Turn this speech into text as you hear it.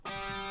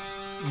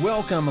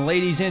Welcome,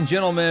 ladies and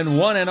gentlemen,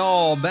 one and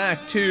all, back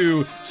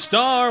to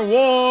Star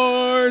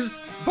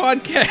Wars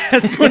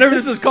Podcast, whatever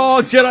this is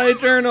called, Jedi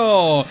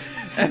Eternal.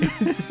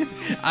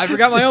 I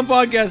forgot my own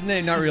podcast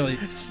name, not really.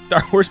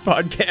 Star Wars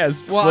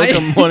Podcast. Well,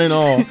 Welcome, one and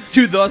all,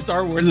 to the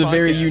Star Wars to the Podcast.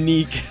 very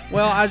unique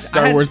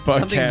Star Wars Podcast.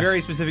 Something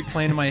very specific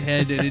planned in my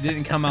head, and it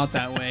didn't come out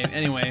that way.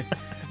 Anyway,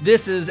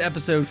 this is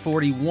episode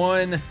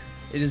 41.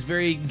 It is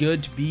very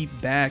good to be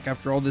back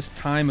after all this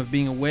time of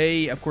being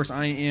away. Of course,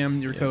 I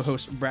am your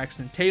co-host,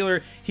 Braxton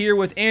Taylor, here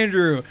with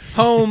Andrew,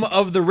 home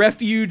of the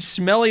refuge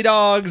smelly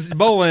dogs,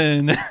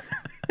 Bolin.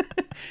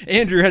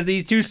 Andrew has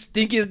these two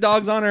stinkiest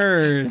dogs on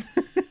Earth.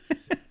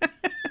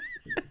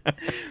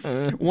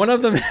 One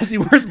of them has the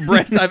worst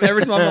breath I've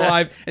ever smelled in my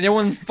life, and the other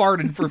one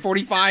farted for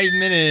 45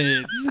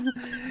 minutes.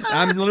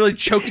 I'm literally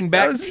choking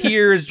back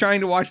tears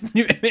trying to watch the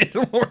new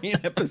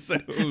Mandalorian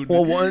episode.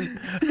 Well,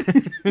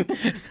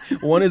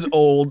 one is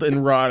old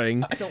and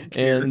rotting,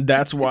 and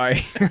that's why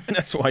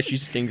she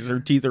stinks. Her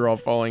teeth are all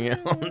falling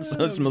out,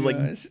 so it smells like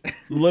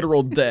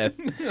literal death.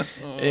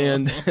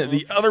 And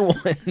the other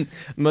one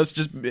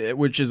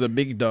which is a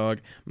big dog,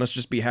 must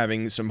just be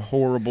having some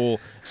horrible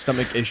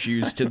stomach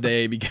issues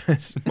today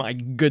because, my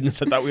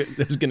goodness, I thought it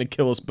was going to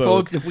kill us both.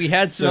 Folks, if we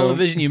had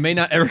smell-o-vision, you may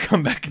not ever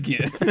come back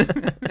again.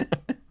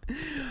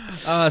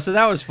 So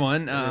that was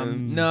fun.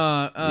 On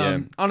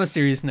a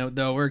serious note,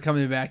 though, we're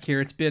coming back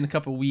here. It's been a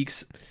couple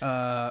weeks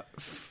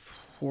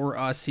for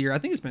us here. I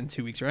think it's been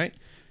 2 weeks, right?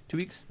 2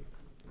 weeks?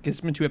 Because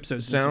it's been 2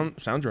 episodes.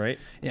 Sounds right.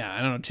 Yeah,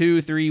 I don't know.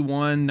 2, 3,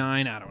 1,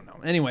 9. I don't know.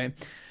 Anyway,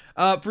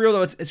 for real,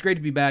 though, it's great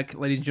to be back,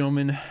 ladies and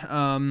gentlemen.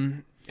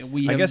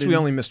 I guess we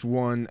only missed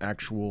one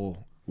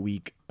actual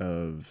week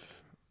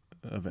of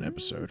an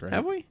episode, right?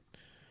 Have we?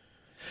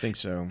 I think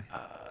so.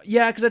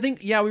 Yeah, because I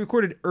think we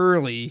recorded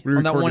early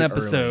on that one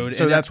episode, early.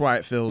 So that's why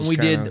it feels. We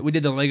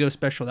did the Lego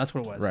special. That's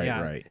what it was.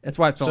 Right. That's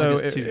why it felt like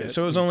it was 2.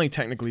 So it was only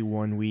technically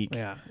 1 week.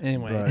 Yeah.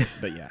 Anyway,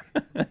 but yeah.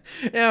 I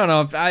don't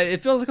know.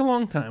 It feels like a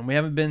long time. I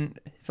feel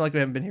like we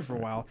haven't been here for a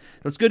while.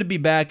 So it's good to be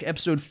back.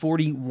 Episode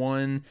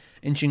 41,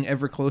 inching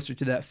ever closer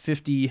to that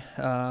 50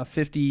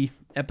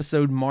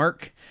 episode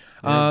mark.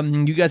 Yeah.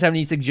 You guys have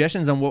any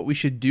suggestions on what we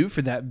should do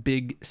for that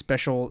big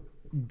special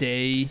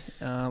day?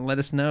 Let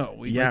us know.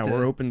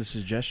 We're open to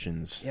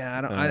suggestions.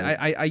 Yeah,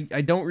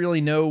 I don't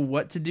really know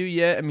what to do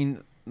yet. I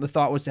mean, the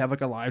thought was to have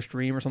like a live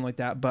stream or something like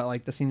that, but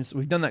like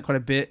we've done that quite a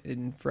bit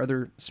for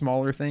other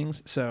smaller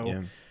things. So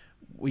yeah.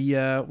 We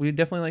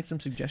definitely like some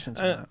suggestions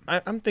on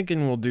that. I'm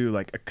thinking we'll do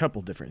like a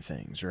couple different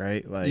things,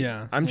 right? Like,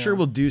 I'm sure Yeah.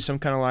 we'll do some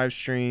kind of live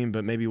stream,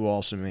 but maybe we'll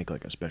also make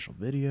like a special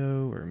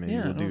video, or maybe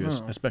we'll do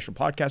a special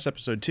podcast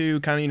episode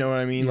too. Kind of, you know what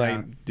I mean? Yeah.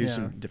 Like do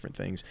some different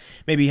things.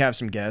 Maybe have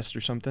some guests or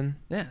something.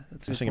 Yeah,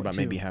 that's I was thinking about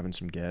maybe having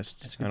some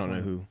guests. I don't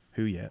know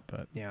who yet,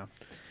 but yeah.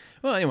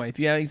 Well, anyway, if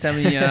you guys have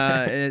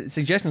any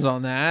suggestions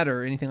on that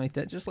or anything like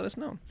that, just let us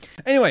know.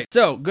 Anyway,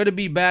 so good to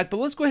be back, but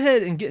let's go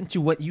ahead and get into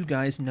what you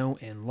guys know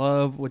and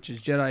love, which is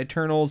Jedi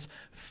Eternal's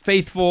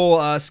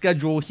faithful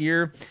schedule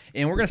here.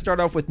 And we're going to start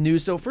off with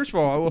news. So first of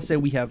all, I will say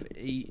we have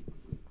a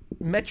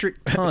metric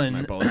ton.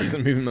 My apologies,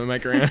 I'm moving my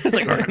mic around. It's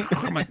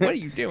like, what are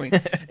you doing?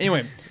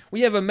 Anyway,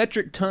 we have a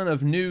metric ton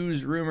of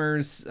news,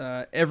 rumors,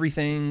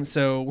 everything.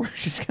 So we're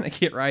just gonna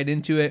get right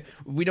into it.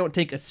 We don't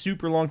take a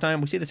super long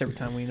time. We say this every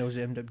time we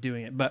end up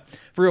doing it, but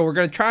for real, we're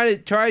gonna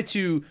try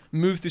to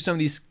move through some of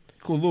these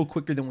a little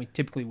quicker than we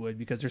typically would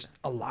because there's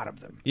a lot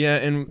of them. Yeah,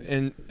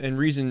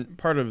 and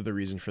part of the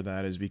reason for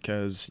that is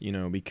because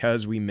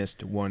we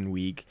missed 1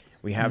 week.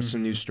 We have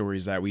some news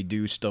stories that we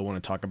do still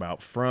want to talk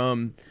about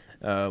from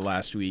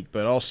last week,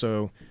 but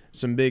also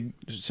some big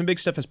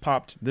stuff has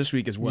popped this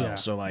week as well. Yeah.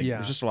 So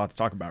there's just a lot to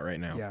talk about right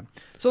now. Yeah.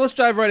 So let's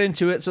dive right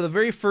into it. So the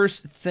very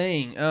first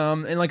thing,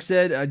 and like I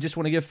said, I just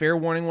want to give fair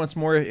warning once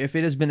more. If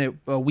it has been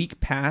a week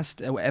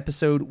past an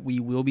episode, we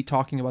will be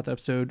talking about the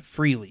episode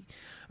freely.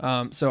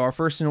 So our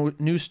first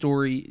news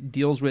story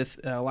deals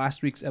with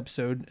last week's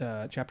episode,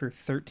 chapter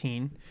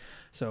 13.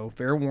 So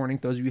fair warning,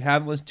 those of you who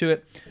haven't listened to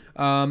it.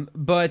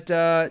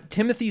 But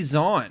Timothy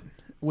Zahn,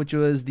 which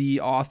was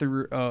the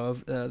author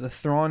of the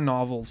Thrawn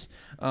novels,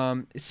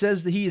 it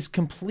says that he is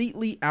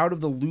completely out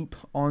of the loop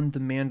on The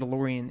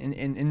Mandalorian,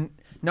 and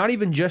not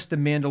even just The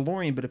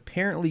Mandalorian, but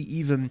apparently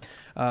even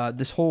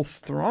this whole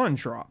Thrawn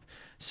drop.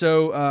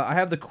 So I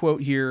have the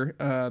quote here.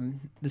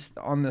 On this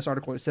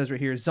article, it says right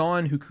here: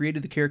 Zahn, who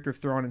created the character of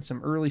Thrawn in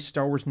some early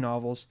Star Wars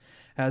novels,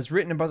 has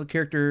written about the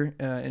character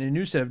in a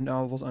new set of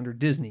novels under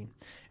Disney.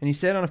 And he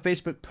said on a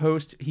Facebook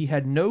post he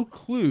had no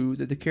clue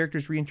that the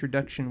character's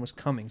reintroduction was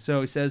coming.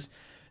 So he says,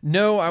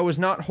 "No, I was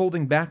not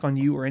holding back on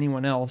you or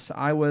anyone else.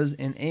 I was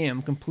and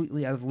am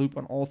completely out of the loop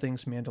on all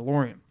things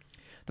Mandalorian.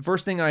 The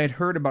first thing I had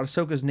heard about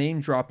Ahsoka's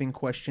name-dropping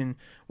question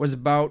was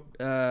about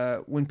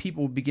when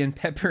people began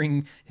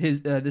peppering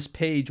this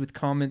page with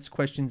comments,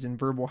 questions, and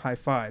verbal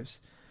high-fives.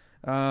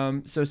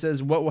 So it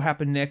says, what will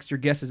happen next? Your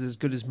guess is as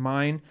good as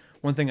mine.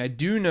 One thing I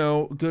do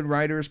know, good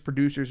writers,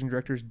 producers, and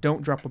directors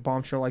don't drop a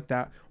bombshell like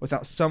that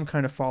without some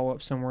kind of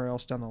follow-up somewhere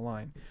else down the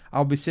line.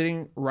 I'll be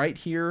sitting right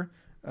there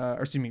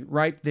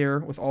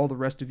with all the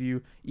rest of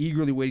you,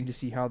 eagerly waiting to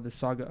see how this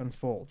saga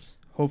unfolds.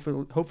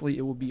 hopefully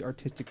it will be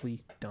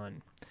artistically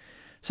done.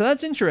 So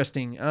that's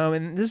interesting.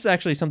 And this is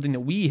actually something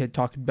that we had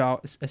talked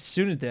about as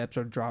soon as the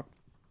episode dropped.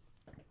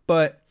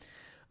 But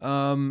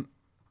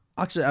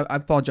actually, I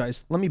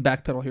apologize. Let me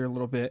backpedal here a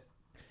little bit.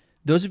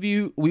 Those of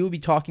you, we will be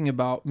talking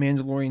about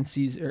Mandalorian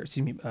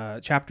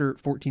chapter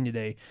 14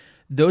 today.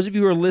 Those of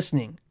you who are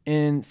listening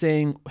and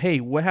saying,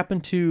 hey, what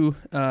happened to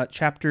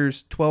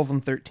chapters 12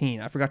 and 13?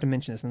 I forgot to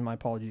mention this, and my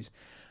apologies.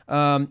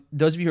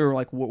 Those of you who are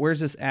like, where's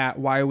this at?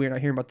 Why are we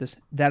not hearing about this?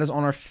 That is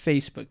on our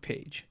Facebook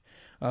page.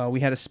 We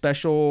had a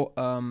special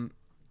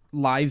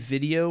live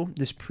video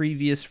this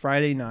previous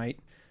Friday night.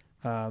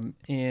 I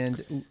think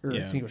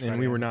it was and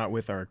we were not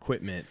with our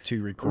equipment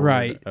to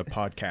record a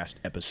podcast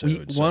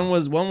episode. One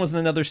was in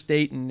another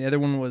state, and the other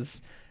one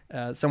was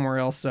somewhere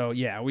else. So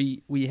yeah,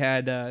 we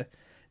had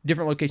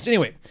different locations.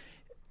 Anyway,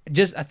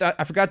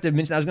 I forgot to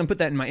mention. I was going to put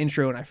that in my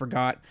intro, and I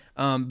forgot.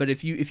 But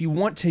if you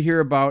want to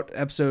hear about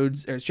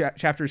episodes or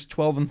chapters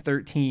 12 and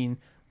 13,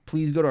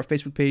 please go to our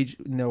Facebook page,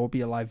 and there will be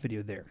a live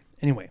video there.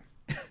 Anyway,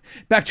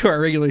 back to our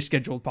regularly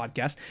scheduled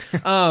podcast.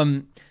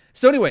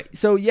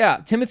 So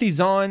yeah, Timothy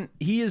Zahn,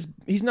 he's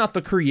not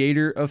the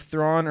creator of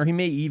Thrawn, or he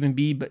may even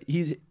be, but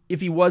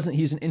if he wasn't,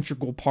 he's an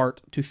integral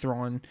part to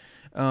Thrawn.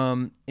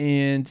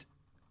 And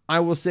I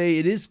will say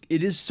it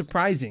is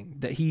surprising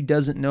that he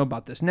doesn't know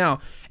about this. Now,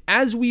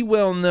 as we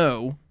well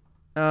know,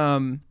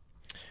 well,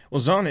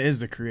 Zahn is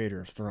the creator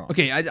of Thrawn.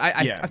 Okay,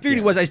 I figured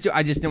he was. I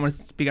just didn't want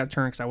to speak out of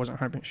turn because I wasn't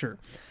 100% sure.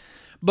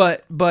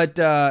 But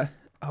I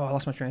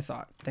lost my train of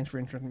thought. Thanks for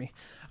interrupting me.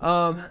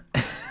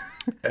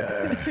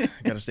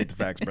 Gotta state the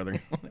facts,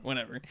 brother.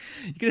 Whatever.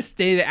 You could have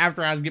stayed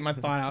after I was getting my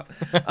thought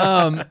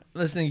out.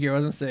 Let's think here. I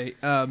was gonna say.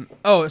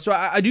 So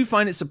I do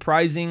find it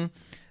surprising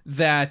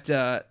that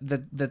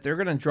they're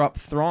gonna drop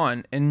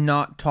Thrawn and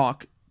not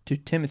talk to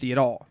Timothy at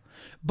all.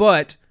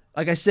 But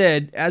like I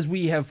said, as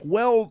we have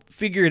well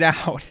figured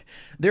out,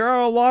 there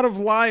are a lot of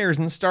liars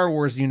in the Star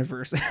Wars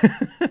universe.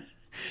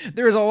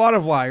 There's a lot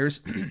of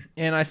liars,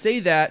 and I say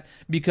that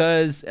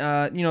because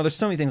there's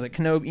so many things like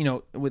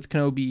Kenobi. With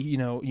Kenobi,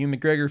 Ewan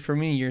McGregor for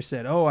many years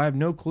said, "Oh, I have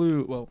no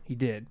clue." Well, he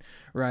did,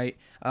 right?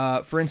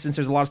 For instance,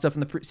 there's a lot of stuff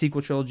in the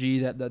sequel trilogy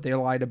that they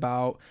lied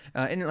about,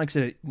 and like I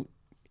said,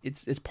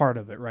 it's part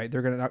of it, right?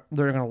 They're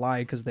gonna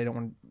lie because they don't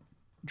want to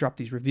drop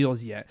these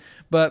reveals yet.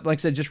 But like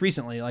I said, just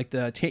recently, like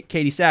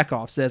Katie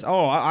Sackhoff says,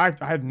 "Oh, I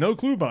have no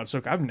clue about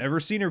Ahsoka. I've never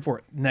seen her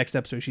before." Next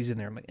episode, she's in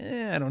there. I'm like,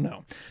 I don't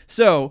know.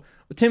 So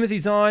with Timothy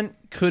Zahn,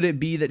 could it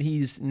be that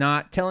he's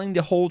not telling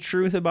the whole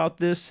truth about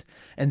this,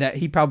 and that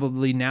he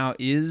probably now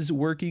is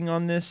working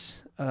on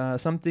this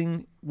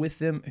something with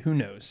them? Who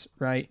knows,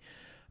 right?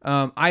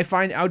 I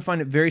would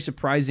find it very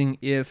surprising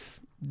if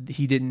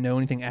he didn't know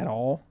anything at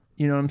all.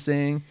 You know what I'm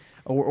saying?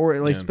 Or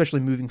at least especially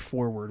moving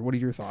forward. What are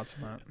your thoughts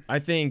on that? I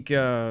think,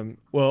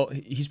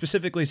 he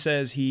specifically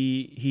says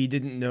he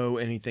didn't know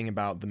anything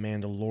about the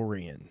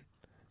Mandalorian.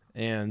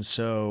 And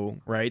so,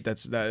 right,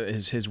 that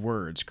is his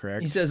words,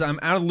 correct? He says, I'm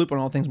out of the loop on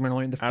all things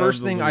Mandalorian. The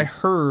first thing I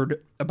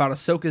heard about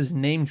Ahsoka's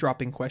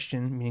name-dropping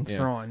question, meaning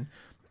Thrawn,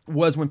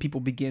 was when people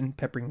began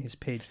peppering his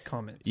page with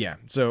comments. Yeah,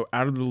 so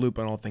out of the loop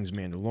on all things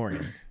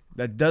Mandalorian.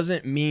 That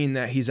doesn't mean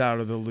that he's out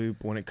of the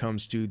loop when it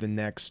comes to the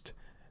next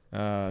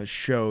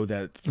show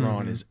that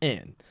Thrawn is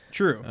in.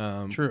 True.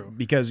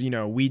 Because,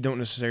 we don't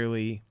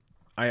necessarily...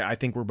 I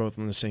think we're both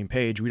on the same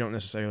page. We don't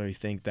necessarily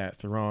think that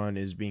Thrawn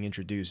is being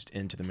introduced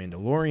into the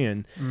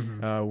Mandalorian.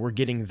 We're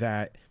getting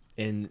that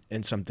in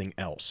something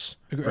else,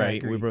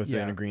 right? We're both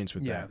in agreement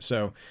with that.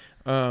 So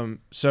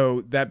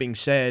that being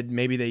said,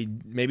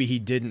 maybe he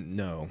didn't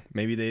know.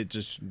 Maybe they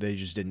just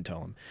didn't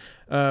tell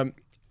him.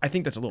 I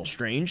think that's a little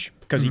strange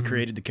because he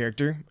created the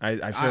character.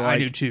 I feel like I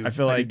do too. I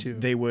feel like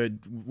they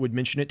would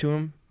mention it to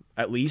him.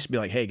 At least be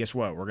like, hey, guess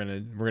what? We're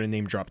gonna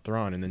name drop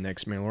Thrawn in the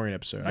next Mandalorian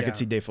episode. I could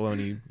see Dave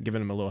Filoni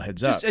giving him a little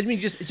heads up.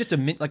 It's just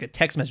like a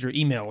text message or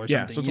email or something.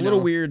 Yeah, so it's a little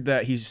weird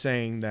that he's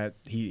saying that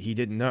he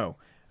didn't know.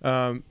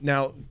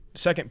 Now,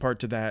 second part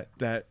to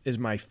that is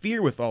my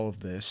fear with all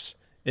of this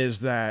is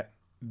that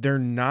they're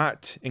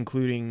not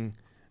including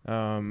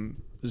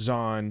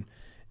Zahn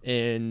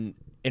in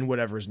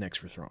whatever's next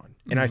for Thrawn,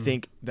 and I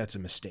think that's a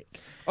mistake.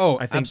 Oh,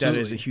 I think absolutely.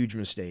 that is a huge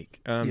mistake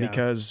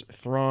because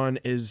Thrawn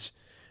is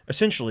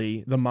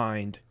essentially the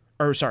mind,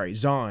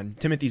 Zahn,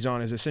 Timothy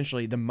Zahn is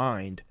essentially the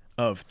mind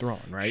of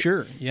Thrawn, right?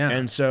 Sure, yeah.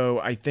 And so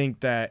I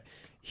think that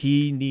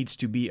he needs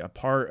to be a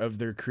part of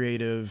their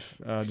creative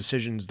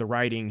decisions, the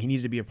writing. He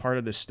needs to be a part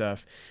of this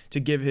stuff to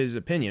give his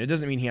opinion. It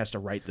doesn't mean he has to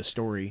write the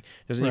story.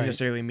 It doesn't even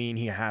necessarily mean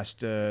he has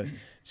to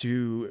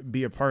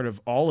be a part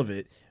of all of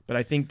it. But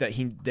I think that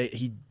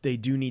they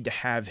do need to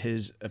have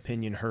his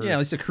opinion heard. Yeah,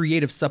 it's a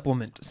creative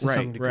supplement to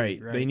some degree.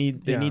 Right. They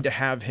need to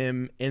have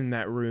him in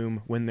that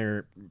room when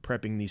they're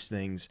prepping these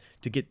things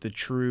to get the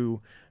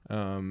true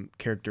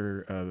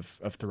character of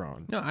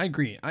Thrawn. No, I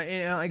agree. Like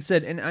I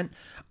said, and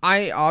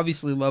I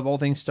obviously love all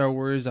things Star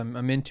Wars.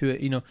 I'm into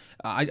it.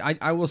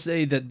 I will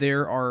say that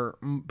there are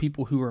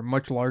people who are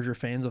much larger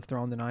fans of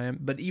Thrawn than I am.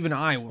 But even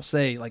I will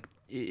say, like,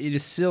 it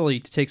is silly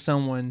to take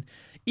someone,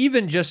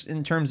 even just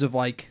in terms of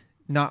like,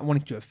 not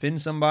wanting to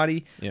offend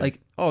somebody. Yeah. Like,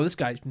 oh, this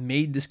guy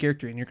made this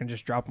character and you're gonna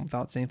just drop him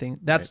without saying anything.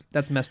 That's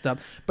messed up.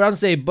 But I was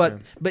gonna say,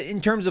 but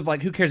in terms of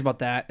like, who cares about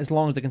that? As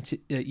long as they can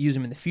use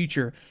him in the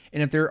future,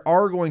 and if they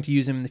are going to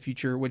use him in the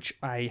future, which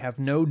I have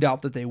no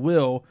doubt that they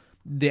will.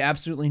 They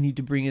absolutely need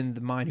to bring in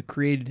the mind who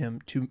created him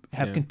to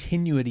have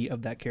continuity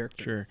of that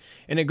character. Sure.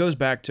 And it goes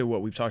back to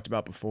what we've talked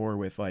about before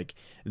with like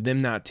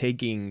them not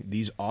taking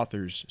these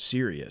authors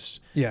serious.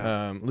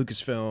 Yeah.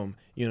 Lucasfilm,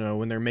 you know,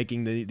 when they're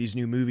making these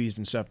new movies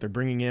and stuff, they're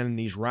bringing in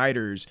these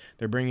writers,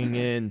 they're bringing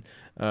in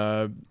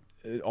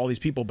all these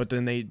people, but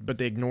then they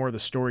ignore the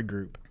story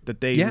group that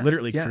they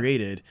literally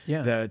created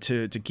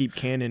to keep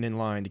canon in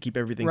line, to keep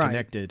everything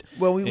connected.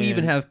 Well, we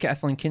even have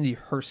Kathleen Kennedy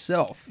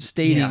herself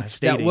stating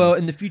that, well,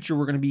 in the future,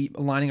 we're going to be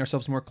aligning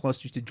ourselves more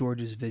closely to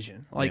George's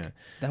vision. Like,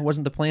 that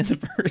wasn't the plan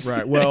at first.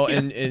 Right. Well,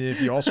 and if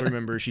you also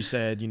remember, she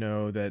said, you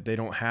know, that they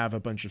don't have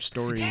a bunch of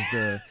stories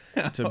to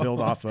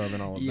build off of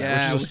and all of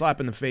that, which is a slap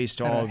in the face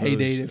to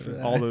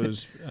all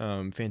those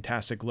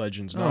fantastic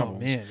Legends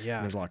novels. Oh, man, yeah.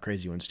 And there's a lot of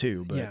crazy ones,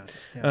 too. But,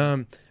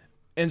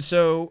 and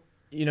so,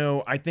 you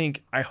know,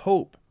 I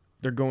hope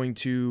they're going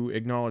to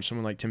acknowledge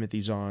someone like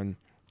Timothy Zahn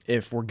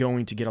if we're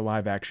going to get a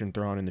live action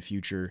Thrawn in the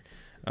future.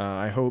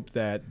 I hope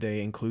that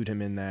they include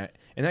him in that.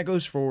 And that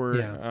goes for,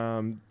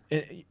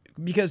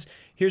 because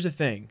here's the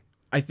thing.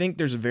 I think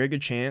there's a very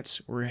good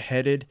chance we're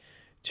headed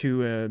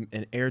to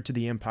an Heir to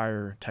the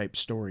Empire type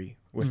story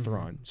with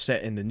Thrawn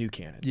set in the new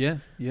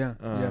canon.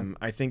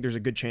 I think there's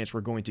a good chance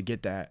we're going to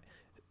get that.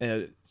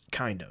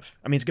 Kind of.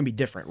 I mean, it's going to be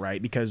different,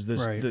 right? Because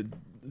the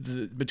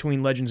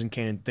between Legends and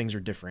canon, things are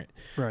different.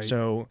 Right.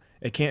 So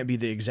it can't be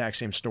the exact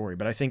same story,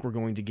 but I think we're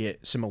going to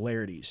get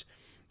similarities.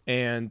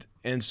 And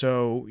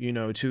so, you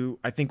know,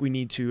 I think we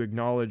need to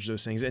acknowledge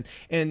those things. And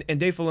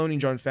Dave Filoni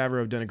and Jon Favreau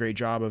have done a great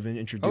job of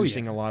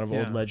introducing a lot of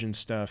old Legends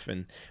stuff.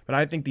 But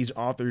I think these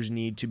authors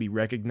need to be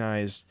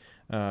recognized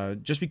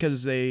just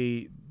because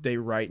they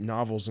write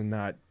novels and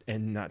not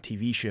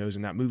TV shows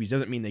and not movies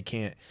doesn't mean they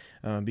can't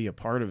be a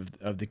part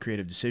of the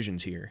creative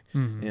decisions here.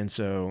 And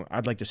so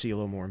I'd like to see a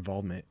little more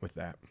involvement with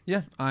that.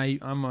 Yeah,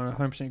 I'm on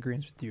 100%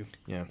 agreement with you.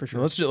 Yeah, for sure.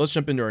 Let's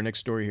jump into our next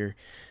story here.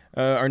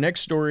 Our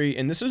next story,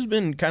 and this has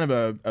been kind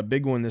of a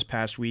big one this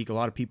past week. A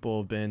lot of people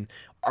have been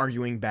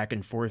arguing back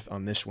and forth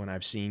on this one.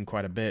 I've seen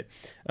quite a bit.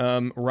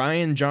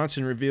 Rian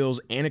Johnson reveals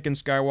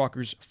Anakin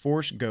Skywalker's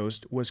Force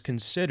ghost was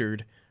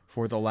considered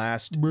for The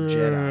Last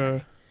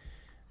Jedi.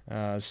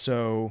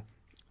 So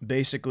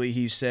basically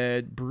he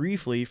said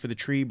briefly for the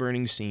tree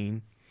burning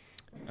scene,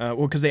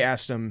 because they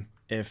asked him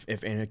if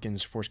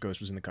Anakin's Force ghost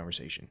was in the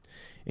conversation.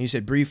 And he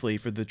said briefly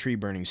for the tree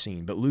burning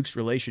scene, but Luke's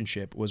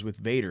relationship was with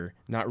Vader,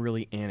 not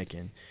really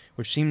Anakin,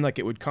 which seemed like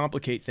it would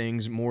complicate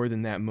things more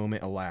than that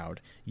moment allowed.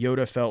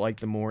 Yoda felt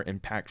like the more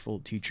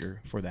impactful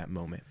teacher for that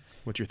moment.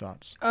 What's your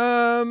thoughts?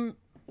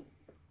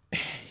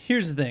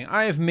 Here's the thing.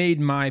 I have made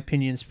my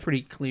opinions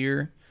pretty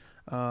clear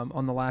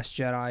on The Last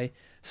Jedi.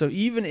 So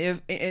even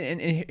if, and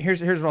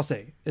here's what I'll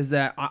say, is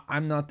that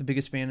I'm not the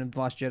biggest fan of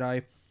The Last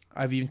Jedi.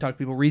 I've even talked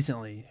to people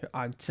recently.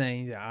 I'm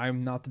saying that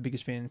I'm not the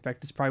biggest fan. In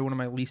fact, it's probably one of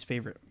my least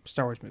favorite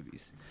Star Wars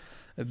movies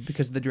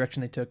because of the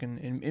direction they took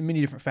and many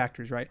different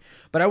factors, right?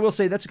 But I will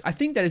say I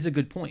think that is a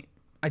good point.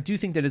 I do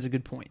think that is a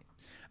good point.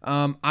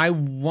 I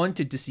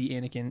wanted to see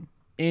Anakin,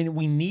 and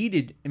we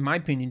needed, in my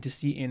opinion, to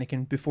see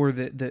Anakin before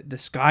the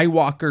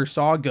Skywalker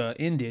saga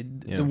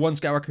ended. Yeah. The one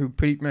Skywalker who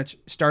pretty much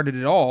started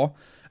it all.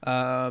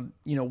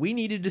 We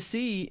needed to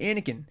see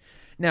Anakin.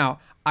 Now,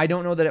 I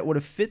don't know that it would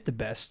have fit the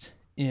best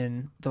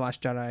in The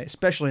Last Jedi,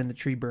 especially in the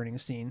tree burning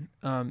scene.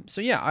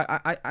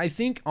 I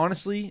think,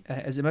 honestly,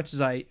 as much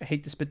as I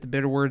hate to spit the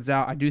bitter words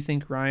out, I do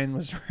think Ryan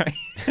was right.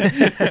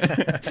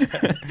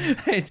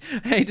 I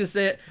hate to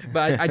say it,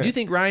 but I do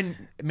think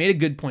Ryan made a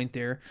good point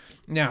there.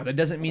 Now, that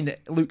doesn't mean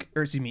that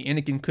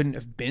Anakin couldn't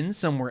have been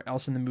somewhere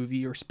else in the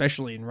movie, or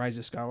especially in Rise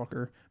of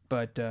Skywalker,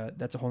 but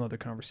that's a whole other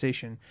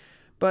conversation.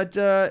 But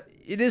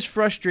it is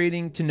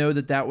frustrating to know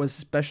that was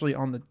especially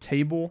on the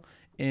table,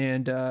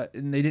 and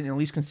they didn't at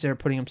least consider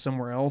putting him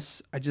somewhere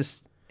else. I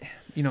just,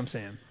 you know what I'm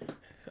saying?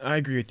 I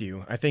agree with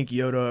you. I think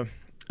Yoda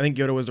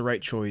was the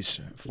right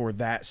choice for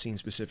that scene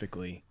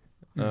specifically.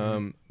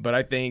 Mm-hmm. But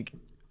I think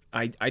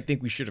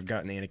we should have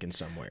gotten Anakin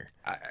somewhere.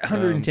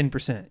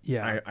 110%.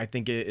 Yeah. I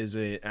think it is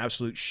an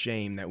absolute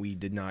shame that we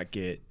did not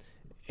get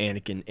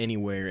Anakin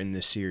anywhere in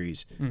this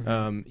series.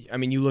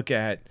 Mm-hmm. You look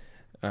at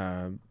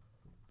The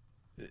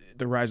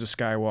Rise of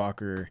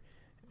Skywalker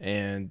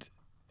and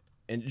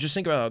just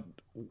think about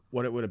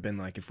what it would have been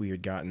like if we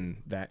had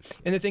gotten that.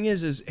 And the thing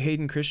is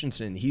Hayden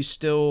Christensen, he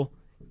still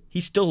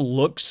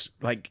looks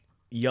like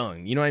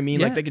young. You know what I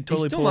mean? Yeah, like they could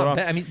totally pull it off.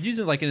 Bad. He's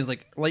like in his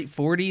late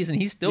 40s,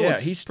 and he still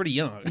looks pretty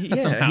young.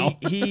 Somehow.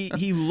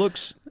 he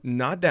looks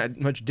not that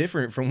much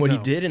different from what he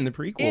did in the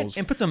prequels.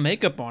 And put some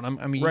makeup on him.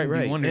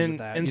 Right. Wonders with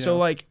that. And so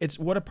like it's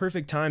what a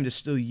perfect time to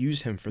still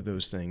use him for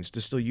those things,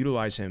 to still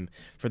utilize him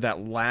for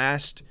that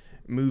last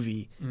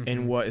movie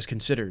in what is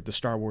considered the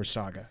Star Wars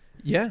saga.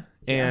 Yeah.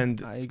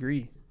 And I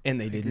agree. and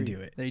they didn't do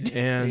it. They did.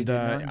 And They did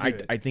not do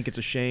it. I think it's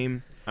a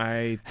shame.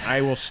 I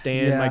will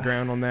stand my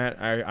ground on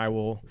that. I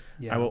will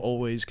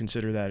always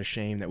consider that a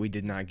shame that we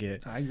did not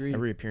get I agree. a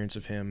reappearance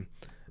of him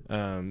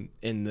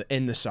in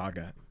the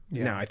saga.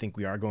 Yeah. Now I think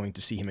we are going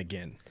to see him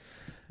again.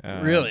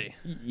 Really?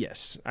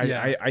 Yes.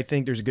 Yeah. I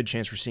think there's a good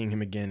chance we're seeing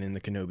him again in the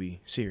Kenobi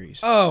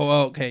series.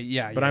 Oh, okay,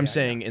 yeah. But I'm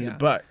saying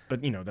but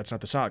that's not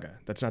the saga.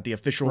 That's not the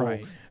official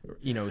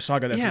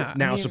saga that's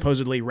now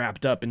supposedly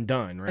wrapped up and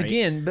done, right?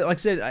 Again, but like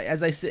I said,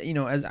 as I said,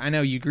 as I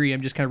know you agree,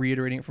 I'm just kind of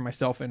reiterating it for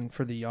myself and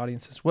for the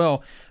audience as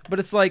well. But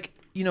it's like,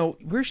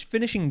 we're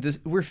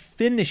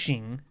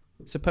finishing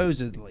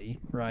supposedly,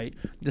 right,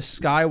 the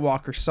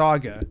Skywalker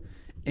saga,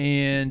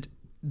 and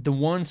the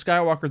one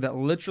Skywalker that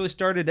literally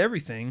started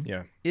everything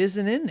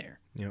isn't in there.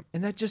 Yep.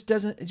 And that just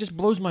it just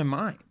blows my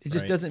mind. It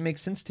just doesn't make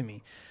sense to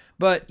me.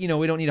 But, we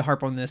don't need to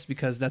harp on this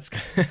because that's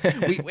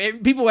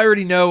people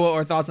already know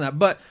our thoughts on that.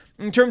 But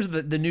in terms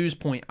of the news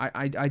point,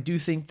 I do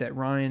think that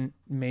Ryan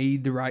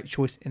made the right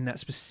choice in that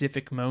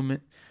specific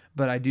moment.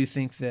 But I do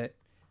think that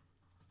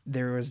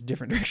there was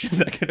different directions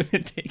that could have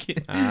been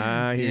taken.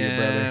 I hear you,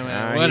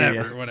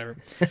 brother. Whatever.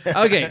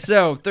 Okay,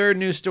 so third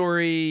news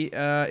story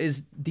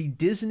is the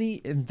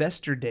Disney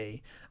Investor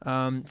Day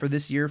for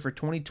this year, for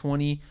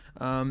 2020,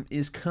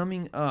 is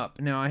coming up.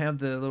 Now, I have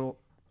the little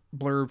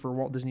blurb for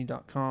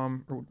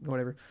WaltDisney.com or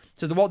whatever. It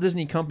says the Walt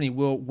Disney Company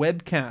will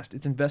webcast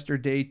its Investor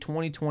Day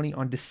 2020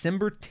 on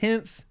December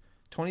 10th,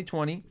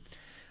 2020.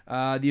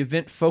 The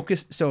event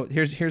focused. So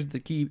here's the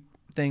key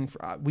thing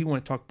we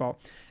want to talk about.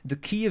 The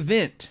key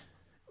event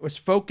was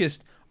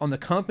focused on the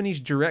company's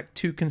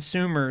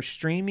direct-to-consumer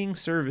streaming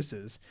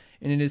services,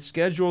 and it is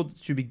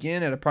scheduled to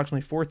begin at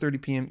approximately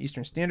 4:30 p.m.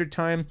 Eastern Standard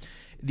Time.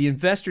 The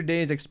Investor Day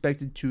is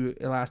expected to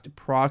last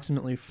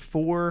approximately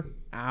 4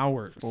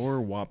 hours. 4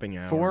 whopping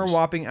hours. 4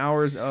 whopping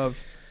hours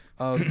of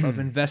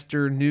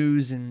investor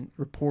news and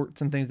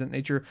reports and things of that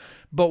nature.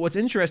 But what's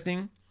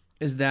interesting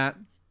is that,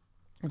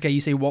 okay, you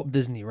say Walt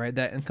Disney, right?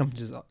 That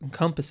encompasses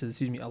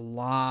a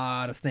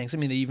lot of things. I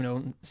mean, they even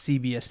own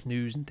CBS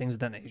News and things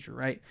of that nature,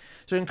 right?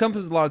 So it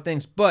encompasses a lot of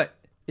things, but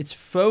it's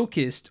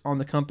focused on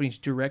the company's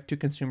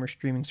direct-to-consumer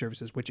streaming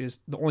services, which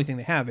is the only thing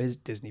they have is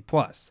Disney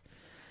Plus.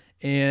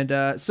 And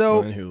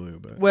so, and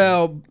Hulu, but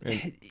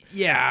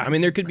yeah. I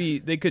mean,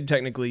 they could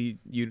technically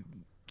you'd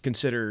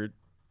consider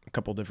a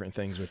couple different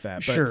things with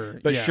that.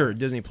 But sure,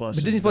 Disney Plus.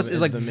 But Disney Plus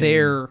is like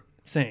their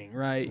thing,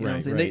 right? You know what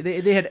I'm saying?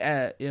 Right. They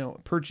had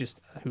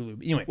purchased Hulu.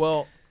 But anyway,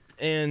 well,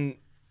 and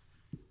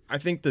I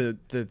think the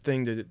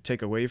thing to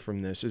take away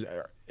from this is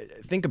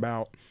think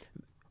about,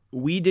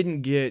 we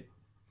didn't get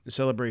the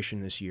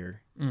Celebration this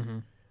year. Mm-hmm.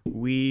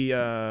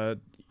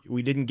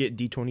 We didn't get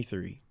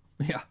D23.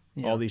 Yeah.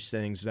 All these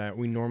things that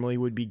we normally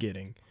would be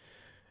getting.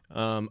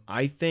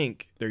 I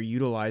think they're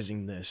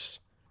utilizing this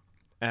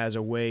as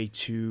a way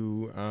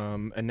to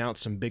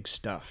announce some big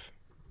stuff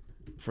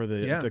for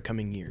the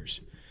coming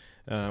years.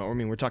 I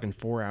mean, we're talking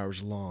 4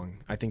 hours long.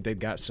 I think they've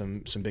got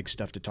some big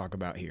stuff to talk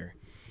about here.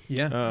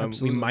 Yeah,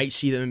 absolutely. We might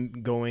see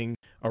them going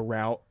a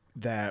route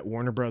that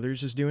Warner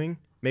Brothers is doing.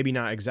 Maybe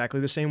not exactly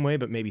the same way,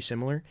 but maybe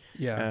similar.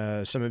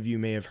 Yeah. Some of you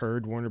may have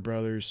heard Warner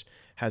Brothers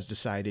has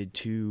decided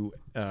to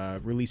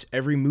release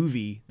every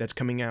movie that's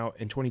coming out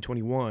in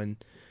 2021.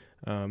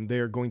 They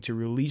are going to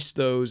release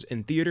those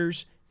in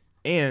theaters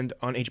and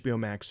on HBO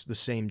Max the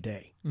same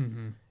day.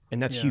 Mm-hmm.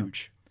 And that's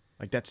huge.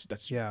 Like that's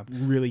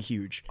really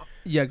huge.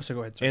 Yeah, so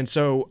go ahead. Sorry. And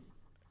so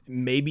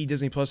maybe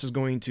Disney Plus is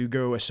going to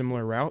go a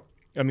similar route.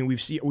 I mean,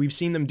 we've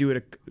seen them do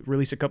it,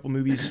 release a couple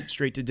movies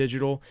straight to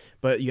digital,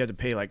 but you had to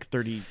pay like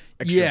 $30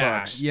 extra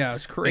bucks. Yeah,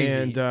 it's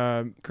crazy.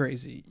 And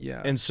crazy.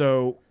 Yeah. And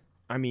so,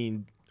 I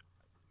mean,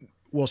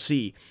 we'll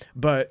see.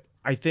 But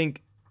I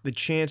think the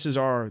chances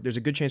are there's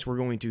a good chance we're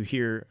going to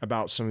hear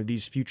about some of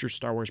these future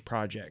Star Wars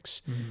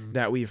projects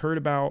that we've heard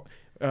about.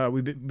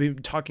 We've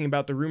been talking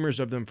about the rumors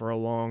of them for a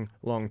long,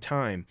 long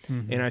time.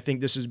 Mm-hmm. And I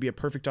think this would be a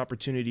perfect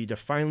opportunity to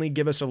finally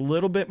give us a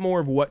little bit more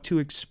of what to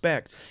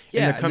expect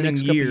in the coming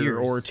year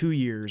or 2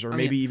 years or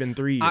maybe even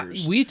 3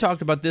 years. We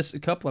talked about this a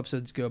couple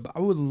episodes ago, but I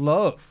would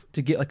love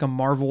to get like a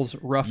Marvel's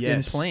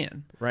roughed-in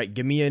plan. Right.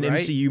 Give me an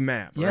MCU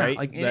map, right?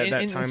 Like,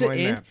 that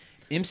timeline map.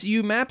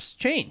 MCU maps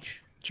change.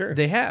 Sure.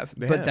 They have,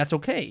 but that's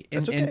okay.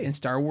 And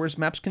Star Wars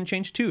maps can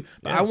change too.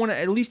 But I want to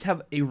at least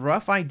have a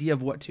rough idea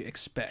of what to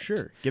expect.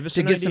 Sure. Give us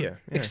an idea.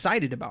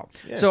 Excited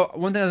about. Yeah. So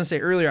one thing I was going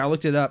to say earlier, I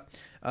looked it up.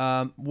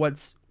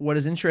 What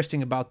is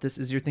interesting about this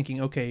is you're thinking,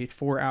 okay,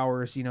 4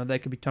 hours, they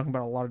could be talking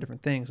about a lot of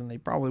different things, and they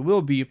probably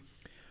will be.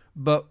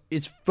 But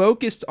it's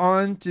focused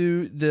on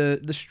to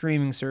the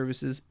streaming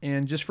services.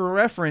 And just for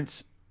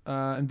reference,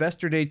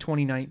 Investor Day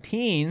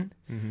 2019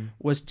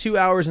 was 2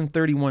 hours and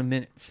 31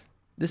 minutes.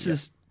 This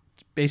is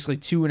basically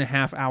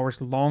 2.5 hours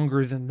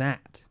longer than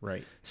that.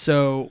 Right.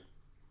 So,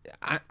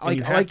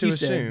 you have to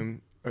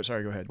assume. Oh,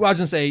 sorry, go ahead. Well, I was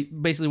going to say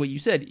basically what you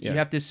said. You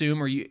have to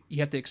assume, or you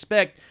have to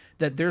expect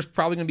that there's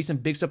probably going to be some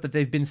big stuff that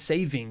they've been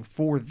saving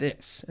for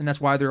this, and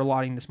that's why they're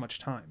allotting this much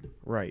time.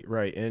 Right,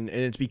 and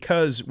it's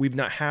because we've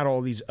not had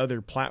all these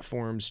other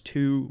platforms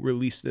to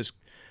release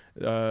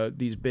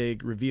these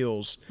big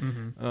reveals.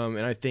 And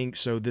I think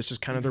so. This is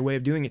kind of their way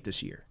of doing it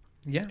this year.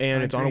 Yeah,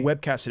 and I it's agree. on a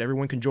webcast that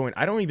everyone can join.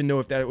 I don't even know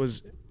if that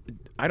was.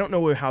 I don't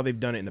know how they've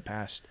done it in the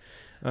past.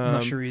 I'm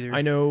not sure either.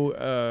 I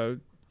know,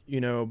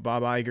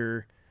 Bob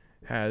Iger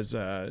has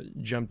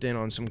jumped in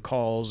on some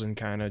calls and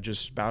kind of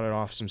just spouted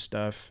off some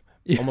stuff,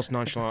 almost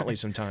nonchalantly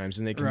sometimes,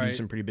 and they can be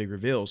some pretty big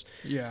reveals.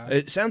 Yeah,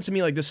 it sounds to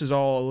me like this is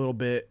all a little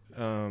bit.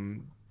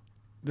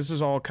 This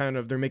is all kind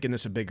of, they're making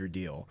this a bigger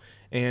deal,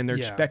 and they're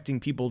expecting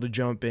people to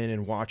jump in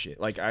and watch it.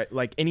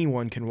 Like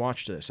anyone can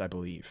watch this, I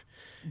believe.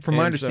 From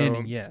my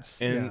understanding,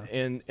 yes.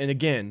 And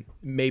again,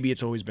 maybe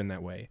it's always been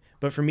that way.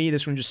 But for me,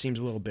 this one just seems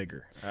a little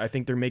bigger. I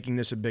think they're making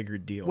this a bigger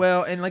deal.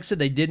 Well, and like I said,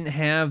 they didn't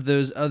have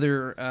those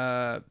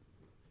other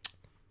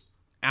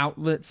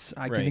outlets.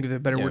 I can think of a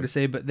better word to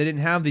say, but they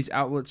didn't have these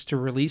outlets to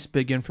release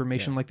big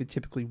information like they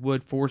typically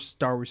would for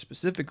Star Wars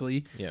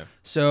specifically. Yeah.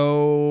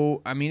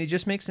 So, I mean, it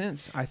just makes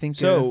sense. I think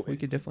we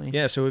could definitely.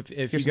 Yeah. So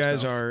if you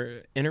guys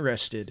are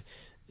interested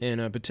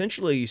in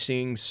potentially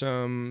seeing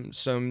some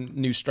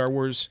new Star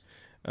Wars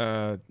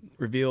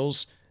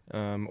reveals,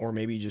 or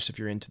maybe just if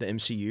you're into the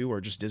MCU or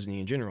just Disney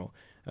in general,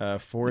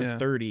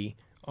 4:30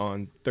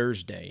 on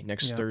Thursday,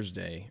 next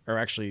Thursday, or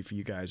actually for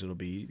you guys, it'll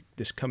be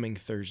this coming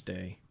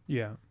Thursday.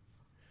 Yeah.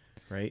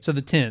 Right. So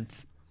the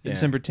 10th,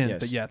 December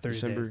 10th, yes. but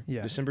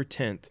Thursday. December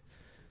 10th,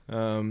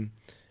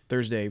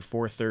 Thursday,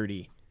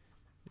 4:30.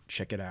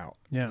 Check it out.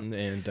 Yeah.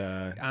 And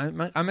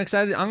I'm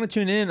excited. I'm going to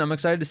tune in. I'm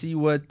excited to see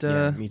what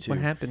me too. what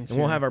happens. And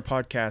we'll have our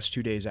podcast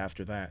 2 days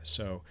after that,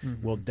 so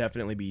we'll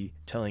definitely be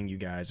telling you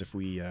guys if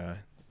we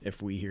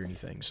hear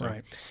anything. So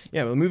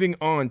yeah, but moving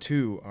on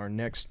to our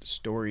next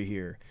story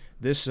here.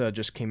 This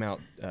just came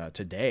out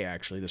today,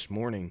 actually, this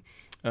morning.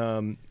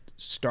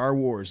 Star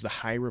Wars: The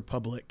High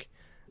Republic,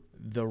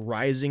 The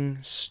Rising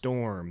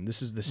Storm.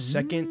 This is the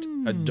second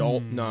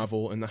adult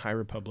novel in the High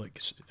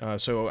Republic.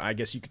 So I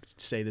guess you could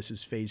say this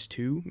is phase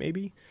 2,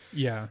 maybe?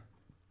 Yeah.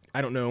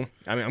 I don't know.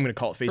 I mean, I'm going to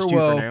call it phase 2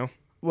 for now.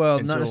 Well,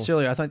 not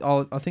necessarily. I think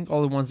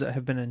all the ones that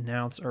have been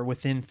announced are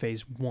within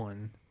phase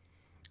 1,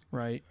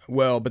 right?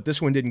 Well, but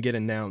this one didn't get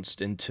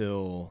announced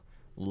until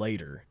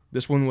later.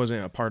 This one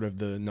wasn't a part of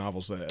the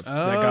novels that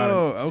got it.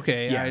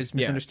 Okay. I was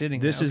misunderstanding.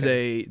 This is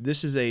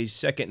a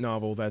second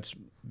novel that's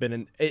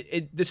been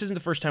this isn't the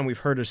first time we've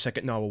heard a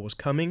second novel was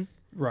coming.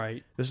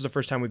 Right. This is the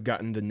first time we've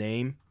gotten the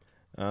name.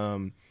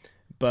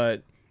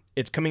 But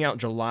it's coming out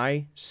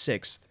July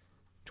 6th,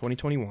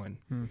 2021.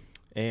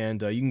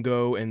 And you can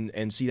go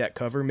and see that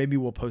cover. Maybe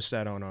we'll post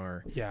that on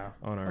our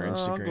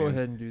Instagram. I'll go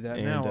ahead and do that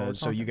now.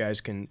 So you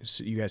guys can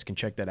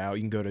check that out.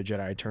 You can go to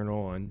Jedi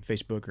Eternal on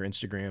Facebook or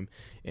Instagram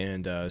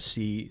and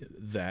see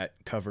that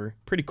cover.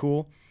 Pretty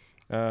cool.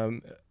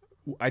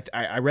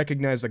 I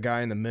recognize the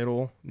guy in the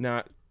middle.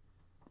 Not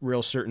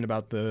real certain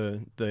about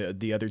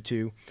the other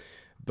two,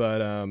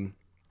 but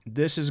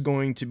this is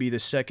going to be the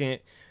second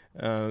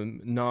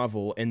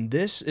novel, and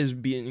this is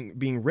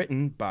being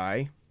written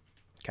by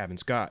Kevin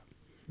Scott.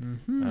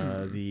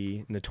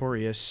 The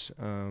notorious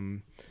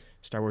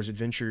Star Wars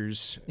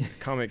Adventures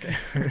comic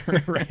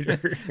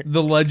writer.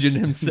 The legend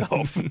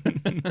himself.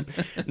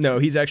 No,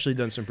 he's actually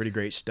done some pretty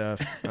great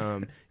stuff.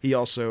 He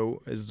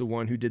also is the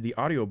one who did the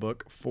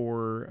audiobook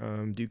for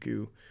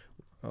Dooku,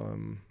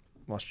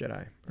 Lost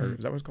Jedi. Or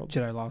is that what it's called?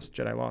 Jedi Lost.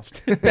 Jedi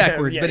Lost.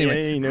 Backwards, but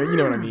anyway. You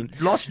know what I mean.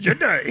 Lost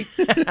Jedi.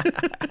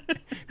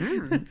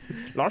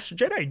 Lost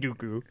Jedi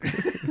Dooku.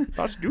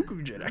 Lost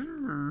Dooku Jedi.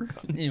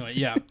 Anyway,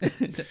 yeah.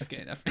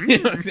 Okay, enough.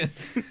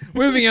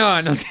 Moving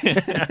on.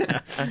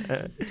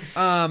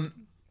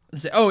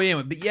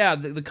 Anyway, but yeah,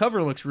 the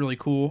cover looks really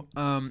cool.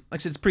 Like I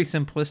said, it's pretty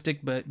simplistic,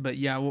 but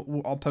yeah,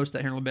 I'll post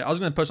that here in a little bit. I was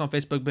going to post on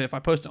Facebook, but if I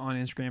post it on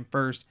Instagram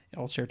first,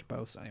 I'll share it to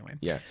both. So anyway.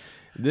 Yeah.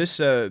 This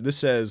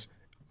says,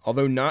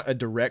 although not a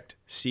direct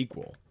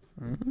sequel,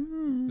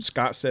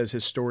 Scott says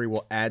his story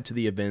will add to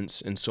the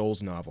events in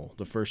Soul's novel,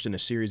 the first in a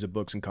series of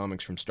books and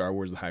comics from Star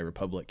Wars: The High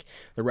Republic.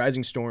 The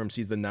Rising Storm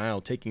sees the Nile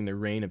taking their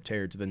reign of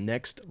terror to the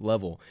next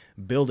level,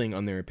 building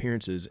on their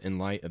appearances in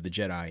Light of the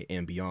Jedi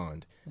and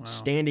beyond. Wow.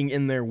 Standing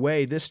in their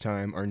way this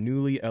time are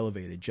newly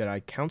elevated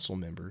Jedi Council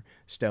member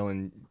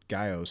Stellan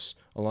Gios,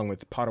 along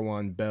with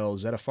Padawan Bell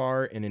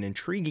Zettifar and an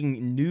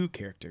intriguing new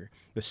character,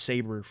 the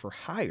Saber for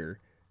Hire,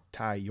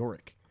 Ty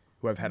Yorick,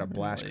 who I've had a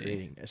blast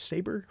creating. A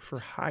Saber for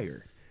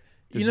Hire.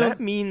 Does that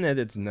mean that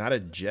it's not a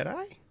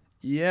Jedi?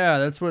 Yeah,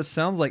 that's what it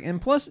sounds like.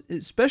 And plus,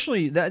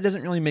 especially, that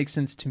doesn't really make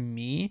sense to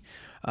me.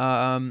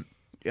 I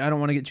don't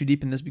want to get too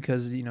deep in this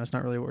because, it's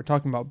not really what we're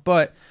talking about.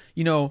 But,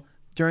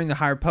 during the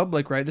High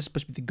Republic, right, this is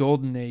supposed to be the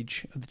golden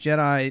age of the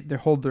Jedi. They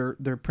hold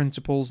their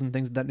principles and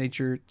things of that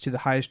nature to the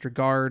highest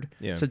regard.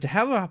 Yeah. So to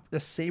have a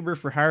Saber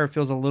for Hire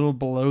feels a little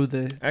below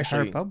the High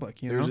Republic.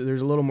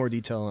 There's a little more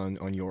detail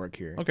on Yorick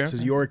here. Okay. It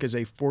says Yorick is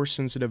a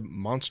Force-sensitive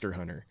monster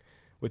hunter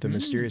with a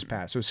mysterious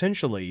past. So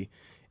essentially,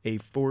 a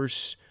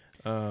Force...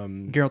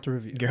 Geralt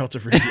of Rivia. Geralt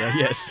of Rivia,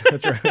 yes.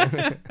 That's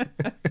right.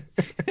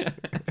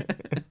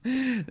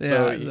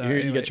 Here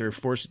you get your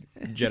Force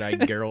Jedi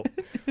Geralt.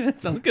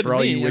 That sounds good for to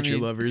all me. you Witcher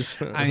lovers.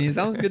 It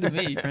sounds good to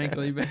me,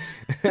 frankly.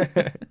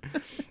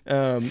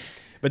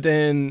 But But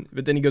then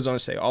he goes on to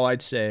say, all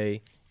I'd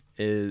say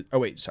is, oh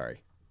wait,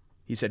 sorry.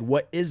 He said,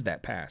 what is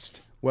that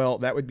past? Well,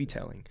 that would be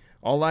telling.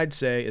 All I'd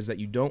say is that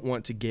you don't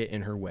want to get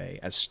in her way,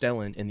 as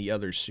Stellan and the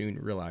others soon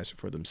realize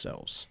for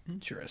themselves.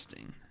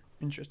 Interesting.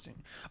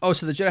 Oh,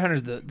 so the Jedi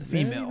Hunter's the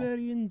female. Very,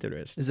 very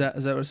interesting. Is that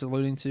what it's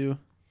alluding to?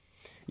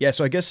 Yeah,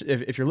 so I guess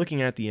if you're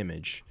looking at the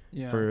image,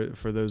 Yeah.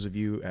 for those of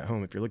you at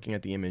home, if you're looking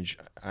at the image,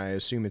 I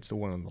assume it's the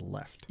one on the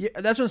left. Yeah,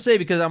 that's what I'm saying,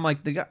 because I'm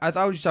like, the guy, I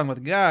thought I was just talking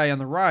about the guy on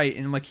the right,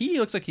 and I'm like, he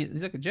looks like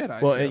he's like a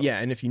Jedi. Well, so. yeah,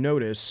 and if you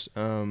notice,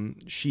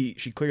 she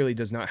clearly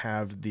does not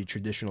have the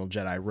traditional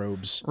Jedi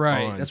robes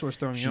Right, on. that's what's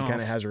throwing me She off. kind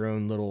of has her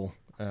own little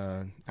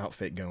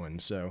outfit going,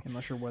 so I'm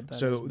not sure what that is.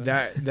 so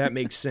but- that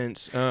makes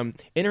sense.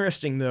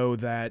 Interesting though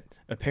that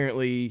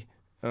apparently,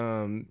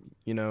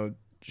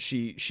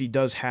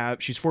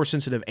 she's force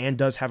sensitive and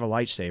does have a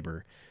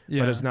lightsaber,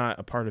 yeah. but is not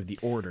a part of the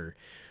Order.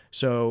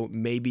 So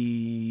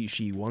maybe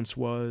she once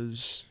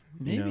was,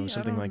 Maybe,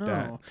 something I don't like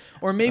that. know.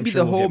 Or maybe sure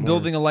the we'll whole get more.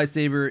 building a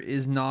lightsaber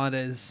is not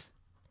as...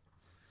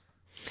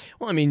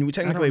 Well, I mean,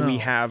 technically we know.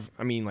 have,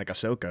 like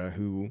Ahsoka,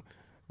 who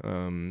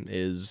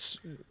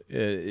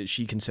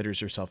she considers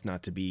herself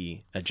not to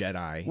be a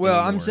Jedi.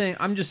 Well, anymore.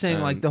 I'm just saying,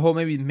 like, the whole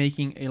maybe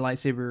making a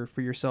lightsaber for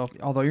yourself,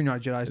 although you're not a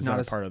Jedi, is It's not not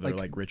as a part of their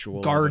ritual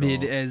of it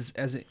guarded all. as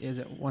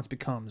it once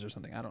becomes or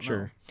something. I don't know.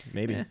 Sure,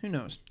 maybe. Who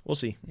knows? We'll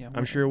see. Yeah,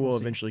 I'm sure we'll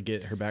see. eventually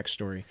get her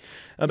backstory.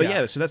 But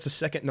Yeah. yeah, so that's the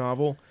second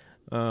novel.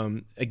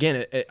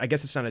 Again, I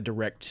guess it's not a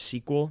direct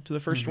sequel to the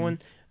first Mm-hmm. one.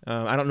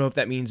 I don't know if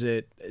that means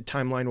it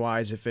timeline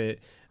wise, if it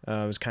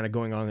was kind of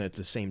going on at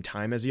the same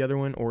time as the other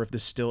one, or if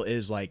this still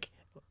is like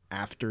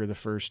after the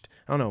first.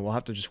 I don't know. We'll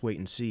have to just wait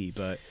and see.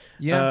 But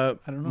Yeah,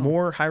 I don't know.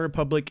 More High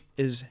Republic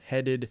is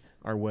headed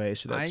our way,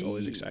 so that's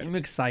always exciting. I'm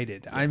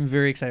excited. I'm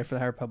very excited for the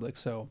High Republic,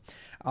 so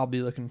I'll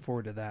be looking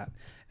forward to that.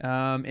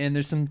 And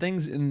there's some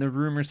things in the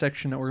rumor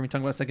section that we're going to be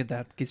talking about in a second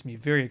that gets me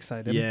very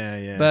excited.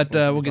 Yeah. But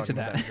We'll we'll be get to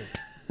talking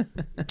that.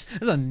 about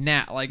There's a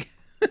gnat like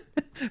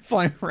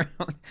flying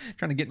around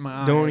trying to get in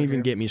my eye. Don't over even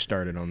here. get me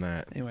started on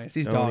that. Anyways,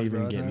 these Don't dogs.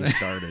 even bro, get isn't me it?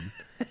 started.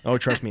 Oh,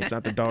 trust me, it's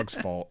not the dog's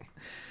fault.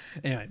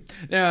 Anyway,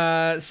 I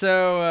know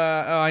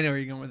where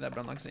you're going with that, but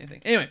I'm not going to say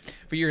anything. Anyway,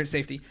 for your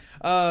safety,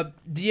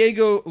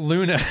 Diego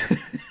Luna,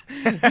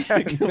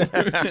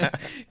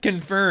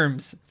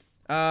 confirms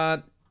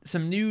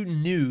some new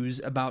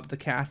news about the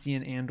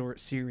Cassian Andor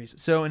series.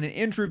 So in an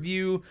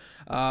interview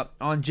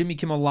on Jimmy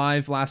Kimmel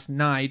Live last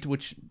night,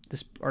 which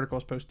this article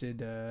was posted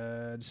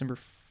December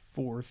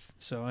 4th.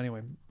 So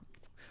anyway,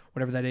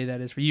 whatever that day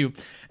that is for you.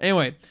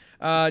 Anyway,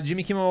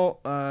 Jimmy Kimmel.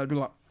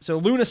 So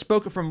Luna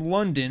spoke from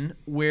London,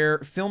 where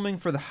filming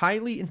for the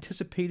highly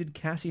anticipated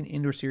Cassian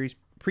Andor series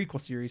prequel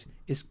series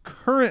is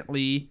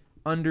currently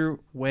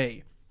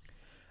underway.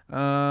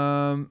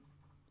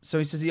 So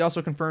he says he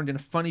also confirmed in a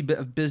funny bit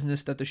of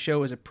business that the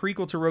show is a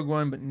prequel to Rogue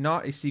One, but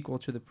not a sequel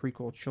to the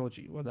prequel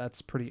trilogy. Well,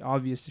 that's pretty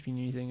obvious if you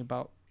knew anything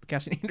about the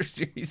Cassian Andor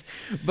series.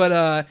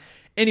 But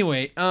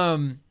anyway,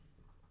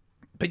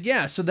 but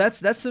yeah, so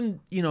that's some,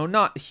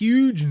 not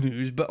huge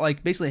news, but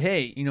like basically,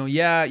 hey, you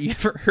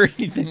haven't heard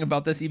anything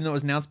about this, even though it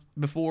was announced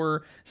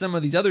before some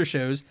of these other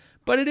shows,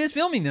 but it is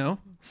filming though.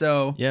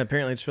 So Yeah,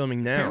 apparently it's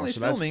filming now. Apparently it's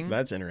so filming.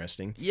 that's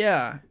interesting.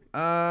 yeah,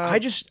 I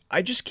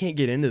just can't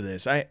get into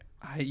this. I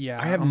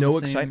have I'm no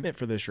the same- excitement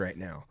for this right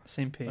now.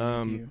 Same page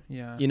Um, with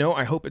you. Yeah.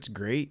 I hope it's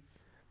great,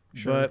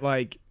 Sure. but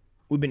like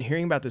we've been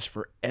hearing about this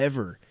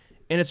forever,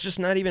 and it's just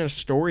not even a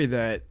story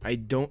that I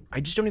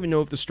just don't even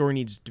know if the story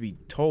needs to be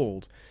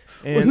told.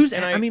 And,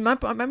 Well, my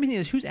opinion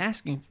is who's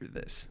asking for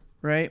this,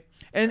 right?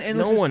 And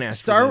No listen, one asked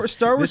Star for this.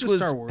 Star Wars This is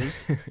was- Star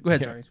Wars. Go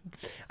ahead, Yeah. sorry.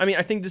 I mean,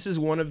 I think this is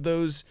one of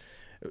those.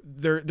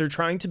 They're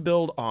trying to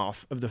build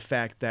off of the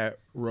fact that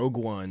Rogue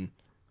One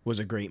was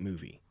a great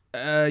movie.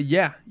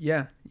 Yeah.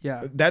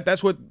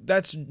 That's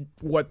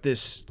what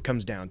this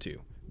comes down to.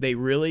 They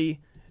really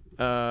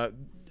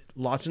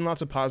lots and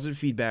lots of positive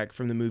feedback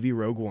from the movie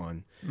Rogue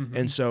One. Mm-hmm.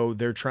 And so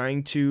they're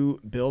trying to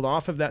build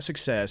off of that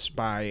success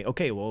by,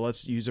 okay, well,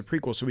 let's use a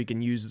prequel so we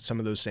can use some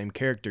of those same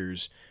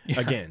characters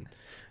again.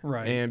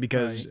 Right. And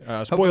because,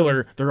 right.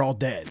 spoiler, they're all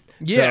dead.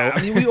 Yeah, So,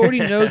 I mean, we already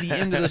know the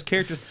end of those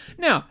characters.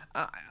 Now,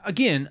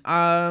 again,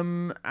 let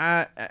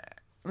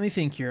me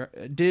think here.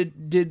 Let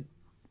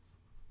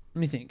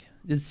me think.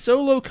 Did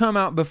Solo come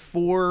out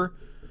before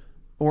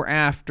or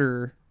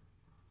after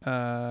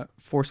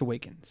Force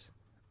Awakens?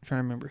 I'm trying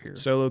to remember here.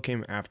 Solo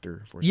came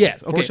after Force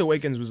Yes, Awakens. okay. Force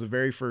Awakens was the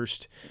very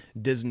first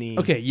Disney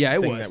Okay, yeah,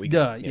 it thing was. that we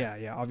Duh, got.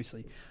 yeah,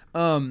 obviously.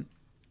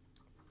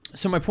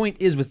 So my point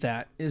is with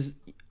that is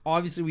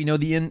obviously we know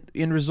the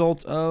end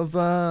result of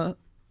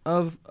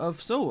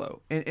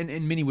Solo,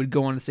 and many would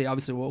go on to say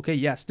obviously, well, okay,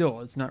 yeah, still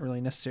it's not really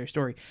a necessary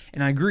story,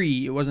 and I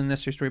agree it wasn't a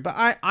necessary story, but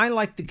I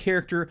like the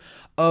character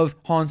of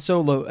Han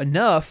Solo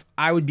enough.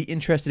 I would be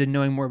interested in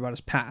knowing more about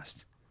his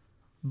past.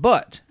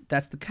 But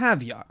that's the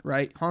caveat,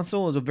 right? Han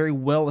Solo is a very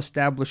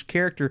well-established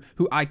character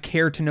who I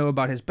care to know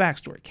about his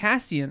backstory.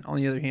 Cassian, on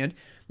the other hand,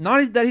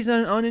 not that he's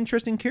an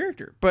uninteresting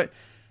character, but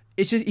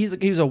it's just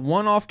he's a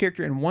one-off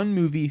character in one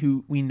movie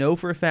who we know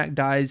for a fact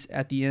dies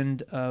at the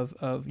end of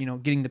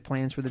getting the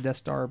plans for the Death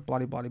Star, blah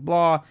blah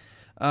blah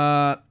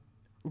blah.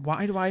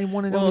 why do I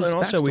want to know? Well, his and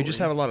also we just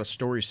backstory? have a lot of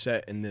stories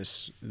set in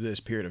this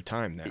period of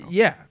time now.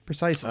 Yeah,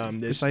 precisely.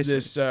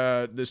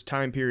 This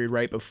time period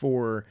right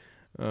before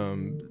A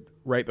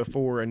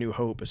New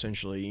Hope,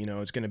 essentially. You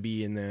know, it's going to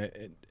be in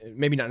the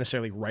maybe not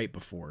necessarily right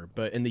before,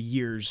 but in the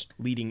years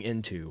leading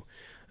into,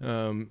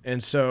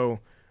 and so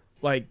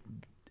like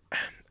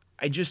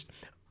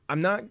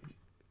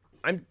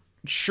I'm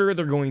sure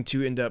they're going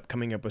to end up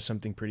coming up with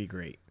something pretty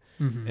great.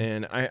 Mhm.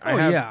 And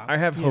I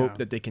have hope Yeah.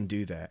 that they can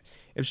do that.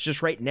 It's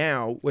just right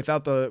now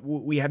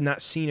we have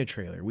not seen a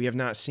trailer. We have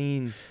not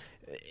seen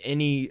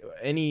any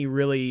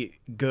really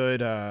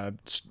good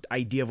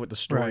idea of what the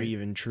story Right.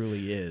 even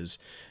truly is.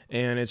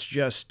 And it's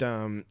just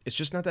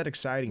not that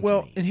exciting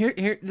Well, to me. and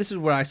here, this is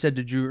what I said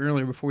to Drew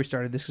earlier before we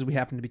started this, because we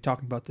happened to be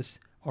talking about this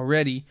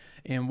already,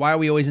 and why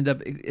we always end up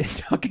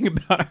talking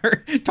about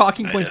our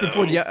talking points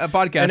before the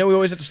podcast. I know we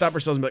always have to stop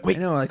ourselves and be like, wait,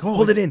 I know, like,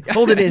 hold it in.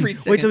 every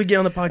Wait second. till we get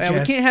on the podcast.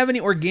 We can't have any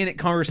organic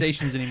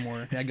conversations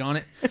anymore. Daggone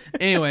it.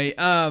 Anyway,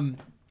 right.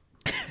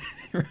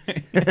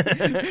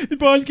 The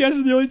podcast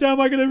is the only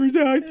time I can ever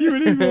talk to you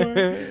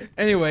anymore.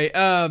 Anyway,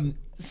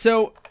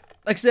 so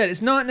like I said,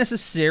 it's not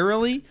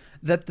necessarily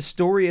that the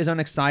story is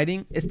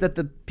unexciting. It's that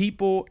the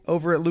people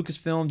over at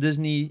Lucasfilm,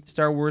 Disney,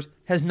 Star Wars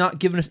has not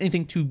given us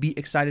anything to be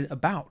excited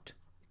about.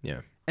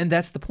 Yeah. And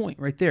that's the point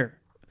right there.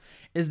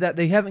 Is that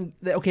they haven't?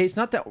 Okay, it's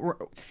not that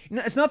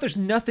it's not there's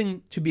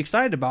nothing to be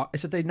excited about.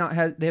 It's that they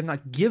have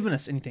not given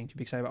us anything to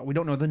be excited about. We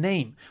don't know the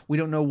name. We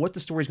don't know what the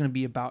story is going to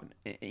be about.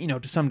 You know,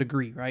 to some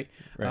degree, right?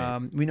 Right.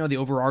 We know the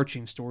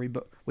overarching story,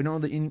 but we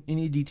don't know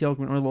any details.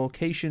 We don't know the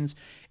locations.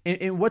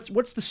 And what's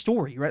the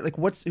story, right? Like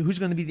who's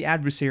going to be the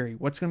adversary?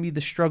 What's going to be the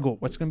struggle?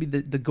 What's going to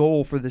be the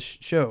goal for this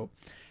show?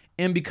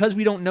 And because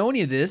we don't know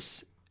any of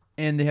this,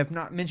 and they have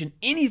not mentioned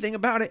anything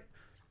about it,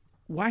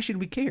 why should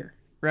we care?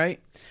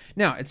 Right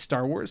now, it's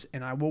Star Wars,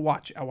 and I will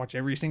watch. I watch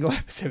every single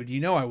episode. You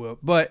know I will.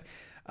 But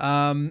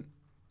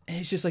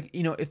it's just like,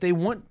 you know, if they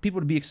want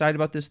people to be excited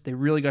about this, they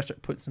really got to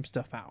start putting some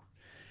stuff out.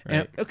 Right.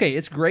 And okay,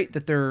 it's great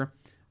that they're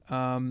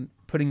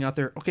putting out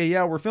there. Okay,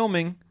 yeah, we're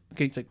filming.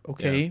 Okay, it's like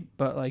okay,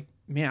 but like,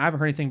 man, I haven't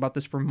heard anything about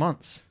this for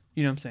months.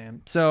 You know what I'm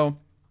saying? So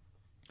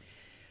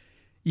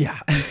yeah,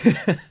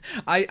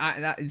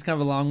 it's kind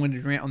of a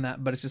long-winded rant on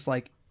that, but it's just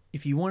like,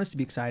 if you want us to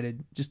be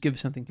excited, just give us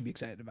something to be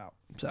excited about.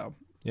 So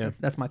Yeah.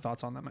 that's my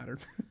thoughts on that matter.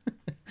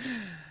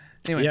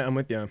 Anyway. Yeah, I'm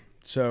with you.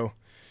 So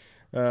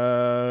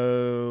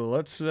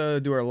let's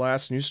do our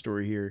last news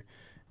story here.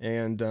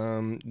 And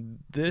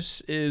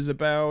this is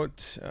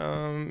about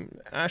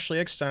Ashley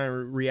Eckstein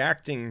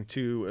reacting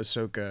to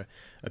Ahsoka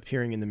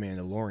appearing in The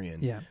Mandalorian.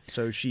 Yeah.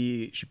 So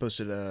she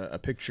posted a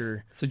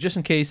picture. So just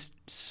in case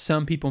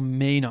some people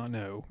may not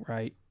know,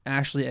 right?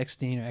 Ashley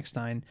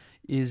Eckstein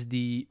is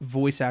the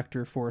voice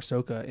actor for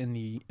Ahsoka in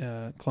the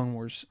Clone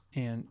Wars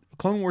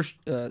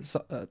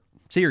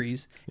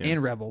series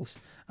and Rebels.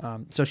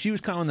 So she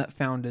was kind of one that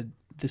founded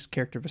this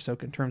character of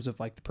Ahsoka in terms of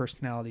like the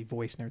personality,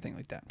 voice, and everything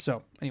like that.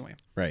 So anyway,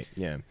 Right.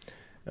 Yeah.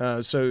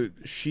 So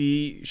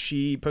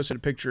she posted a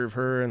picture of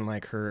her in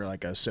like her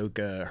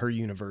Ahsoka, her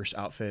universe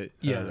outfit.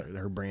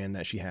 Her brand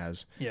that she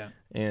has. yeah.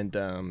 And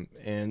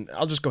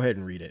I'll just go ahead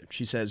and read it.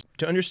 She says,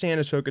 "To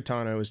understand Ahsoka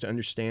Tano is to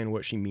understand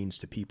what she means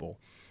to people.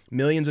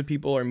 Millions of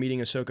people are meeting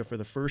Ahsoka for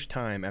the first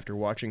time after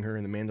watching her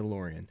in The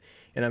Mandalorian,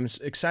 and I'm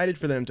excited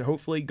for them to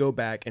hopefully go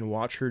back and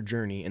watch her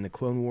journey in the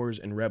Clone Wars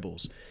and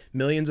Rebels.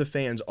 Millions of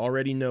fans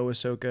already know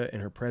Ahsoka,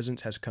 and her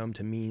presence has come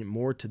to mean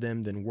more to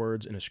them than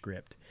words in a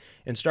script.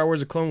 In Star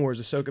Wars: The Clone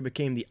Wars, Ahsoka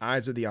became the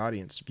eyes of the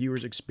audience.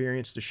 Viewers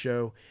experienced the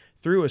show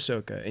through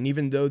Ahsoka, and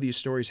even though these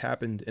stories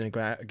happened in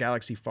a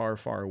galaxy far,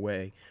 far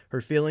away,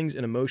 her feelings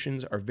and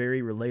emotions are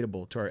very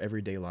relatable to our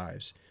everyday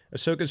lives.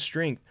 Ahsoka's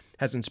strength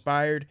has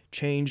inspired,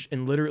 changed,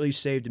 and literally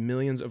saved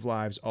millions of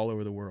lives all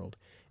over the world.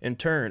 In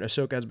turn,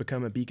 Ahsoka has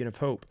become a beacon of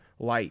hope,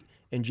 light,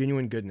 and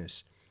genuine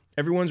goodness.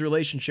 Everyone's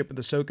relationship with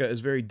Ahsoka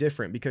is very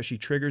different because she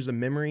triggers the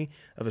memory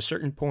of a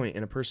certain point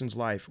in a person's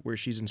life where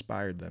she's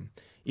inspired them.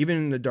 Even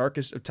in the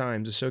darkest of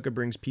times, Ahsoka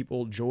brings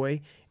people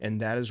joy,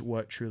 and that is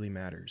what truly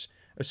matters.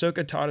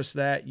 Ahsoka taught us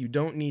that you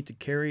don't need to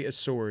carry a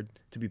sword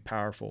to be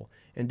powerful,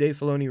 and Dave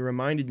Filoni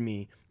reminded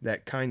me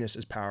that kindness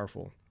is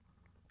powerful.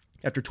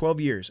 After 12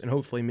 years, and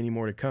hopefully many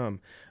more to come,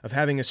 of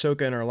having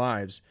Ahsoka in our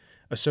lives,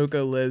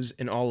 Ahsoka lives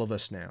in all of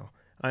us now.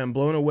 I am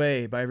blown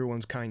away by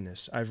everyone's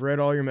kindness. I've read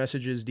all your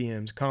messages,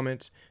 DMs,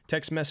 comments,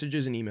 text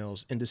messages, and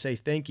emails, and to say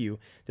thank you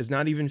does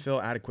not even feel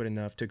adequate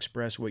enough to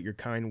express what your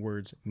kind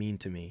words mean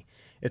to me.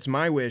 It's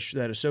my wish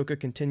that Ahsoka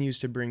continues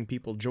to bring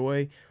people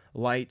joy,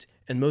 light,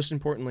 and most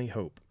importantly,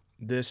 hope.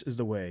 This is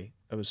the way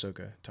of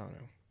Ahsoka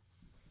Tano."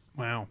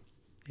 Wow.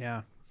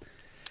 Yeah.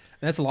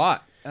 That's a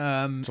lot.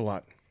 It's a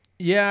lot.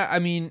 Yeah, I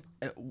mean,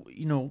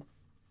 you know,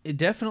 it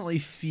definitely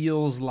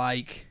feels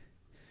like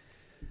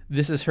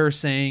this is her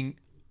saying,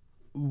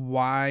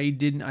 why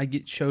didn't I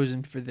get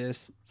chosen for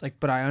this? It's like,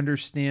 but I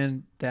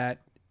understand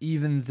that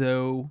even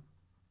though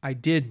I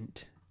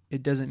didn't,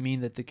 it doesn't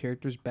mean that the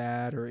character's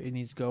bad or it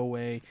needs to go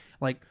away.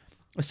 Like,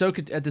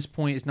 Ahsoka at this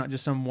point is not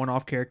just some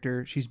one-off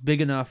character. She's big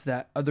enough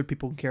that other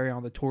people can carry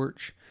on the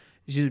torch.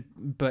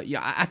 But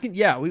yeah, I can.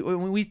 Yeah,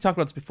 we talked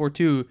about this before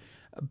too.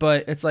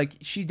 But it's like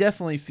she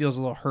definitely feels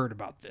a little hurt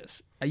about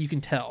this. You can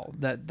tell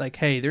that, like,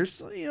 hey, there's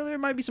there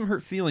might be some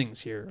hurt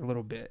feelings here a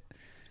little bit.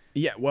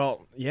 Yeah,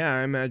 well, yeah,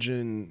 I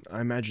imagine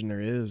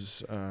there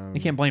is. You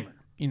can't blame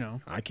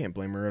her. I can't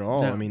blame her at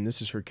all. No. I mean,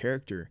 this is her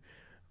character.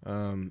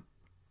 And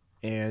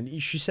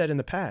she said in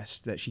the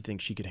past that she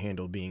thinks she could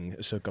handle being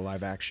Ahsoka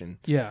live action.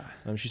 Yeah.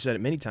 She said it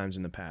many times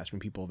in the past when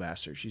people have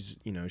asked her. She's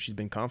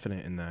been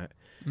confident in that.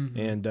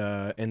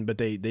 Mm-hmm. But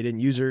they didn't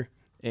use her,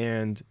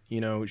 and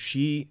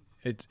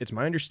it's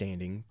my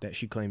understanding that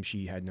she claims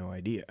she had no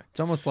idea. It's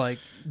almost like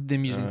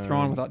them using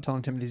Thrawn without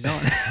telling Timothy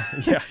Zahn.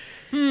 Yeah.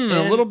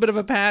 A little bit of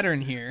a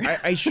pattern here.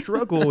 I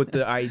struggle with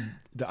the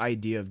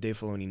idea of Dave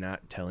Filoni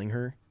not telling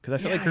her, because I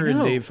feel like her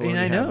and Dave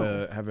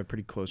Filoni have a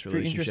pretty close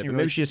relationship. But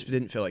maybe she just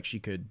didn't feel like she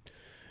could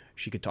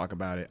talk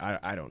about it.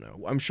 I don't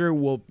know. I'm sure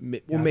we'll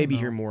maybe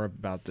hear more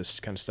about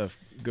this kind of stuff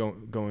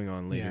going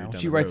on later. Yeah, down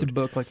she the writes a road.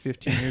 book like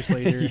 15 years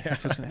later. Yeah.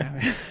 That's what's gonna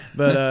happen.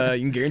 But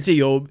you can guarantee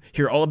you'll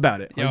hear all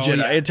about it on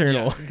Jedi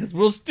Eternal. Because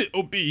we'll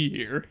still be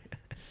here.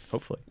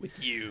 Hopefully.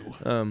 With you.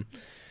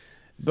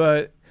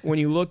 But when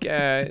you look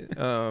at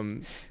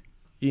the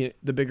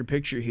bigger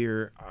picture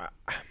here,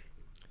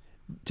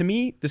 to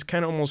me, this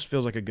kind of almost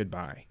feels like a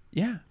goodbye.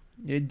 Yeah.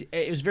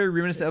 It was very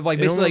reminiscent of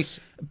basically like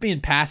being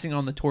passing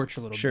on the torch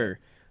a little bit. Sure.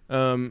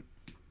 And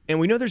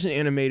we know there's an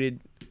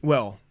animated,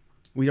 well,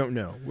 we don't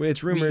know.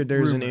 It's rumored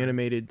there's an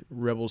animated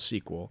Rebels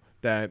sequel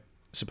that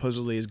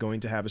supposedly is going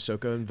to have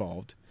Ahsoka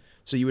involved.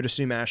 So you would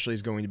assume Ashley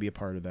is going to be a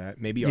part of that,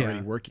 maybe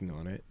already working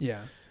on it.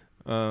 Yeah.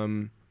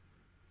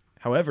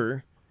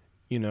 However,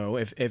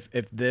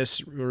 if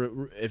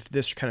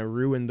this kind of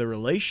ruined the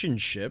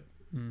relationship,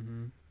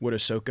 would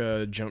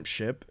Ahsoka jump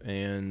ship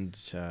and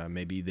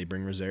maybe they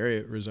bring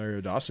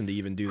Rosario Dawson to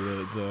even do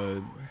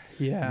the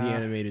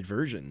animated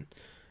version?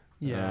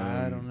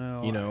 Yeah, I don't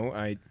know.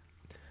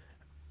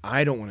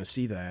 I don't want to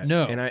see that.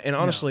 No, and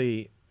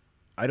honestly,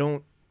 I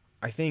don't.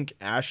 I think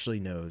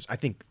Ashley knows. I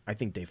think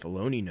Dave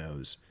Filoni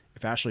knows.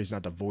 If Ashley's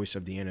not the voice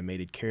of the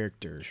animated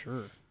character,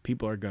 sure,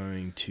 people are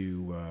going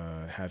to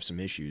have some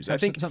issues. I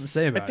think something to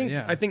say about it.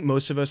 Yeah. I think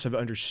most of us have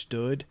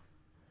understood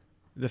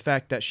the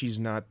fact that she's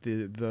not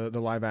the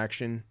live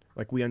action.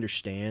 Like, we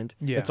understand.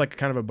 Yeah. It's like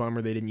kind of a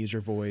bummer they didn't use her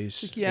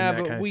voice.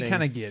 Yeah, but we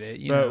kind of get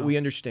it. But we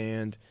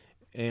understand.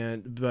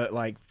 But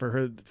like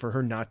for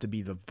her not to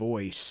be the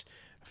voice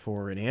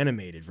for an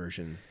animated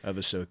version of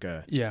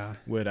Ahsoka,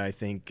 would, I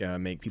think,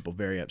 make people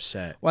very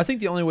upset. Well, I think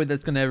the only way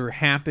that's going to ever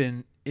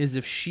happen is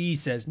if she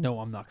says, no,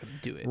 I'm not going to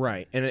do it.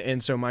 Right.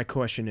 And so my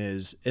question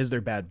is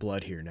there bad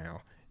blood here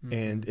now? Mm-hmm.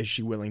 And is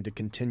she willing to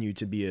continue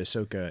to be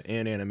Ahsoka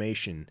in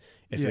animation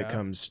if it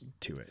comes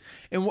to it?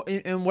 And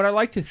what I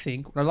like to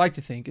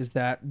think is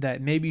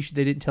that maybe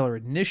they didn't tell her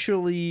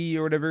initially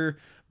or whatever,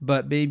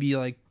 but maybe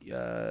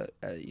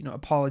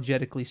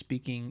apologetically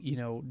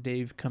speaking,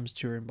 Dave comes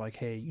to her and like,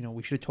 hey,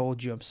 we should have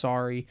told you. I'm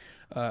sorry.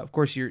 Of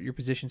course, your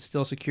position's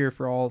still secure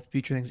for all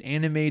future things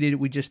animated.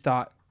 We just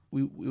thought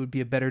it would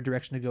be a better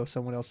direction to go.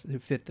 Someone else who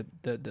fit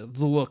the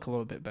look a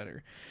little bit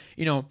better,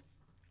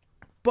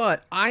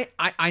 But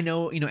I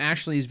know,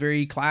 Ashley is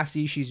very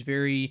classy. She's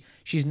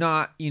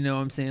not,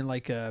 I'm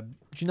saying,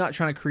 she's not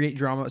trying to create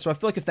drama. So I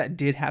feel like if that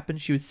did happen,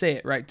 she would say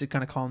it, right, to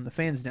kind of calm the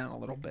fans down a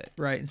little bit,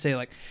 right, and say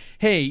like,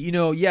 hey,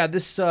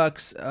 this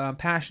sucks,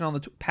 passing on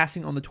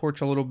the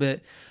torch a little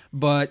bit,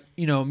 but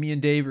me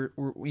and Dave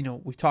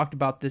we've talked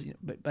about this,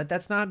 but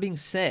that's not being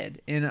said,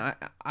 and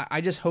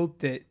I just hope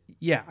that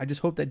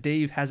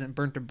Dave hasn't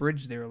burnt a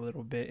bridge there a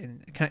little bit,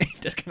 and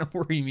it does kind of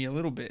worry me a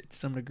little bit to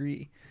some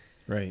degree.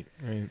 Right.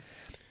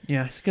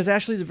 Yeah, because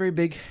Ashley's a very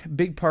big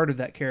part of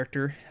that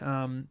character.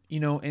 And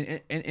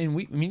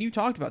you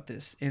talked about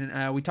this,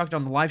 and we talked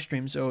on the live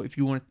stream. So if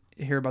you want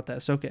to hear about that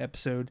Ahsoka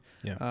episode,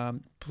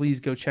 please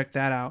go check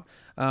that out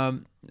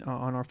on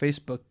our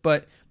Facebook.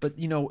 But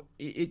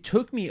it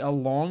took me a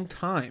long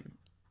time,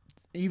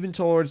 even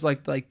towards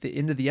like the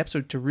end of the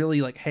episode, to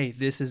really like, hey,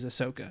 this is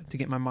Ahsoka, to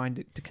get my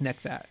mind to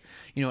connect that.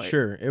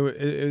 Sure,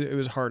 it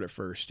was hard at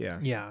first.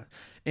 Yeah.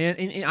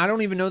 And I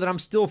don't even know that I'm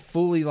still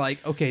fully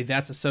like, okay,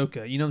 that's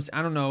Ahsoka.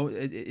 I don't know.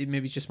 It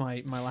maybe it's just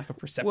my lack of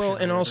perception. Well,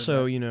 and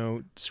also,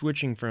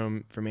 switching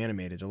from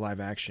animated to live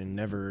action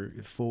never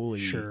fully.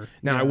 Sure.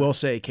 Now, I will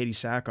say, Katie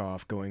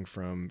Sackhoff going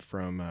from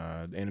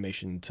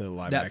animation to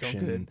live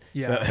action, good.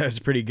 Yeah, that's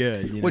pretty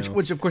good.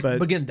 Which of course,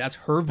 but again, that's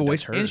her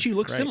voice, and she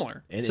looks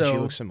similar. And she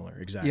looks similar,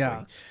 exactly.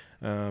 Yeah.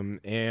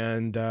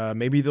 And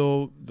maybe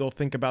they'll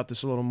think about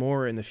this a little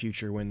more in the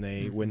future when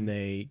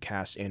they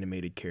cast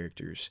animated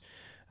characters.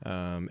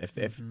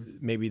 If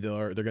maybe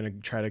they're going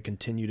to try to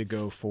continue to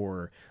go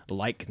for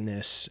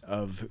likeness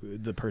of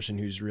the person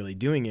who's really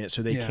doing it,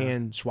 so they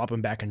can swap them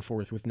back and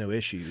forth with no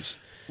issues.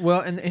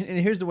 Well, and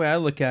here's the way I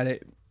look at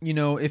it.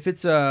 If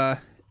it's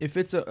a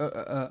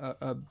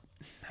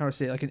how do I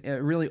say it, like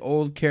a really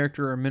old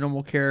character or a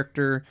minimal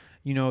character,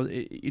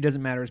 it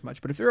doesn't matter as much.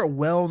 But if they're a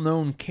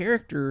well-known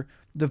character,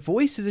 the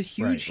voice is a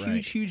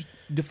huge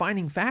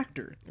defining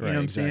factor. You know what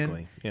I'm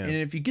saying? Yeah. And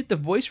if you get the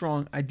voice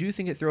wrong, I do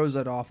think it throws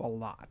that off a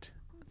lot.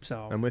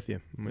 So I'm with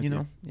you.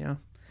 Yeah.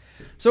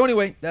 So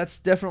anyway, that's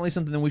definitely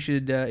something that we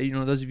should,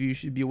 those of you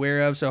should be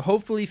aware of. So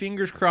hopefully,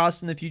 fingers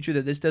crossed in the future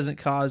that this doesn't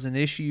cause an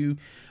issue.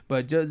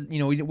 But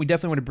we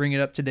definitely want to bring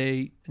it up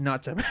today,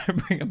 not to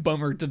bring a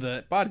bummer to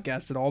the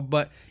podcast at all.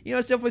 But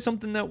it's definitely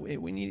something that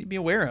we need to be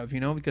aware of,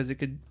 because it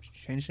could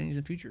change things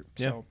in the future.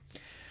 Yeah.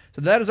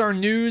 So that is our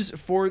news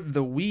for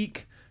the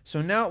week.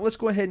 So now let's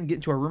go ahead and get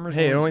into our rumors.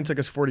 Hey, it only took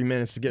us 40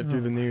 minutes to get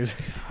through the news.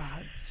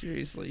 God,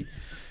 seriously.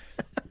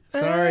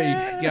 Sorry,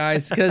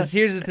 guys, because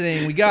here's the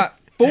thing: we got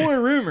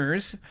 4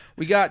 rumors.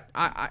 We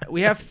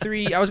have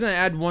 3. I was gonna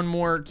add one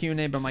more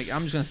Q&A, but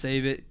I'm just gonna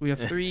save it. We have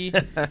 3,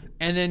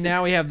 and then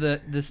now we have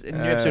this new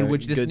episode,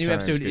 which this new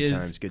episode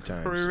is good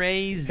times.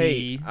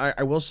 Crazy. Hey,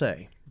 I will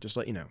say, just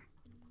let you know,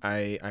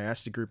 I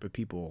asked a group of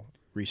people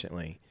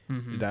recently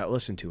that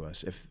listen to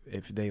us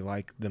if they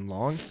like them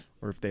long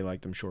or if they like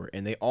them short,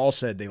 and they all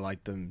said they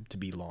like them to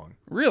be long.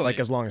 Really?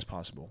 Like as long as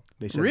possible.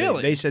 They said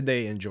really? They said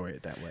they enjoy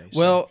it that way. So.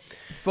 Well,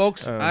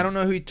 folks, I don't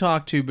know who you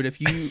talk to, but if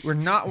you were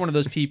not one of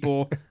those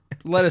people,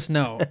 let us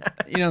know.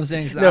 You know what I'm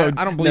saying? 'Cause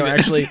I don't believe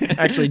it.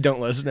 Actually, don't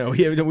let us know.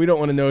 We don't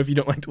want to know if you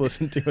don't like to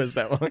listen to us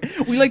that long.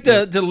 We like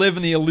to live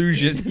in the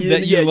illusion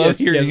that you love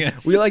hearing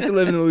us. We like to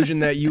live in the illusion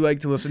that you like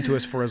to listen to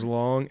us for as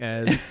long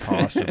as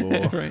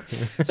possible. Right.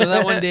 So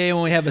that one day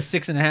when we have a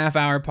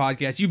 6.5-hour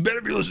podcast, you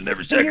better be listening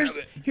every second of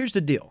it. Here's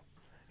the deal.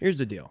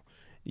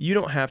 You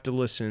don't have to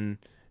listen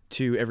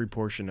to every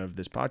portion of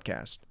this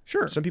podcast.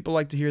 Sure. Some people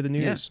like to hear the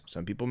news. Yeah.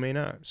 Some people may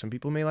not. Some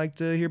people may like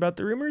to hear about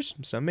the rumors.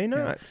 Some may not.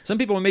 Yeah. Some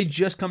people may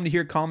just come to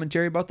hear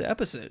commentary about the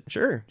episode.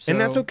 Sure. So, and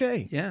that's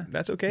okay. Yeah.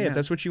 That's okay. Yeah. If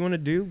that's what you want to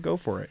do, go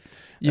for it.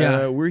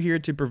 Yeah. We're here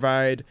to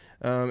provide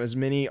as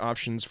many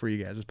options for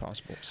you guys as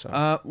possible.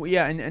 So.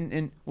 Yeah,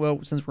 and well,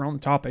 since we're on the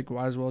topic,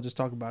 might as well just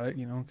talk about it,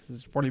 because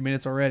it's 40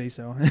 minutes already,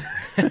 so.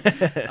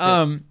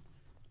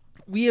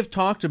 We have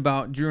talked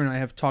about, Drew and I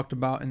have talked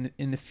about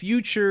in the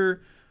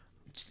future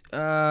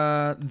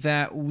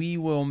that we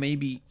will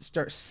maybe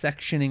start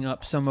sectioning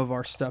up some of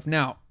our stuff.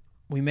 Now,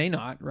 we may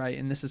not, right?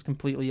 And this is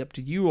completely up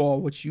to you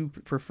all, what you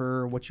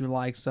prefer, what you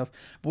like, stuff.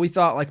 But we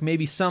thought like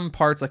maybe some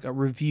parts, like a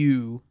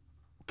review,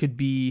 could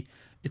be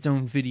its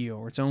own video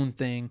or its own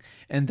thing,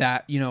 and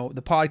that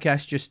the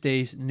podcast just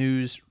stays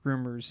news,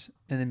 rumors,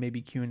 and then maybe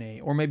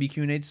Q&A, or maybe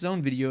Q&A its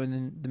own video and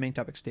then the main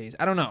topic stays.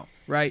 I don't know,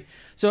 right?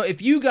 So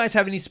if you guys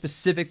have any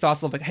specific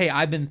thoughts of like, hey,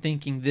 I've been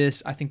thinking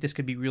this, I think this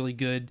could be really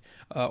good,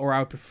 or I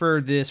would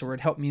prefer this, or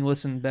it'd help me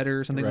listen better,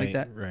 or something like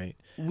that. Right.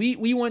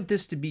 We want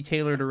this to be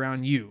tailored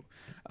around you.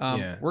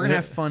 We're gonna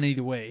have fun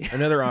either way.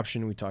 Another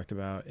option we talked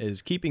about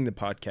is keeping the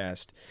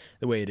podcast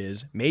the way it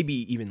is,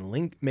 maybe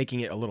even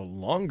making it a little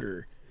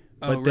longer.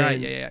 But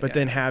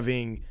then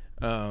having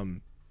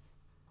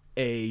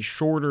a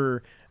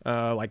shorter,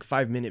 like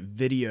 5-minute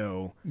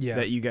video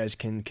that you guys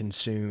can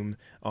consume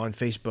on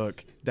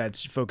Facebook that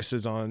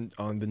focuses on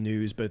the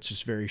news, but it's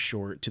just very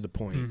short to the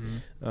point.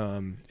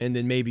 And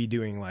then maybe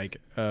doing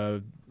like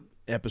a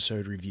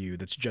episode review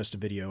that's just a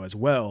video as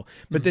well,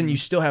 but then you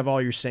still have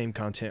all your same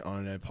content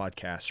on a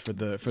podcast for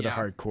the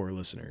hardcore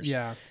listeners.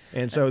 Yeah.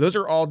 And so those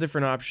are all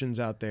different options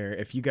out there.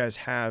 If you guys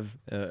have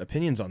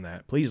opinions on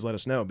that, please let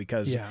us know,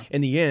 because in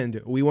the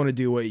end, we want to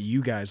do what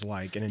you guys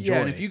like and enjoy.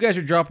 Yeah, and if you guys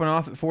are dropping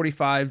off at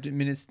 45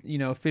 minutes,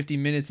 50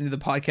 minutes into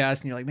the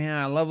podcast, and you're like, man,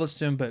 I love listening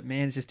to them, but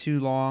man, it's just too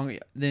long,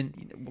 then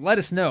let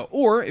us know.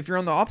 Or if you're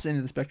on the opposite end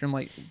of the spectrum,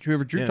 like Drew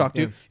talked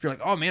to, if you're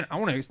like, oh man, I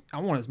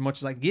want as much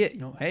as I can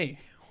get, hey,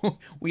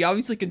 we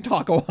obviously can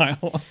talk a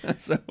while.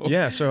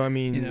 So I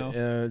mean,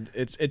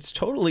 it's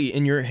totally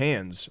in your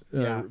hands,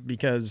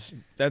 because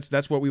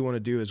that's what we want to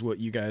do, is what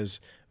you guys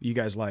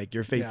like.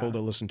 You're faithful to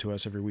listen to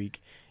us every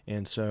week,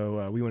 and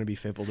so we want to be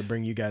faithful to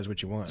bring you guys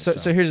what you want.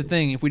 So here's the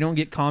thing: if we don't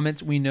get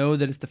comments, we know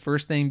that it's the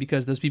first thing,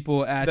 because those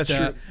people at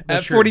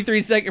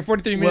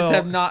 43 minutes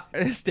have not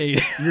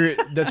stayed.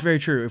 That's very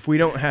true. If we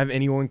don't have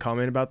anyone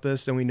comment about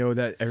this, then we know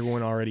that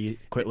everyone already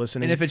quit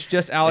listening. And if it's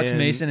just Alex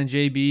Mason and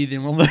JB,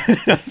 then we'll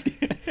let us.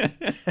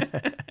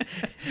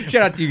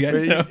 Shout out to you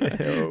guys.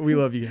 We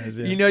love you guys.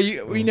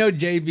 Yeah. We know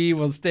JB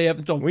will stay up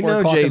until 4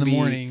 o'clock in the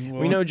morning.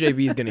 We know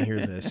JB's going to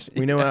hear this.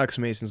 We know Alex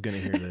Mason's going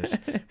to hear this.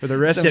 For the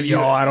rest of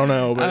y'all, I don't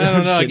know. But I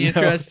don't know. I can't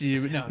trust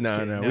you. But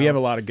no. We have a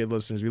lot of good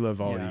listeners. We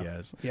love all of you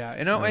guys. Yeah,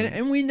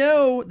 and we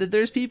know that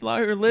there's people out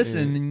here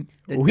listening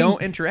that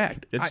don't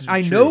interact.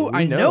 I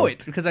know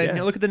it because I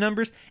look at the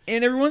numbers,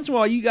 and every once in a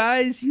while, you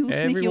guys, you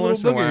sneaky little boogers. Every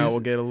once in a while, we'll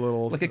get a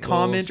little, like a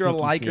comment or a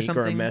like or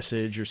something, or a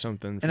message or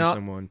something from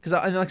someone. Because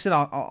like I said,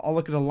 I'll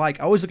look at a like.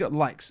 I always look at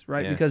likes,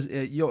 right? Because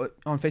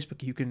on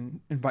Facebook, you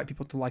can invite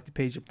people to like the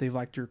page if they've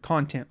liked your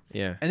content.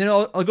 Yeah. And then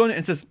I'll go in and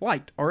it says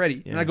liked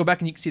already, and I go back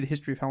and you can see the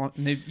history of how long.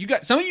 And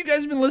some of you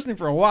guys have been listening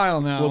for a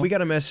while now. Well, we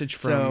got a message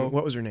from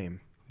what was her name?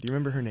 Do you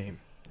remember her name?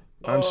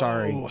 I'm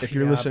sorry if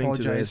you're listening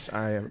to this.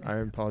 I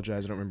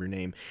apologize. I don't remember her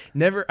name.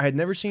 I had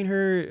never seen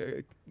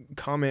her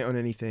comment on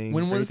anything.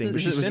 When was this?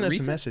 But she sent us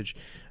a message.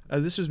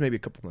 This was maybe a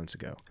couple months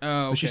ago. Oh,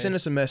 okay. But she sent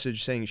us a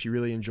message saying she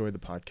really enjoyed the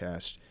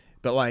podcast.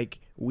 But like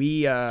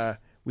we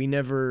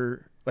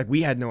never like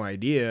we had no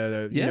idea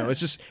that, you know, it's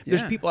just,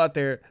 there's people out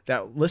there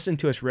that listen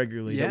to us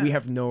regularly that we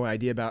have no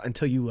idea about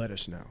until you let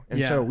us know.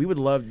 And so we would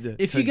love to,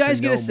 if you guys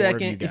get a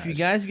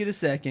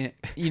second,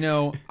 you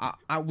know,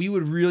 we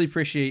would really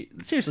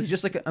appreciate, seriously,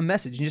 just like a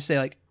message and just say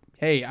like,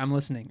 hey, I'm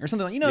listening or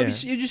something like, you know,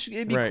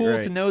 it'd be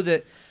cool to know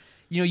that,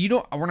 you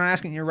know, we're not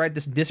asking you to write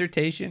this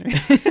dissertation,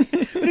 but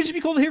it'd just be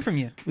cool to hear from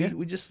you.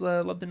 We just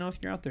love to know if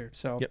you're out there.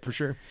 So yeah, for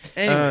sure.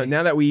 Anyway.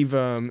 Now that we've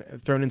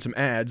thrown in some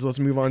ads, let's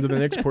move on to the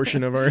next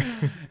portion of our.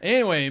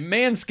 Anyway,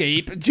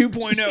 Manscaped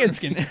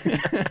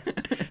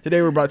 2.0.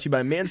 Today we're brought to you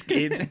by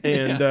Manscaped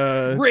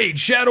and Raid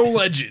Shadow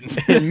Legends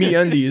and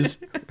MeUndies.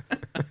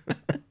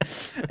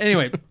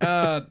 Anyway,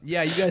 yeah,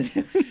 you guys.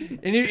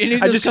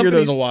 I just hear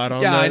those a lot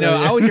on. Yeah, I know.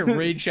 I always hear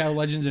Raid Shadow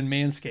Legends and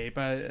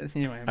Manscaped.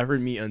 Anyway, I've heard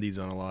MeUndies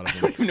on a lot of them.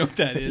 I don't even know what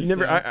that is.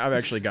 I've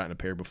actually gotten a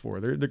pair before.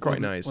 They're quite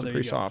nice. They're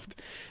pretty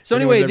soft. So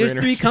anyway, there's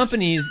 3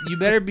 companies. You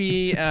better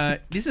be.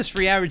 This is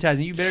free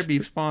advertising. You better be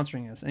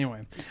sponsoring us.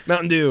 Anyway,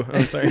 Mountain Dew.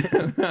 I'm sorry.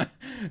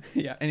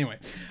 Yeah. Anyway,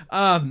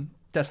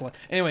 Tesla.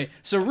 Anyway,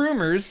 so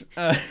rumors.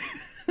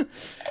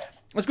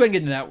 Let's go ahead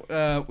and get into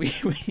that. We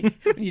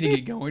need to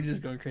get going. We're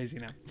just going crazy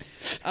now.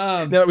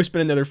 Now that we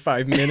spend another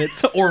 5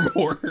 minutes or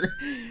more.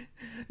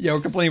 Yeah,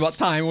 we're complaining about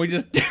time. We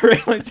just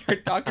randomly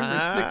start talking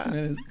for 6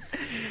 minutes.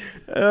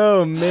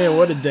 Oh, man.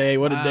 What a day.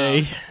 What a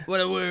day.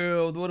 What a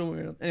world. What a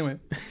world. Anyway,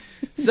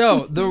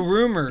 so the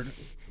rumored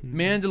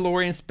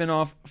Mandalorian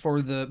spinoff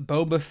for the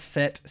Boba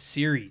Fett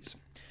series.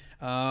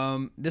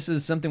 This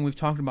is something we've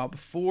talked about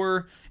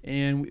before,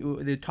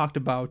 and they talked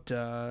about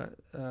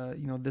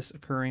this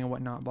occurring and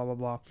whatnot, blah blah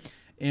blah.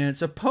 And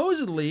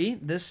supposedly,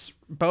 this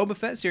Boba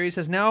Fett series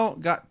has now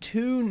got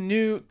 2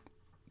 new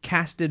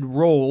casted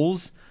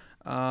roles,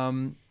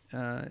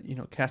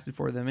 casted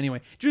for them. Anyway,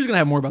 Drew's gonna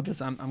have more about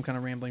this. I'm kind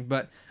of rambling,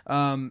 but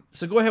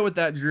so go ahead with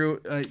that, Drew.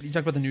 You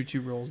talked about the new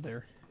 2 roles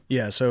there.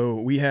 Yeah, so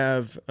we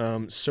have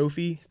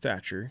Sophie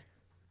Thatcher,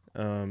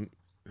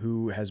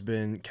 who has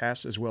been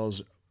cast as well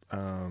as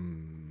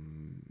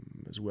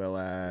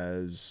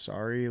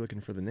looking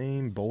for the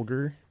name,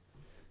 Bulger.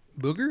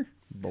 Bulger.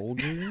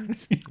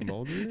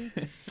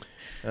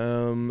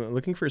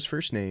 Looking for his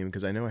first name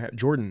because I know I have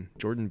Jordan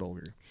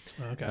Bulger.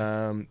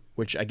 Okay.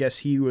 Which I guess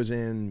he was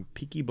in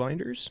Peaky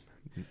Blinders.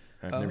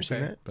 I've never seen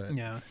that, but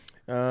yeah.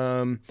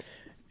 And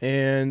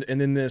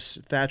then this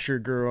Thatcher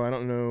girl, I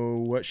don't know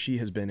what she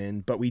has been in,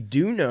 but we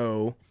do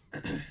know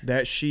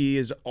that she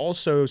is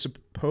also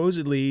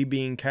supposedly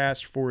being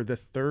cast for the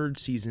 3rd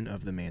season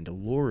of The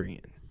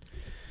Mandalorian.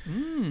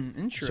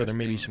 Interesting. So there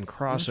may be some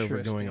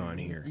crossover going on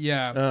here.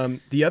 Yeah.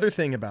 The other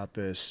thing about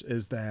this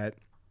is that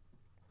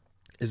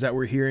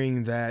we're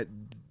hearing that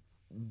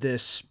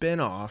this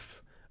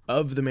spin-off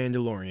of The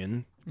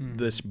Mandalorian,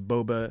 this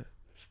Boba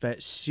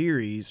Fett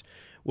series,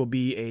 will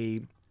be a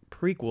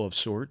prequel of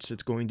sorts.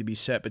 It's going to be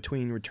set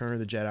between Return of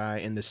the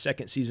Jedi and the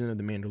 2nd season of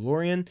The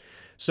Mandalorian.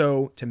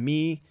 So to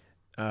me,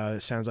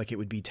 sounds like it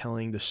would be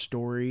telling the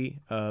story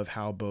of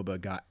how Boba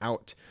got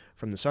out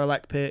from the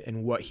Sarlacc pit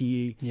and what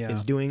he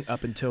is doing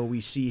up until we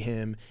see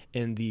him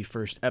in the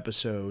first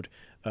episode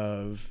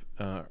of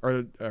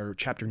or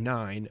chapter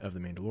 9 of The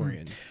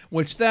Mandalorian.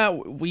 Which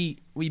that we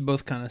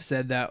both kind of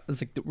said that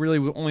was like really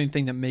the only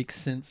thing that makes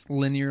sense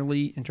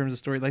linearly in terms of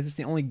story. Like, this is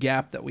the only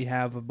gap that we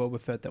have of Boba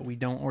Fett that we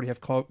don't already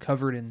have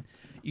covered in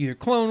either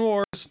Clone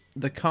Wars,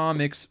 the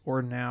comics,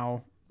 or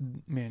now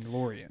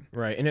Mandalorian.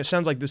 Right, and it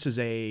sounds like this is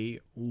a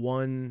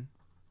 1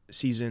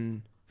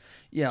 season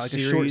like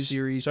series. a short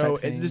series. So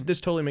type thing.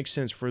 This totally makes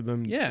sense for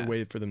them. The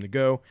way for them to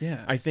go.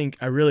 Yeah, I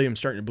really am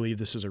starting to believe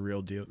this is the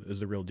real deal.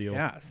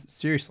 Yeah,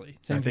 seriously.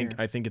 I think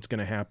it's going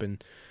to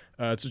happen.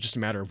 It's just a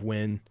matter of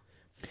when.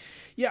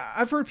 Yeah,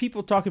 I've heard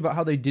people talk about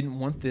how they didn't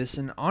want this,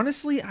 and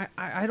honestly,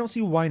 I don't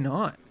see why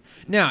not.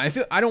 Now,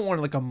 I don't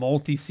want like a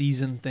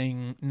multi-season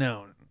thing.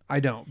 No, I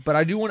don't. But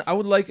I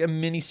would like a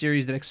mini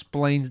series that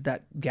explains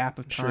that gap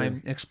of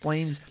time,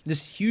 explains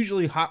this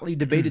hugely hotly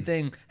debated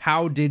thing.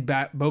 How did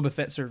Boba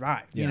Fett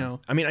survive? Yeah. You know,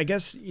 I mean, I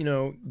guess,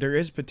 there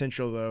is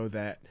potential though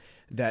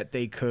that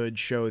they could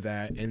show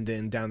that, and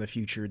then down the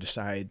future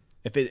decide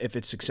if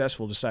it's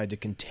successful, decide to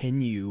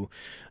continue,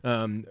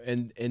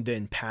 and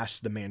then pass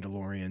the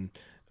Mandalorian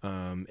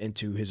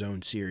into his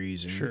own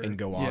series and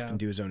go off and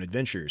do his own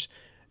adventures.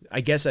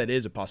 I guess that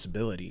is a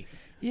possibility.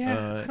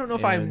 Yeah, I don't know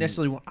if I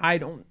necessarily want. I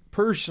don't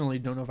personally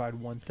don't know if I'd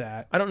want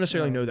that. I don't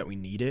necessarily know that we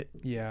need it.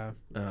 Yeah.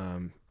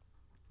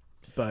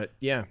 But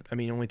yeah, I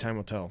mean, only time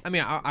will tell. I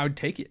mean, I would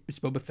take it. It's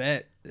Boba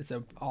Fett. It's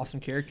an awesome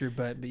character,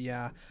 but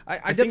yeah,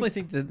 I definitely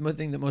think the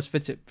thing that most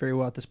fits it very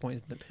well at this point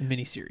is the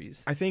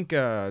miniseries. I think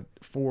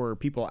for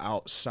people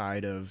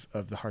outside of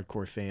the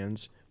hardcore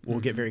fans, will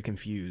get very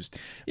confused.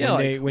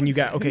 Yeah, when you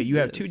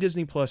have 2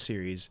 Disney Plus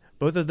series,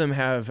 both of them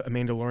have a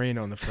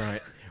Mandalorian on the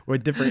front.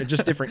 With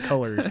different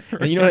color,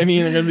 and you know what I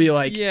mean. They're gonna be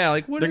like,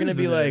 what they're gonna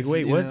be this? like,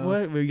 wait,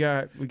 what? We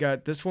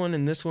got this one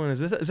and this one.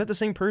 Is that the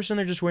same person?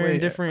 They're just wearing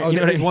different. You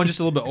know, what I mean? One just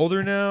a little bit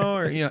older now,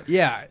 or there's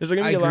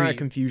gonna be a lot of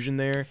confusion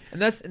there,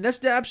 and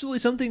that's absolutely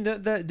something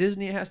that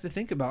Disney has to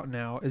think about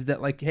now. Is that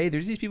like, hey,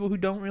 there's these people who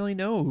don't really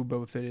know who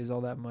Boba Fett is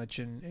all that much,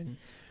 and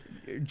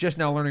just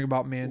now learning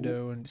about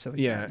Mando and stuff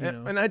like Yeah, that. You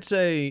know? and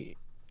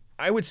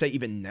I would say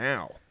even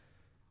now,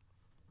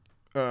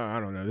 I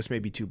don't know, this may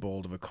be too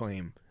bold of a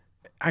claim.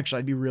 Actually,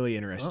 I'd be really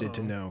interested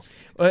to know.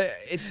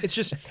 It's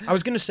just, I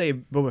was going to say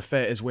Boba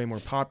Fett is way more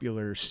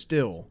popular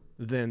still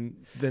than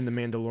the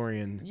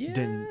Mandalorian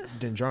Din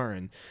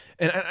Djarin.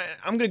 And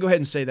I'm going to go ahead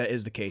and say that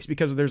is the case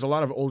because there's a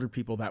lot of older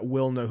people that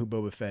will know who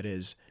Boba Fett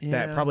is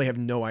that probably have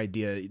no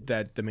idea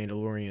that the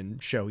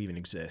Mandalorian show even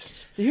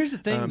exists. Here's the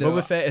thing, though.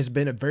 Boba Fett has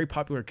been a very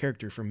popular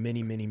character for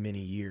many, many,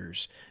 many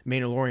years.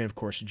 Mandalorian, of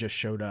course, just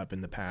showed up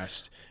in the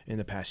past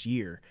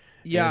year.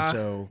 Yeah.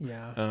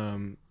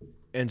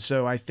 And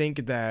so I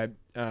think that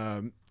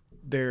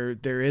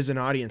there is an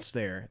audience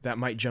there that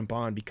might jump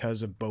on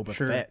because of Boba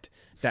Fett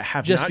that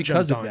have just not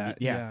because jumped of on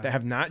that, that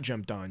have not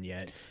jumped on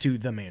yet to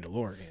the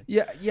Mandalorian.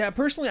 Yeah.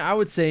 Personally, I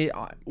would say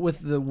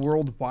with the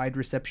worldwide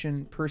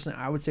reception,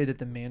 I would say that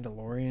the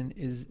Mandalorian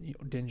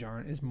Din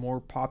Djarin is more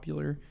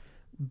popular.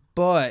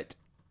 But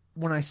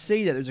when I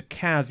say that, there's a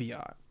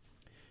caveat.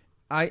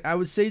 I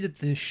would say that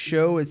the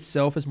show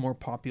itself is more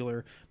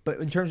popular, but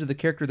in terms of the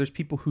character, there's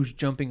people who's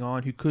jumping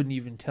on who couldn't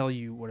even tell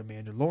you what a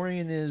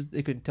Mandalorian is.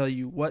 They couldn't tell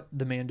you what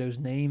the Mando's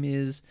name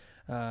is.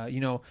 You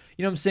know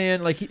what I'm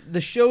saying? Like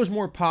the show's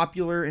more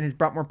popular and has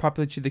brought more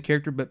popularity to the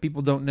character, but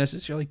people don't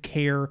necessarily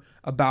care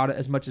about it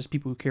as much as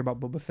people who care about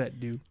Boba Fett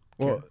do.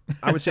 Well,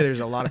 I would say there's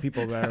a lot of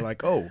people that are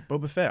like, "Oh,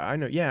 Boba Fett, I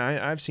know. Yeah,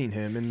 I've seen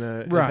him in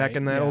back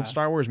in that old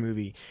Star Wars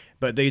movie,"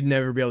 but they'd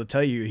never be able to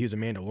tell you he was a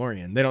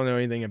Mandalorian. They don't know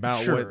anything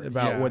about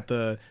what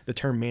the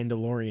term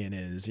Mandalorian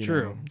is.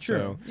 True.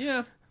 So,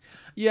 yeah.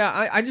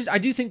 I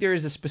do think there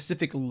is a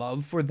specific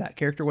love for that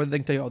character, whether they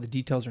can tell you all the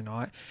details or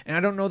not. And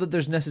I don't know that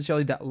there's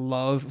necessarily that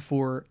love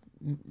for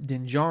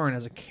Din Djarin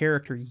as a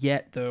character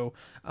yet, though.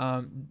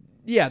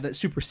 That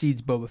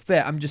supersedes Boba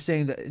Fett. I'm just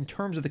saying that in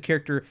terms of the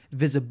character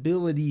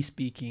visibility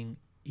speaking,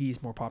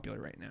 he's more popular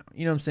right now.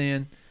 You know what I'm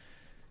saying?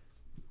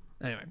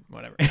 Anyway,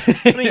 whatever.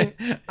 I mean,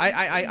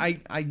 I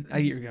get where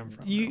you're coming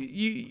from.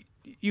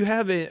 You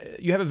have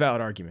a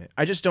valid argument.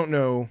 I just don't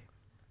know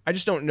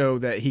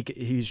that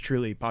he's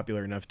truly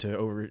popular enough to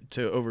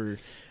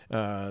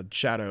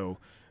overshadow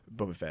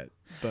Boba Fett.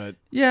 But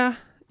yeah.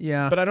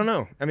 But I don't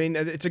know. I mean,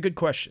 it's a good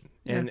question,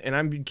 and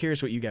I'm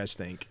curious what you guys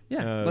think.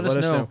 Yeah, let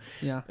us know.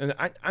 Yeah, and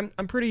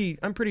I'm pretty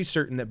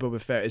certain that Boba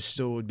Fett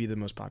still would be the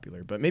most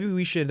popular. But maybe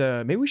we should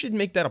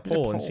make that a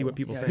poll and see what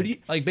people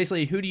think.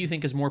 Who do you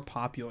think is more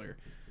popular?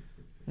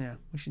 Yeah,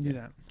 we should do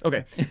that.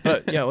 Okay,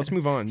 but let's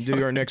move on.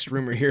 Do our next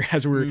rumor here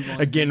as we're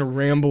again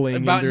rambling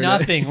about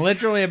nothing,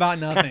 literally about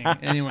nothing.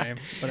 Anyway,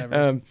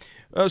 whatever.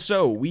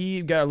 So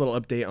we got a little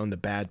update on the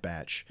Bad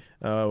Batch.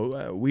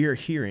 We are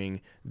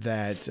hearing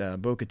that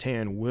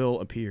Bo-Katan will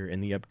appear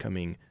in the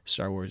upcoming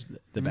Star Wars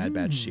The Bad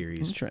Batch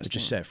series, which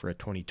is set for a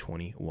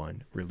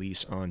 2021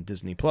 release on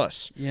Disney+.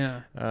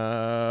 Yeah.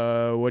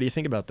 What do you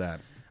think about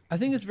that? I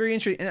think it's very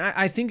interesting, and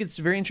I think it's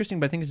very interesting,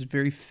 but I think it's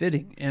very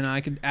fitting, and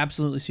I could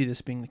absolutely see this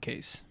being the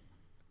case.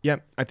 Yeah,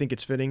 I think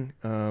it's fitting.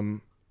 I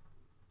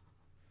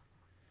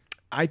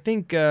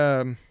think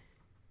that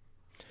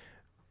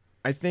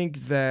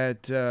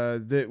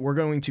we're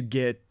going to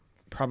get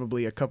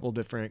probably a couple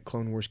different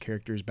Clone Wars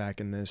characters back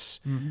in this,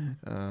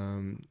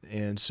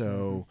 and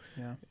so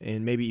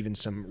and maybe even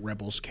some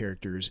Rebels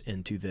characters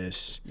into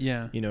this.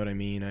 Yeah, you know what I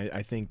mean.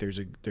 I think there's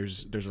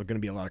going to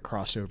be a lot of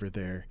crossover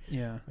there.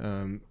 Yeah.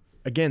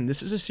 Again,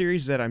 this is a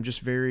series that I'm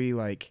just very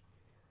like,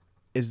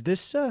 is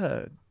this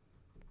are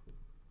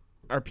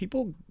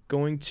people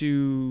going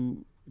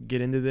to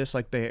get into this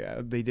like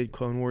they did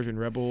Clone Wars and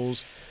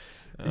Rebels?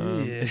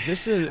 Is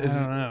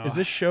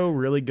this show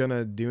really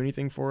gonna do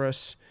anything for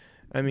us?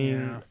 I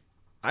mean,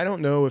 I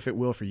don't know if it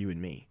will for you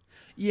and me.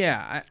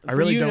 Yeah, I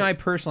really don't. And I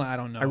personally, I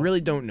don't know. I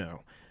really don't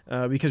know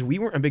because we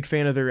weren't a big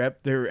fan of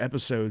their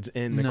episodes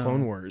in the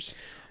Clone Wars.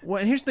 Well,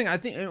 and here's the thing. I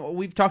think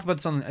we've talked about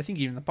this on, I think,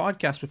 even the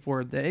podcast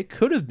before, that it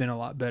could have been a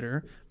lot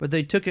better, but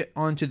they took it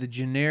onto the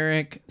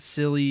generic,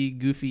 silly,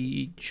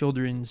 goofy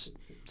children's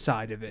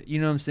side of it. You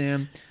know what I'm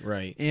saying?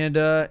 Right. And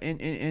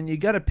you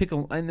got to pick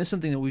and this is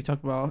something that we've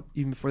talked about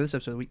even before this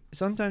episode.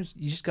 Sometimes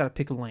you just got to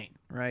pick a lane,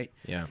 right?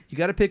 Yeah. You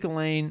got to pick a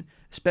lane,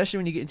 especially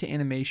when you get into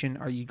animation.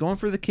 Are you going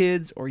for the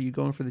kids or are you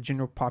going for the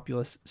general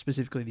populace,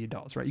 specifically the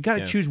adults, right? You got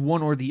to choose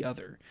one or the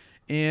other.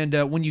 And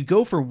when you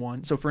go for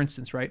one, so for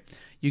instance, right,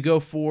 you go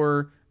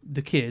for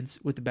the kids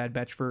with the Bad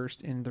Batch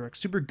first, and they're like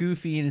super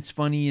goofy and it's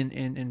funny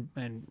and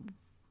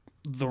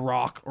The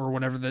Rock or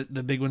whatever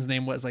the big one's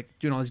name was, like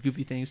doing all these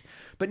goofy things.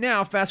 But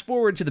now fast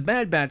forward to the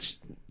Bad Batch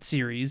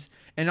series,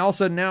 and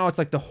also now it's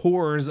like the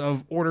horrors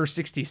of Order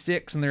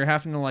 66, and they're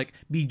having to like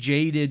be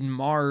jaded and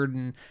marred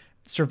and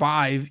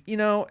survive. You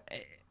know,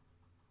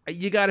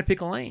 you got to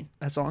pick a lane.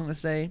 That's all I'm gonna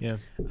say. Yeah.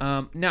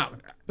 Now,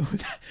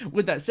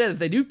 with that said, if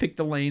they do pick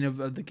the lane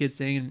of the kids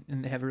thing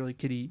and they have a really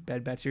kiddie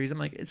Bad Batch series, I'm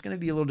like, it's gonna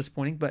be a little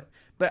disappointing. But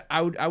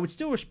I would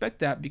still respect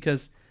that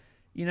because,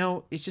 you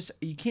know, it's just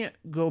you can't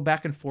go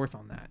back and forth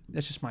on that.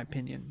 That's just my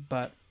opinion.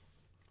 But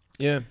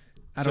yeah,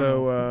 I don't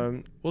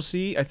know. We'll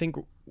see. I think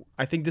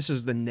this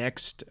is the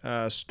next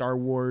Star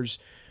Wars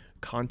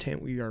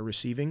content we are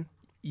receiving.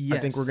 Yes. I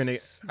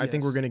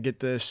think we're gonna get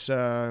this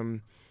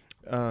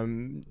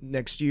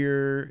next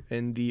year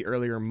in the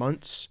earlier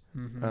months.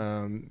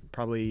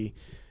 Probably,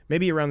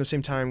 maybe around the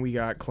same time we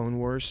got Clone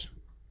Wars.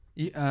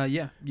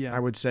 Yeah. I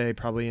would say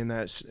probably in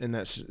that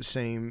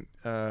same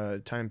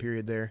time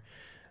period there.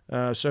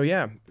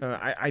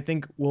 I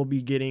think we'll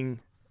be getting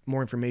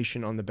more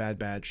information on the Bad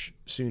Batch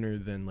sooner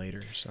than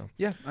later. So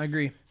yeah, I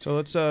agree. So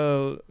let's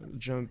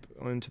jump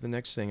on to the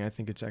next thing. I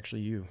think it's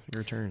actually your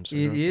turn. So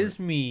it is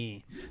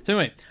me. So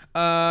anyway,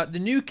 the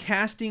new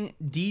casting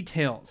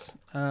details.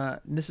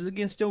 This is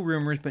again still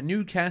rumors, but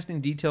new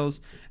casting details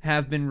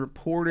have been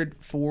reported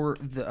for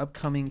the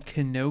upcoming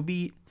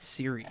Kenobi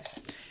series.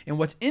 And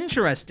what's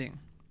interesting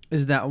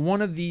is that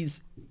one of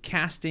these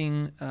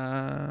casting,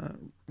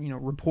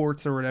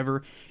 reports or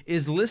whatever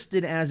is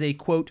listed as a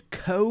quote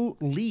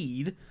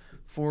co-lead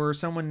for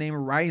someone named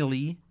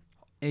Riley,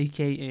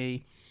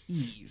 aka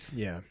Eve.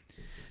 Yeah.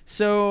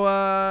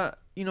 So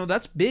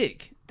that's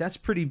big. That's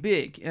pretty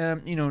big.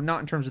 Not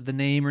in terms of the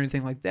name or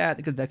anything like that,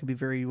 because that could be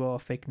very well a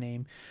fake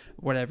name,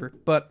 whatever.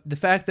 But the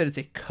fact that it's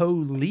a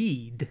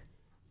co-lead,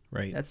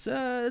 right?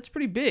 That's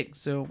pretty big.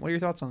 So, what are your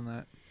thoughts on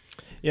that?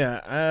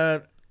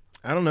 Yeah.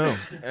 I don't know.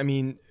 I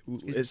mean,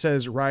 it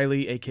says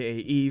Riley, aka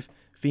Eve,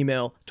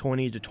 female,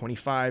 20 to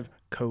 25,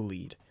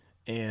 co-lead,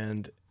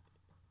 and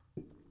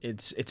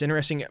it's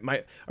interesting.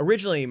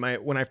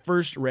 When I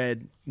first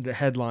read the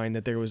headline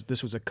that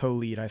this was a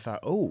co-lead, I thought,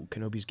 oh,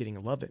 Kenobi's getting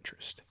a love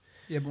interest.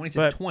 Yeah, but when he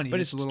said 20, but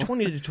it's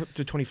 20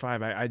 to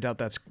 25. I doubt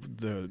that's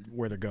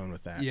where they're going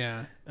with that.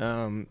 Yeah.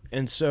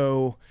 And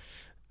so,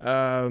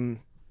 my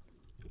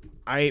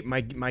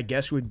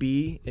guess would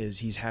be is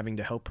he's having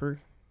to help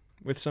her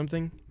with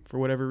something for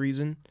whatever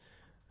reason.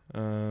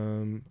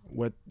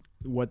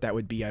 What that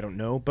would be, I don't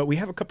know. But we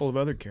have a couple of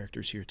other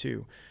characters here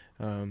too,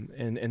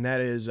 and that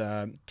is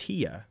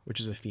Tia, which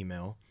is a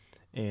female,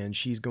 and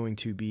she's going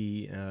to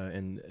be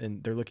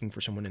and they're looking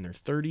for someone in their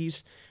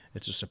 30s.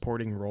 It's a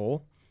supporting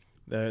role.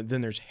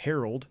 Then there's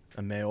Harold,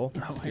 a male,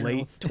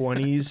 late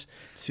 20s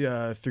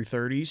through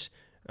 30s,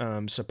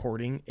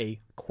 supporting a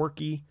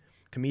quirky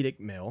comedic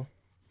male,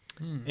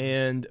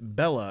 and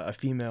Bella, a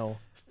female,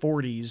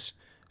 40s,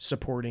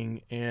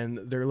 supporting, and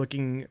they're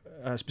looking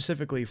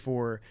specifically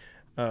for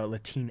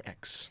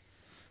Latinx.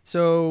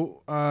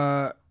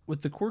 So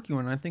with the quirky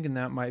one, I'm thinking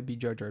that might be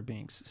Jar Jar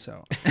Binks.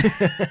 So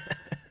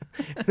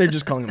they're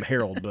just calling him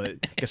Harold, but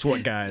guess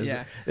what, guys?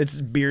 Yeah.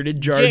 It's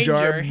bearded Jar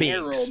Jar Binks.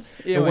 Harold.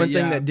 The one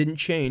thing that didn't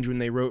change when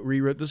they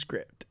rewrote the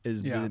script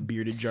is the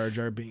bearded Jar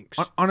Jar Binks.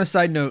 On a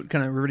side note,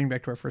 kind of reverting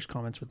back to our first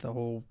comments with the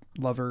whole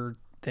lover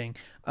thing,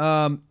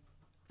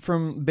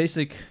 from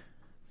basic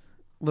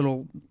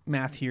little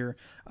math here,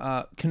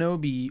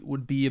 Kenobi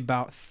would be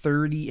about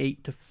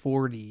 38 to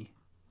 40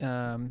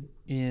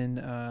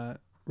 in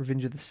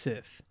Revenge of the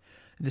Sith.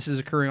 This is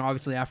occurring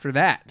obviously after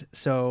that,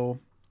 so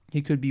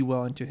he could be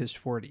well into his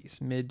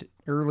 40s,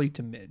 early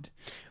to mid.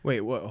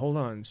 Wait, what? Hold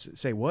on.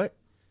 Say what?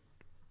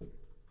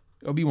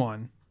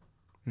 Obi-Wan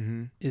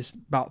is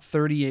about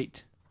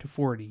 38 to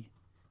 40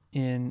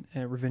 in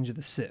Revenge of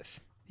the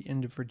Sith, the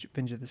end of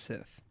Revenge of the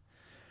Sith.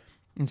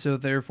 And so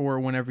therefore,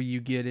 whenever you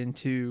get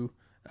into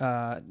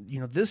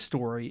this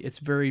story, it's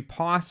very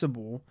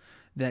possible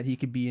that he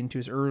could be into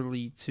his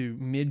early to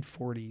mid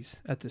 40s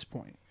at this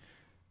point.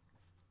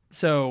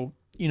 So,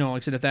 like I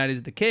said, if that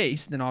is the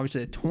case, then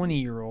obviously a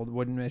 20-year-old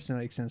wouldn't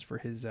necessarily make sense for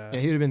his... he would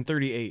have been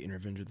 38 in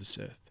Revenge of the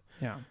Sith.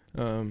 Yeah.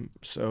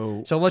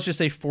 So let's just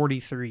say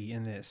 43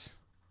 in this.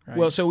 Right?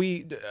 Well, so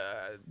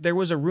there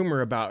was a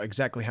rumor about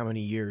exactly how many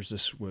years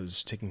this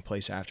was taking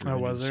place after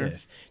Revenge of the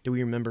Sith. Do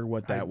we remember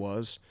what that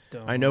was?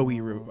 I know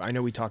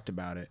we talked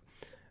about it.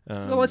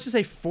 So let's just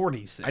say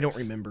 46. I don't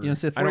remember.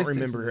 I don't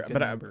remember,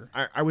 but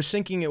I was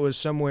thinking it was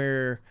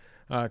somewhere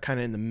kind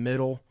of in the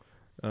middle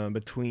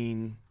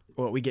between.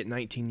 Well, we get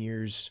 19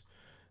 years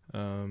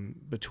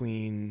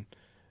between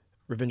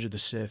Revenge of the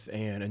Sith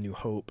and A New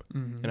Hope,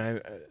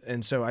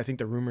 and so I think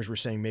the rumors were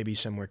saying maybe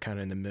somewhere kind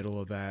of in the middle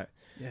of that.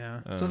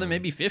 Yeah. So then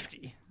maybe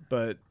 50.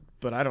 But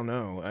I don't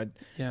know.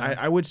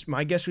 I would.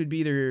 My guess would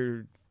be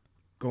they're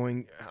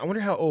going. I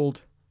wonder how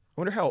old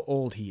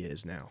he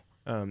is now.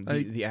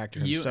 The actor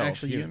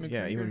himself. Ewan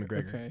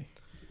McGregor. Okay.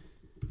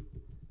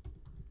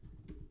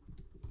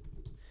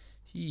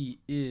 He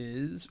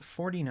is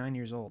 49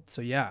 years old.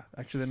 So yeah,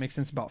 actually that makes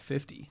sense, about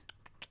 50.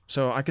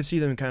 So I could see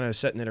them kind of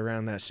setting it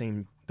around that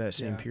same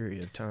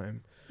period of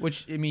time.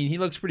 Which, I mean, he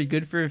looks pretty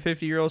good for a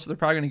 50-year-old, so they're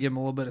probably going to give him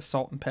a little bit of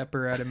salt and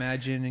pepper, I'd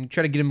imagine, and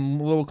try to get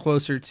him a little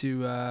closer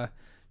to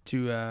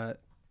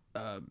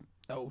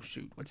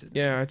what's his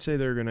name? Yeah, I'd say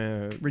they're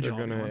gonna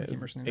Original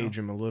age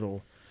him a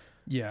little.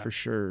 Yeah, for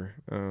sure.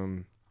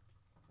 To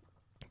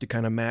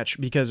kind of match,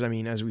 because I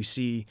mean, as we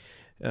see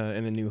in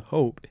A New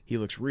Hope, he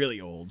looks really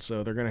old,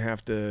 so they're gonna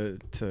have to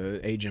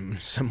age him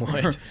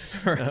somewhat.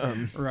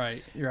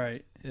 Right.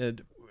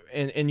 And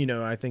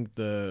I think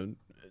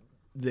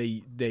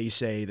they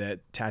say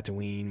that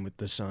Tatooine with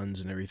the suns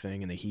and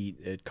everything and the heat,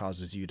 it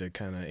causes you to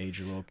kind of age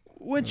a little.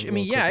 Which, a I little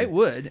mean, yeah, quicker. it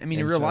would. I mean,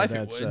 in And real so life, it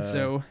that's, would.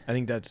 So I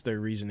think that's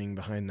their reasoning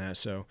behind that.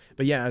 So,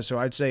 but yeah, so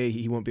I'd say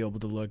he won't be able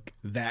to look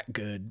that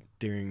good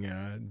during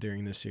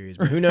this series.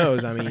 But who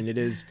knows? I mean, it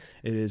is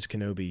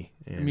Kenobi,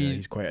 and I mean,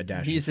 he's quite a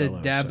dashing he's a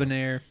fellow.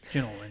 debonair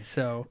gentleman.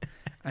 So,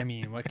 I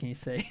mean, what can you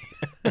say?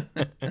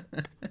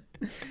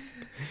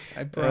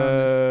 I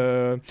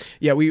promise.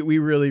 Yeah, we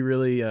really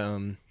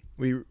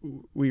we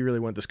really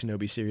want this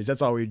Kenobi series.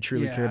 That's all we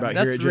truly care about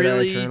here at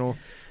Jedi Eternal.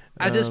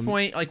 At this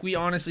point, like, we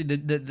honestly,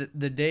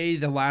 the day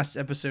the last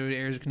episode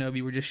airs of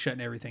Kenobi, we're just shutting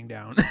everything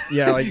down.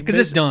 Yeah, like because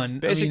it's done.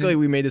 Basically,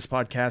 we made this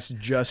podcast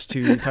just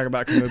to talk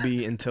about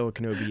Kenobi until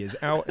Kenobi is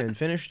out and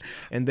finished,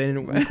 and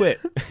then we quit.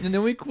 And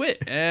then we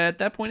quit. At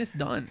that point, it's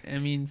done. I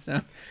mean,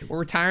 so we're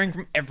retiring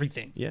from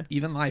everything. Yeah,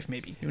 even life,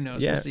 maybe. Who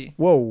knows? Yeah. We'll see.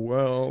 Whoa,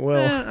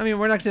 well. I mean,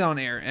 we're not saying on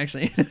air,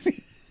 actually.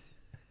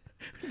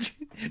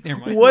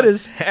 Never mind. What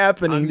is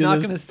happening to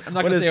what this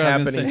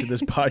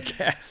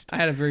podcast? I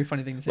had a very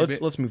funny thing to say.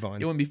 Let's move on.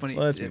 It wouldn't be funny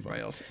Let's to move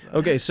everybody on. else. So.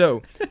 Okay,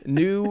 so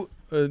new.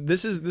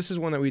 This is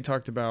one that we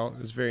talked about.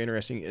 It's very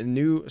interesting. A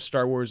new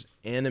Star Wars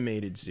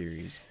animated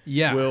series.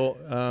 Yeah.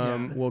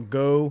 Will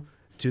go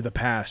to the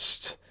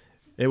past.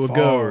 It will Far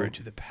go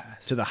to the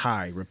past, to the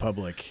High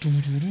Republic.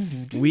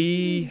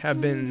 We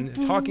have been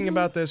talking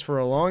about this for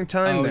a long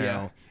time now.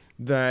 Yeah.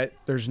 That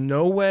there's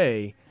no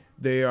way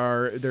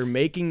they're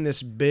making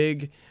this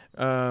big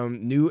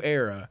new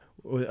era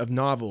of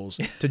novels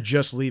to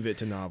just leave it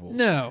to novels.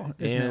 No,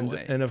 there's no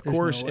way. And of There's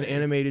course, no an way.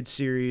 animated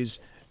series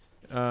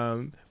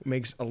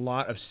makes a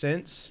lot of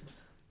sense.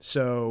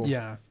 So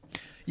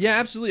Yeah,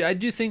 absolutely. I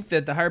do think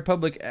that the High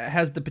Republic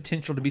has the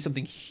potential to be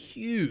something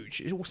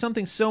huge,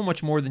 something so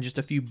much more than just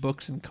a few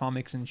books and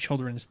comics and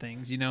children's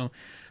things, you know?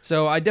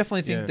 So I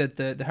definitely think that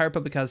the High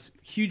Republic has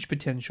huge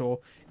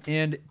potential,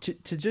 and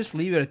to just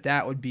leave it at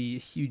that would be a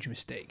huge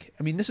mistake.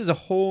 I mean, this is a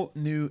whole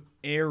new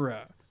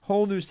era,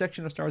 whole new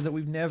section of Star Wars that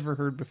we've never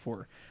heard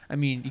before. I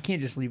mean, you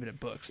can't just leave it at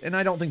books, and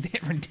I don't think they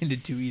ever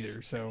intended to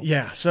either. So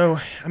yeah, so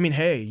I mean,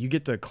 hey, you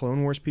get the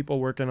Clone Wars people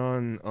working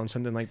on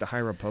something like the High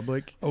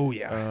Republic. Oh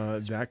yeah,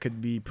 that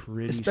could be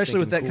pretty, especially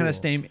with that cool. kind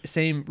of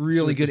same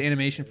really good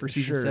animation for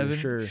season 7.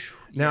 Sure. Yeah.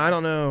 Now I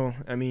don't know.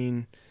 I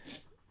mean,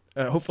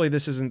 hopefully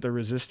this isn't the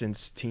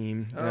Resistance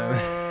team.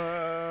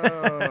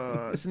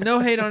 So no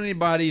hate on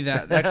anybody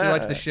that actually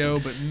likes the show,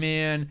 but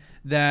man,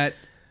 that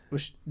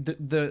was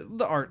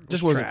the art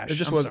just was wasn't. trash. It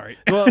just I'm wasn't.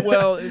 sorry.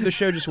 well, the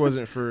show just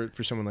wasn't for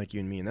someone like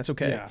you and me, and that's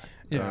okay.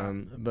 Yeah.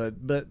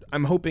 But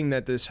I'm hoping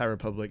that this High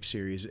Republic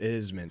series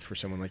is meant for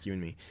someone like you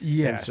and me.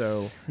 Yes. And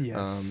so,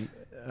 yes.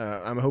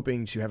 I'm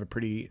hoping to have a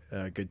pretty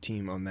good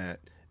team on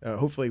that.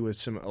 Hopefully,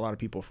 with a lot of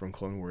people from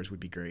Clone Wars would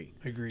be great.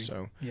 Agreed.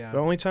 So, yeah. but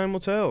only time will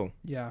tell.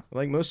 Yeah.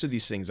 Like most of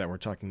these things that we're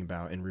talking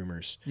about in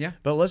rumors. Yeah.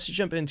 But let's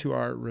jump into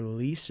our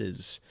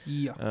releases.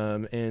 Yeah.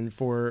 And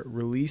for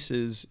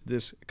releases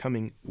this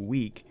coming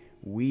week,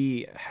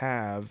 we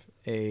have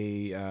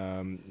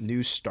a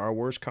new Star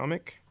Wars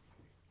comic.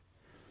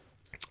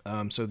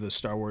 So the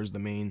Star Wars, the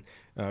main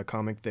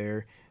comic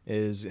there,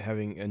 is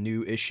having a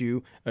new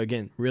issue.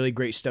 Again, really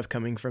great stuff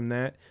coming from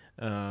that.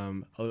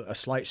 A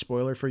slight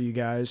spoiler for you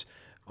guys.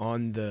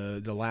 On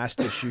the last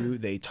issue,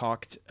 they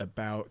talked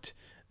about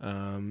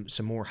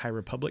some more High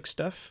Republic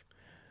stuff.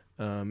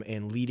 And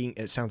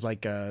it sounds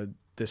like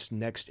this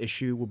next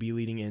issue will be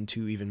leading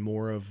into even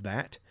more of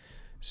that.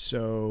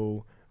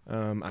 So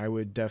I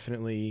would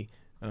definitely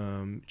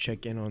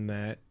check in on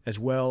that, as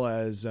well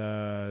as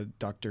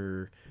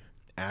Dr.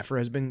 Aphra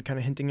has been kind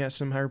of hinting at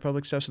some High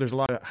Republic stuff. So there's a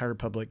lot of High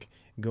Republic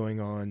going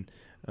on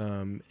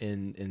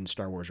in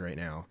Star Wars right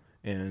now,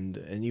 and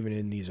even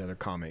in these other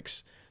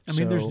comics. I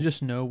mean, there's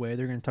just no way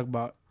they're going to talk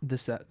about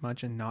this that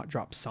much and not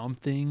drop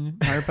something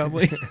High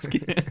Republic.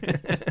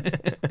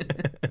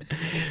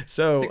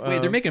 So like,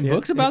 wait, they're making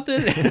books about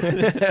this?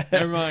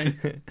 Never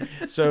mind.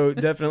 So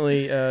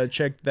definitely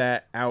check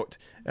that out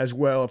as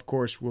well. Of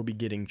course, we'll be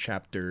getting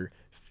chapter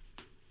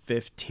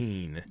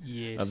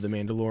 15 of The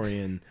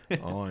Mandalorian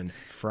on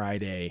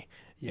Friday.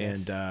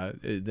 Yes.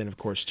 And then, of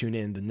course, tune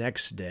in the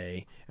next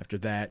day after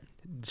that,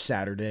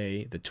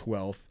 Saturday, the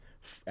 12th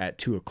at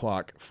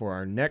 2:00 for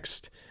our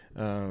next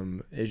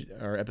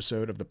our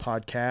episode of the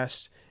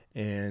podcast.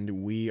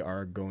 And we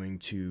are going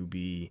to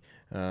be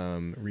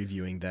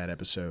reviewing that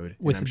episode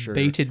with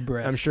bated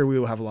breath. I'm sure we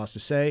will have a lot to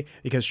say,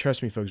 because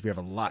trust me, folks, we have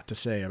a lot to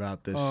say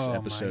about this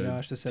episode. Oh my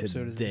gosh, this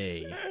episode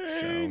today. Is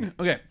so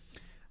okay,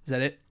 is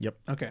that it? Yep.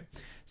 Okay,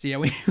 so yeah,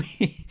 we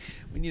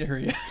need to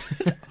hurry up.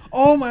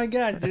 Oh my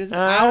gosh, dude, it's an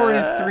hour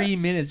and 3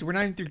 minutes. We're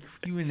not even through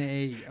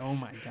Q&A. Oh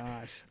my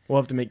gosh. We'll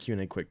have to make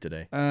Q&A quick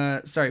today.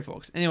 Sorry,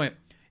 folks. Anyway,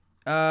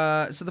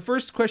 so the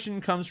first question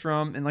comes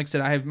from, and like I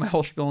said, I have my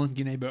whole spiel in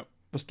Q&A, but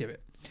we'll skip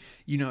it.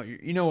 You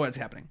know what's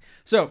happening.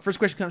 So, first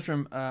question comes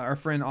from our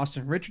friend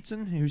Austin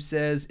Richardson, who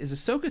says, is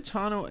Ahsoka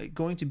Tano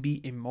going to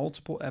be a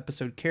multiple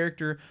episode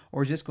character,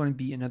 or is this going to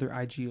be another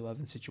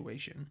IG-11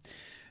 situation?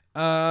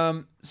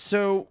 I'm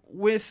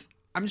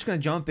just going to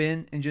jump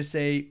in and just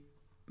say,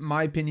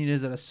 my opinion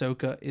is that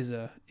Ahsoka is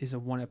a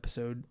one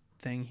episode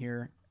thing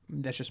here.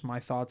 That's just my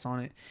thoughts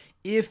on it.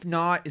 If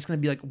not, it's going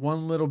to be like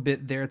one little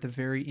bit there at the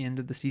very end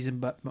of the season.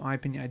 But in my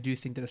opinion, I do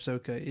think that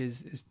Ahsoka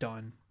is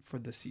done for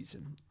the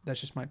season.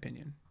 That's just my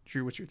opinion.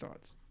 Drew, what's your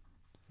thoughts?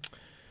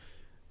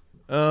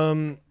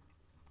 I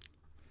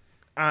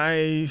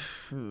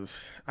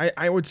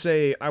would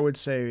say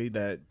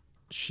that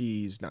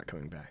she's not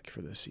coming back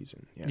for this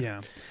season.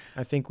 Yeah.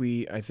 I think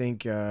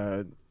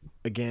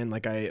again,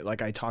 like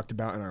I talked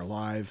about in our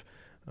live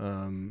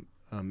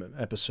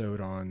episode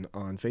on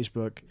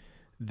Facebook,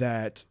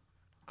 that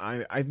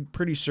I'm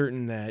pretty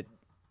certain that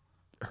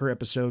her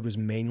episode was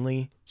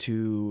mainly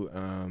to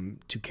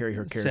carry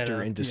her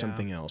character into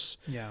something else.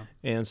 Yeah.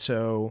 And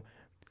so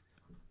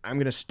I'm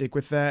going to stick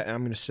with that, and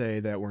I'm going to say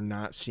that we're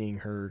not seeing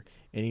her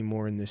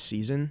anymore in this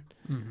season.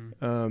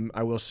 Mm-hmm.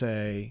 I will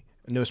say,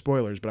 no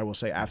spoilers, but I will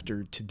say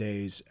after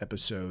today's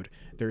episode,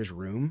 there is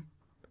room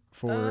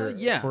for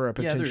a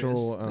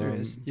potential there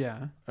is.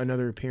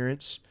 another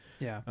appearance.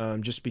 Yeah.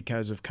 Just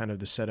because of kind of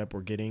the setup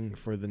we're getting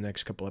for the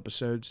next couple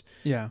episodes.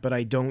 Yeah. But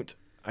I don't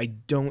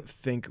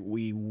think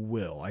we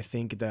will. I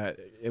think that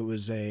it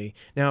was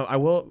now I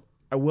will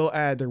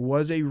add, there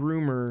was a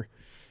rumor,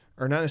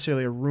 or not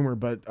necessarily a rumor,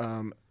 but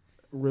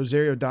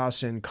Rosario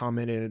Dawson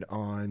commented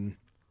on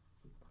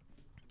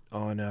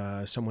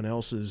someone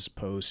else's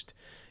post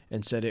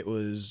and said it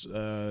was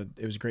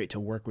great to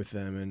work with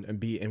them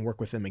and work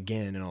with them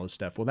again and all this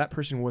stuff. Well, that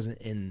person wasn't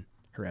in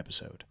her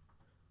episode.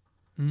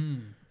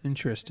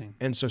 Interesting.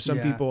 And so some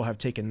people have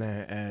taken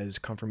that as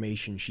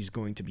confirmation she's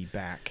going to be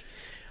back.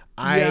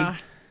 Yeah.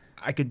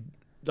 I could,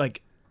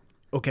 like,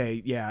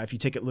 okay, yeah, if you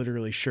take it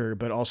literally, sure,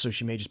 but also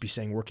she may just be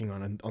saying working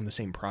on the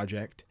same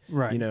project,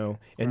 right? You know,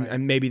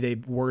 and maybe they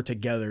were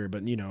together,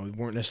 but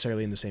weren't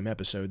necessarily in the same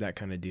episode, that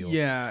kind of deal.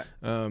 Yeah.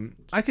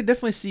 I could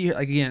definitely see,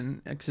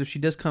 again, because if she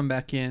does come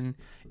back in,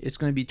 it's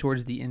going to be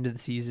towards the end of the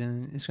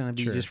season. It's going to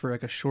be just for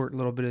like a short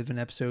little bit of an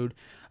episode.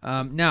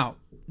 Now,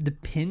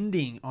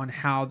 depending on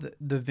how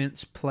the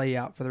events play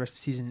out for the rest of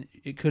the season,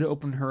 it could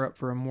open her up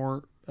for a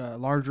more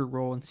larger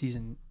role in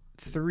season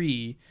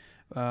 3.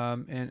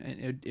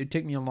 And it'd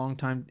take me a long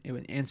time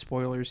and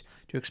spoilers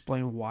to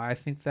explain why I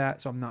think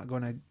that, so I'm not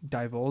going to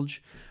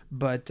divulge.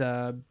 But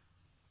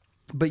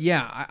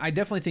yeah, I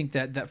definitely think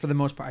that for the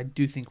most part, I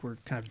do think we're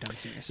kind of done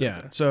seeing Ahsoka.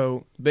 Yeah.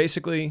 So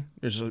basically,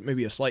 there's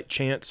maybe a slight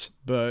chance,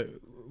 but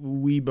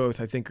we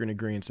both, I think, are in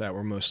agreement that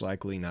we're most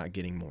likely not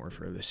getting more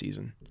for this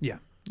season. Yeah,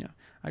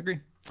 I agree.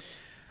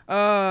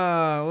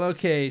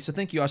 Okay, so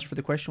thank you, Austin, for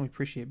the question. We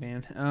appreciate it,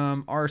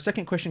 man. Our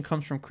second question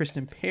comes from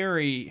Kristen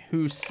Perry,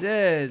 who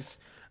says,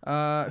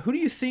 who do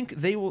you think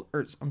they will,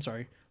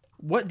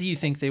 what do you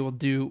think they will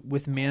do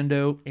with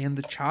Mando and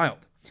the child?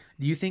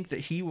 Do you think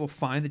that he will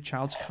find the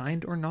child's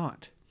kind or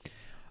not?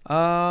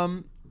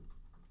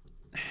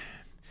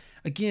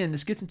 Again,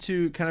 this gets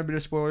into kind of a bit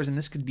of spoilers, and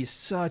this could be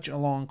such a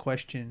long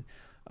question.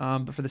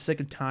 But for the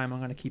sake of time, I'm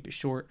going to keep it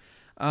short.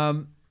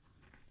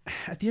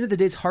 At the end of the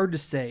day, it's hard to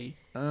say.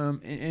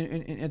 And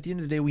at the end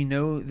of the day, we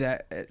know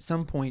that at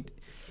some point,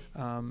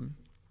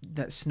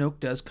 that Snoke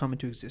does come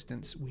into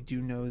existence. We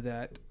do know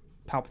that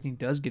Palpatine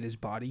does get his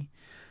body,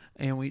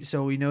 and we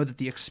know that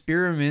the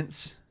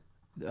experiments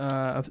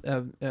of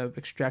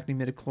extracting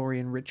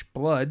midichlorian rich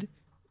blood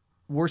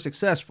were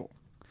successful.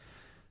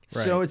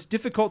 Right. So it's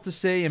difficult to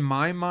say in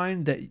my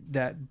mind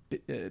that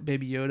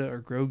Baby Yoda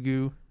or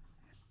Grogu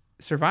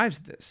survives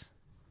this.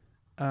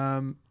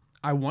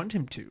 I want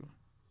him to.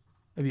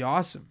 It'd be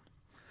awesome.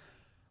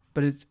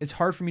 But it's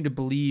hard for me to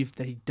believe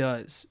that he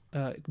does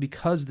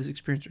because this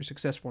experience is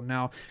successful.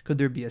 Now, could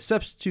there be a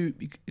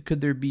substitute?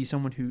 Could there be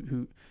someone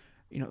who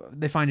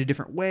they find a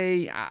different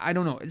way? I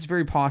don't know. It's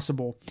very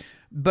possible.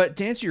 But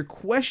to answer your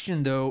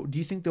question, though, do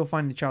you think they'll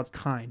find the child's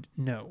kind?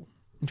 No.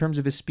 In terms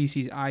of his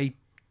species, I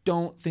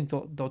don't think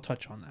they'll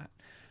touch on that.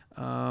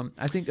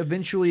 I think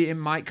eventually it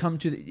might come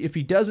to if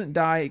he doesn't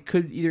die, it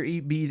could either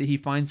be that he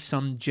finds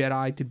some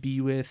Jedi to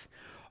be with,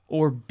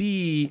 or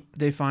B,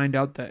 they find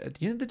out that at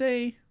the end of the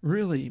day,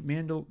 really,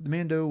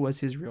 Mando was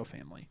his real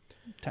family,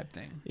 type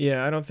thing.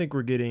 Yeah, I don't think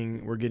we're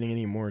getting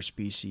any more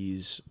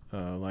species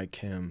like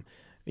him.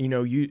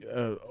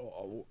 A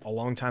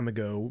long time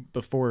ago,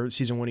 before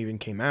season 1 even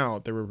came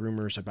out, there were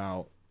rumors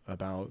about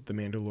the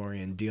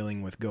Mandalorian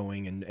dealing with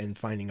going and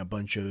finding a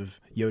bunch of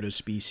Yoda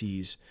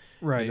species,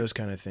 right? Those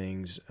kind of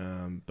things.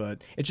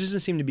 But it just doesn't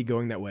seem to be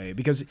going that way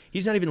because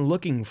he's not even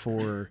looking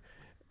for.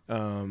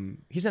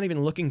 He's not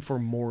even looking for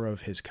more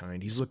of his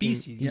kind. He's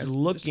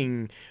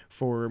looking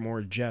for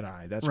more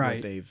Jedi. That's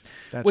right.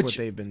 what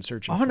they've been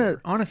searching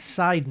for. On a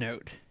side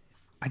note,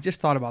 I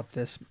just thought about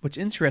this. What's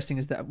interesting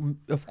is that,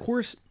 of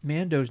course,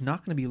 Mando's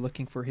not going to be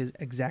looking for his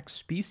exact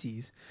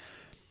species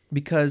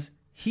because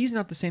he's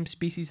not the same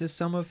species as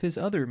some of his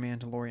other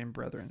Mandalorian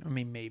brethren. I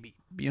mean, maybe.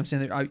 You know what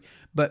I'm saying?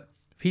 But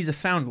he's a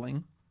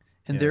foundling.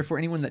 And therefore,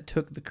 anyone that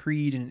took the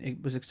creed and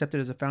it was accepted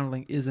as a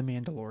foundling is a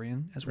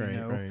Mandalorian, as we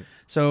know. Right.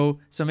 So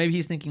maybe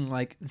he's thinking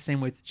like the same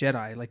with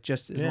Jedi, like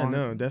just as long. Yeah,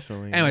 no,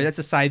 definitely. Anyway, that's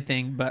a side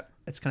thing, but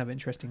it's kind of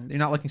interesting. They're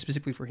not looking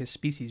specifically for his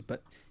species,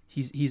 but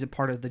he's a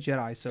part of the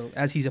Jedi. So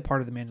as he's a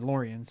part of the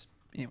Mandalorians,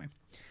 anyway.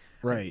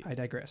 Right. I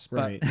digress.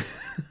 Right.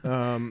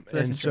 But,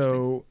 and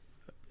so,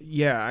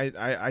 yeah,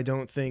 I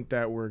don't think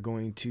that we're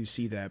going to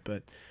see that,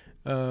 but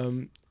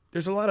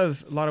there's a lot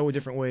of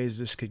different ways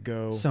this could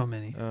go. So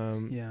many.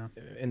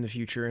 In the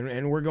future,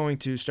 and we're going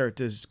to start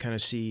to kind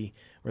of see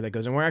where that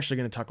goes, and we're actually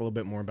going to talk a little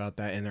bit more about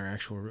that in our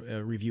actual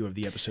review of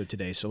the episode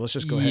today. So let's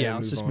just go ahead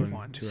and move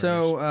on.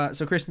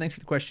 So Kristen, thanks for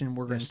the question.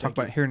 We're going to talk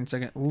about it here in a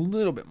second a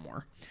little bit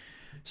more.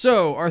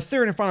 So our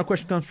third and final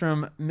question comes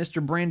from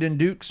Mr. Brandon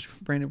Dukes.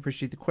 Brandon,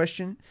 appreciate the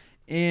question.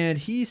 And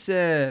he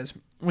says,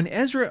 when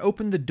Ezra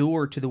opened the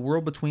door to the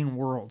world between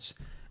worlds,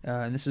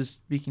 and this is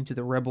speaking to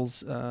the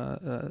Rebels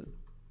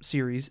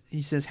series,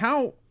 he says,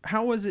 how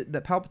was it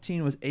that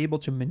Palpatine was able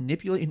to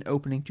manipulate an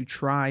opening to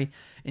try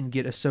and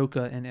get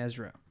Ahsoka and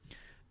Ezra?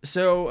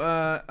 So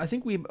I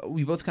think we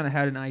both kind of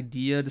had an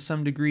idea to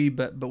some degree,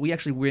 but we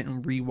actually went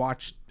and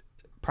rewatched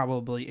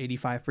probably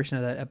 85%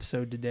 of that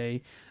episode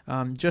today,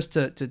 just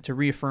to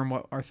reaffirm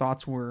what our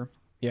thoughts were.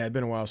 Yeah, it's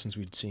been a while since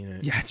we'd seen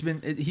it. Yeah,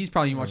 he's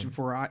probably watched it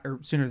before or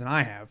sooner than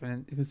I have,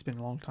 and it's been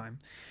a long time.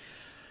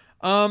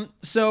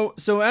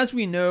 So as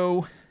we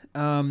know,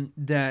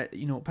 that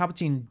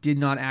Palpatine did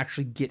not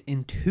actually get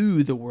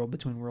into the world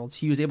between worlds.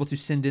 He was able to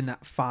send in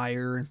that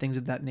fire and things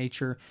of that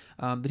nature,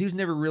 but he was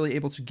never really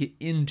able to get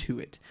into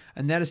it.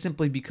 And that is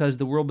simply because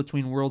the world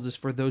between worlds is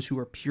for those who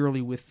are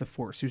purely with the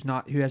Force, who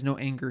has no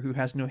anger, who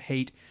has no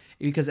hate.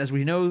 Because as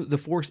we know, the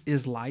Force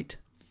is light,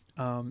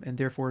 and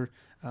therefore,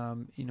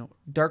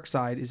 dark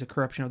side is a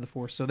corruption of the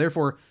Force. So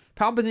therefore,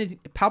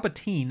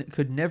 Palpatine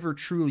could never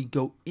truly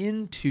go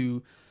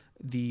into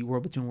the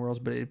world between worlds,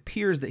 but it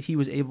appears that he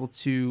was able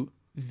to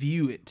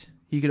view it.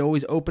 He could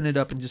always open it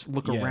up and just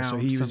look around. So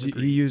he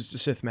used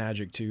Sith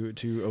magic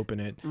to open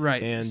it,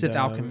 right? And Sith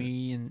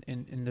alchemy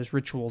and those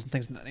rituals and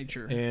things of that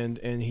nature. And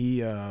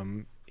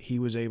he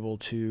was able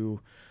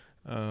to,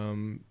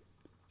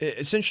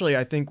 essentially,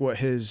 I think what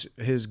his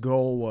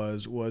goal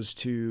was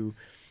to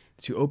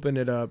open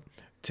it up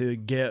to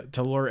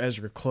lure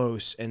Ezra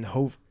close and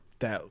hope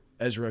that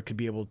Ezra could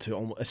be able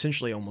to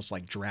essentially almost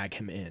like drag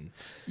him in.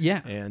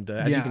 Yeah. And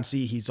as you can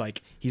see, he's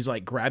like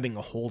grabbing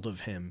a hold of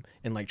him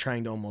and like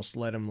trying to almost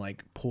let him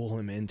like pull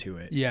him into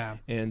it. Yeah.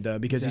 And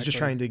because he's just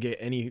trying to get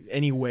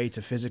any way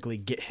to physically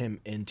get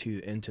him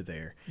into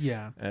there.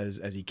 Yeah. As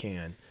he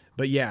can.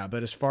 But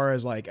as far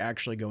as like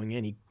actually going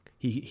in,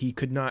 he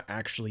could not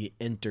actually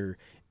enter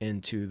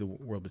into the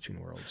world between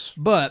worlds.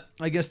 But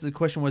I guess the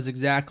question was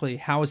exactly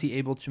how was he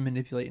able to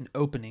manipulate an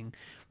opening?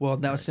 Well,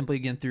 that was simply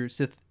again through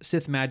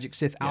Sith magic,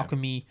 Sith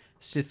alchemy,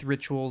 Sith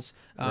rituals,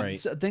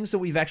 so things that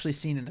we've actually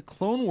seen in the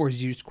Clone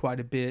Wars used quite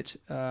a bit.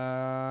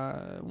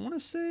 I want to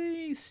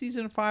say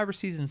season 5 or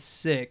season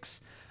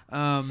 6.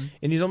 And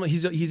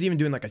he's even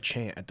doing like a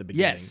chant at the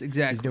beginning. Yes,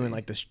 exactly. He's doing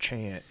like this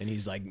chant, and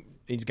he's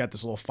got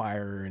this little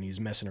fire, and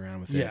he's messing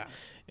around with it. Yeah.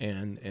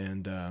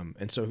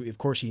 And so of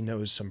course he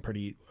knows some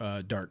pretty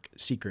dark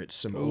secrets,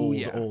 some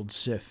old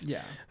Sith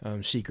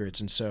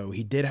secrets, and so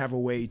he did have a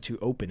way to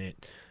open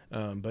it,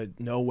 but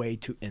no way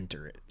to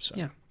enter it.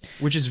 So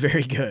which is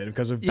very good,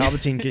 because if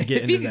Palpatine could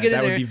get into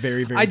that would be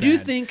very, very I do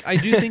bad. think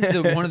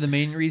that one of the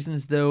main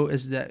reasons though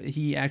is that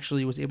he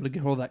actually was able to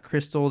get hold of that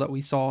crystal that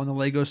we saw in the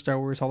Lego Star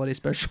Wars Holiday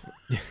Special.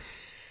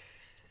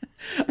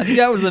 I think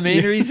that was the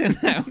main reason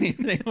that we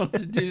was able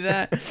to do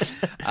that.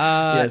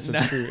 Yes,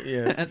 that's true.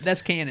 Yeah,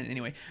 that's canon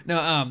anyway.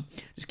 No,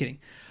 just kidding.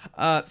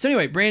 So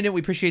anyway, Brandon,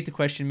 we appreciate the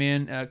question,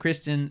 man.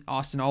 Kristen,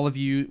 Austin, all of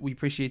you, we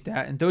appreciate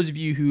that. And those of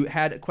you who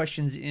had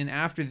questions in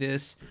after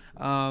this,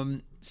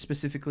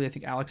 specifically, I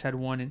think Alex had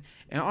one.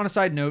 And on a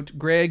side note,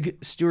 Greg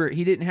Stewart,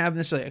 he didn't have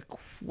necessarily a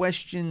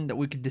question that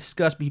we could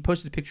discuss, but he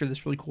posted a picture of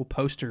this really cool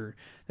poster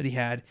that he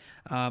had.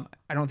 I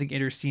don't think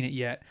Andrew's seen it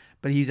yet,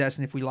 but he's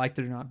asking if we liked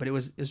it or not. But it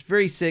was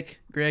very sick,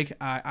 Greg.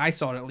 I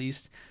saw it at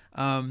least.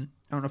 I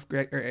don't know if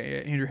Greg or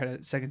Andrew had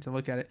a second to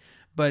look at it,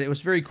 but it was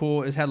very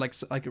cool. It had like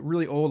a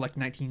really old, like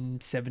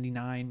 1979,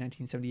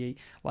 1978,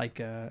 like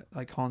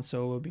Han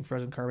Solo being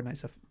frozen carbonite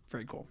stuff.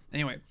 Very cool.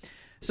 Anyway,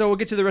 so we'll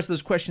get to the rest of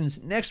those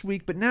questions next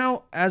week. But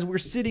now, as we're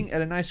sitting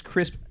at a nice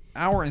crisp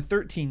hour and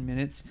 13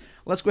 minutes,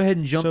 let's go ahead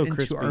and jump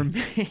into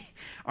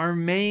our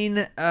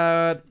main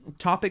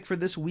topic for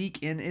this week,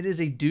 and it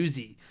is a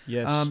doozy.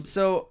 Yes.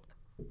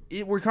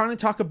 We're going to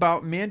talk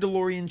about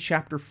Mandalorian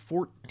Chapter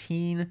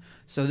 14.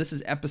 So this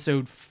is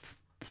episode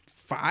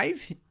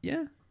 5?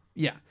 Yeah.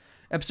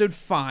 Episode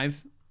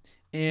 5.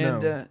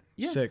 And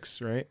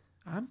 6, right?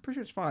 I'm pretty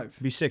sure it's 5.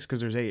 It'd be 6 because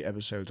there's 8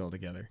 episodes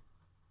altogether.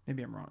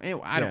 Maybe I'm wrong.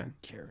 Anyway, I don't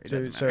care. It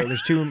doesn't so matter.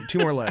 there's two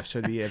more left, so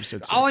it'd be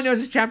episode 6. All I know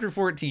is it's Chapter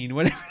 14,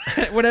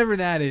 whatever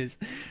that is.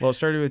 Well, it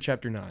started with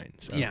Chapter 9.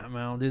 So. Yeah,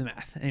 well, I'll do the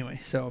math. Anyway,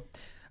 so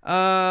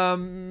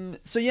we're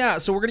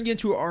gonna get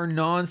into our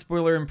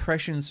non-spoiler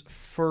impressions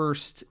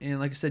first, and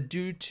like I said,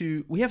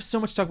 we have so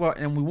much to talk about,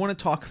 and we want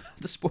to talk about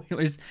the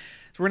spoilers, so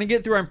we're gonna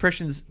get through our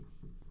impressions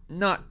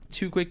not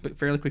too quick, but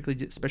fairly quickly,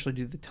 especially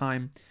due to the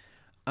time.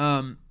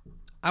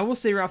 I will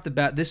say right off the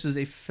bat, this is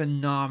a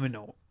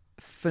phenomenal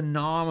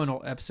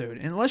episode,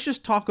 and let's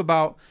just talk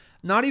about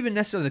not even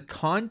necessarily the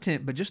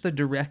content, but just the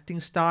directing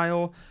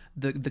style,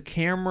 the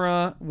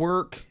camera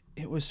work.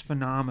 It was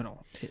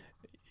phenomenal.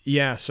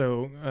 Yeah.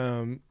 So,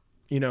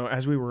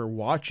 as we were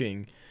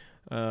watching,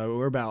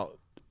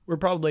 we're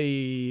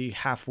probably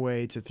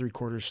halfway to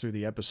 3/4 through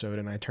the episode,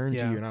 and I turned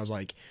to you and I was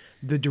like,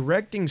 the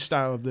directing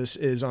style of this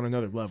is on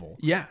another level.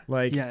 Yeah.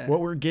 Like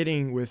what we're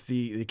getting with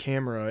the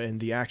camera and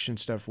the action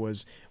stuff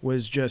was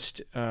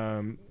just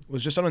on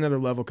another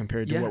level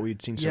compared to what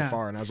we'd seen so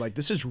far. And I was like,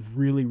 this is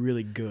really,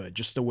 really good.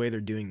 Just the way they're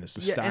doing this,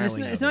 the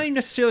styling. And it's not even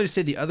necessarily to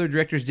say the other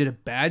directors did a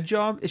bad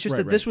job. It's just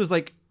that this was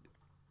like,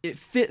 it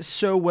fit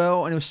so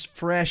well, and it was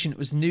fresh, and it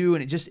was new,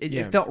 and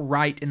it felt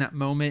right in that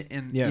moment.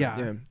 And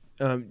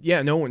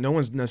no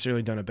one's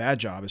necessarily done a bad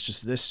job. It's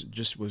just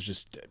this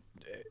was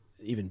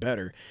even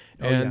better.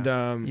 And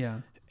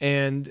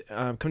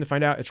come to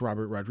find out, it's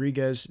Robert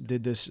Rodriguez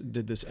did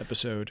this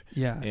episode.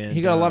 Yeah, and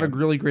he got a lot of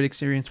really great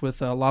experience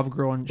with Lava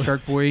Girl and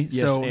Shark Boy.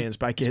 Yes, so, and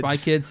Spy Kids. Spy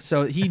Kids.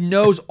 So he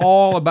knows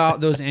all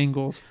about those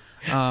angles.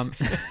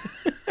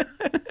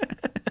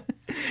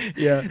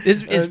 Yeah,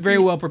 it's very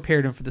well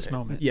prepared him for this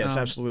moment. Yes,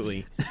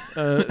 absolutely.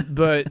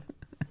 But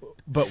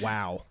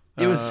wow,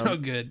 it was so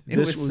good.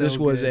 This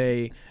was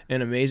an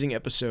amazing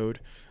episode.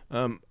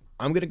 I'm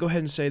gonna go ahead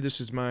and say this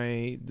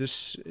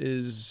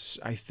is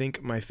I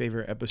think my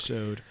favorite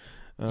episode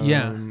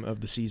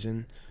of the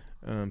season,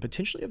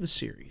 potentially of the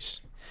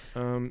series.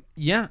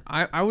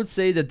 I would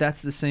say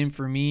that's the same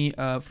for me.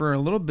 For a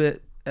little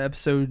bit,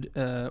 episode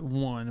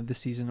 1 of the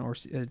season, or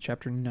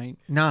chapter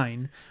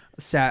 9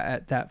 sat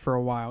at that for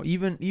a while.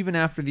 Even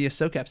after the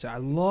Ahsoka episode, I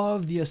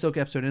love the Ahsoka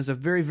episode. It was a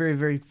very, very,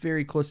 very,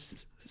 very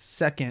close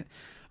second.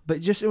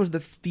 But just it was the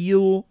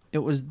feel, it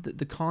was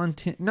the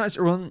content, not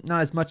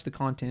as much the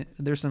content.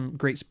 There's some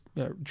great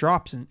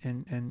drops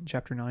in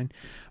chapter 9,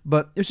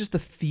 but it was just the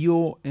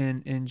feel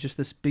and just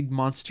this big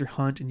monster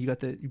hunt, and you got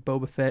the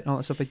Boba Fett and all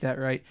that stuff like that,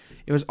 right?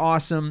 It was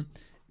awesome,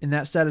 and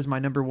that set is my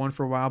number 1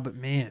 for a while. But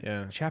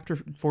man, chapter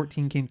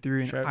 14 came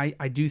through, and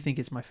I do think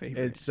it's my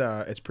favorite.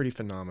 It's pretty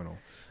phenomenal.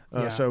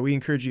 So we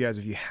encourage you guys,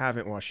 if you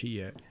haven't watched it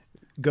yet,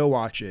 go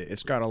watch it.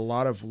 It's got a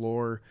lot of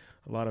lore,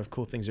 a lot of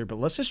cool things there, but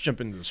let's just jump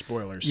into the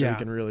spoilers so we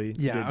can really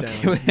get down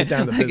to business.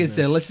 Like I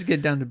said, let's just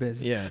get down to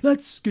business. Yeah.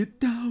 Let's get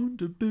down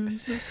to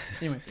business.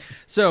 Anyway,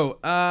 so,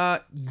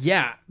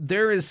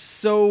 there is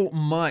so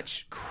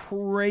much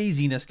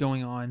craziness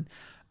going on.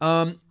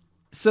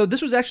 So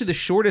this was actually the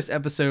shortest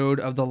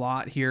episode of the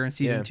lot here in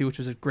season 2, which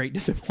was a great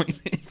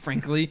disappointment,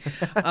 frankly.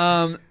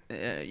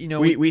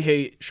 We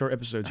hate short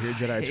episodes here at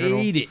Jedi Eternal.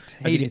 Hate it.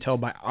 As you can tell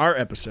by our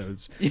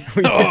episodes. We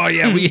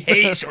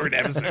hate short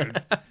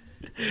episodes.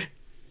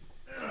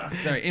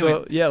 Sorry.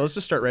 Anyway. So let's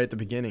just start right at the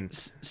beginning.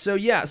 So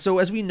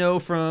as we know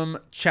from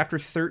chapter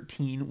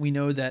 13, we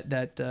know that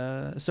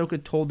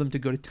Ahsoka told them to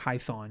go to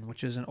Tython,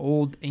 which is an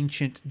old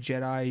ancient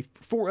Jedi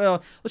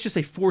let's just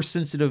say Force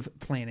sensitive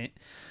planet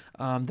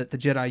that the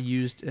Jedi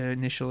used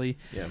initially.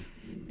 Yeah.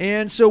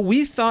 And so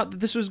we thought that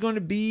this was going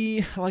to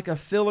be like a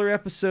filler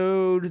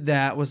episode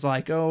that was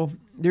like,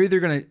 they're either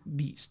going to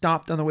be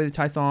stopped on the way to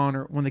Tython,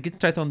 or when they get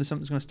to Tython,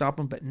 something's going to stop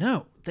them. But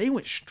no, they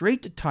went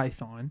straight to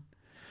Tython.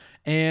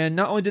 And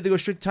not only did they go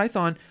straight to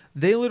Tython,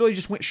 they literally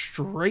just went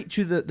straight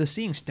to the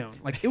Seeing Stone.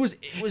 Like it was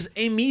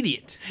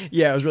immediate.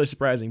 Yeah, it was really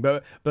surprising.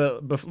 But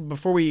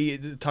before we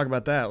talk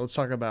about that, let's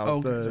talk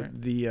about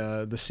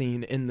the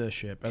scene in the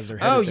ship as they're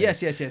headed there.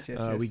 Yes.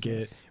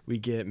 We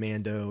get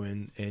Mando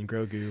and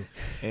Grogu,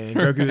 and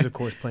Grogu is of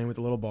course playing with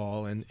the little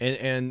ball, and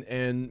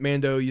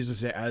Mando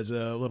uses it as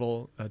a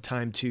little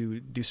time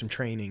to do some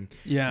training.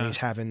 Yeah, and he's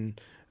having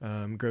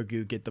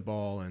Grogu get the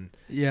ball, and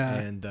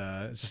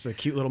it's just a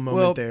cute little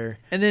moment there.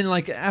 And then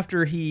like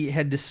after he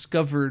had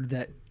discovered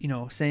that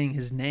saying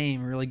his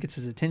name really gets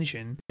his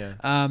attention,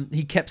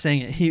 he kept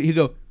saying it. He'd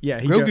go,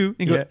 Grogu,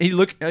 he's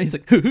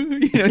like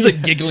he's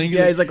like giggling,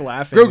 he's like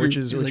laughing,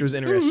 Grogu. which was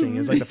interesting.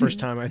 It's like the first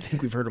time I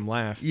think we've heard him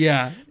laugh.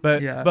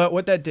 But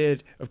what that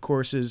did, of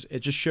course, is it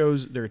just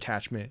shows their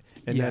attachment,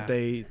 and that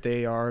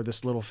they are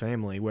this little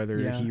family,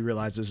 whether he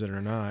realizes it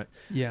or not.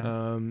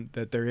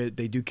 That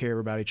they do care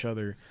about each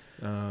other.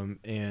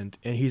 And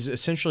he's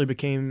essentially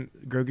became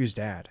Grogu's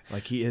dad.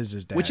 Like he is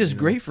his dad, which is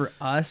great for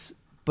us,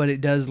 but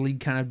it does lead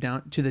kind of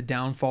down to the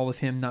downfall of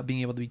him not being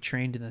able to be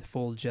trained in the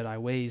full Jedi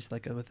ways,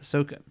 like with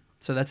Ahsoka.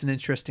 So that's an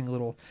interesting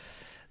little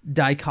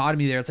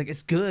dichotomy there. It's like,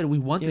 it's good. We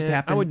want this to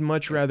happen. I would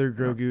much rather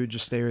Grogu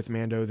just stay with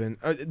Mando than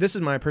this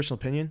is my personal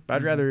opinion, but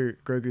I'd rather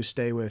Grogu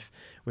stay with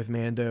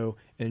Mando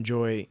and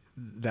enjoy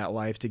that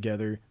life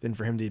together than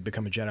for him to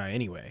become a Jedi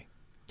anyway.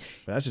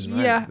 But that's just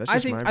my,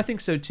 I think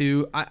so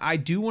too. I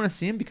do want to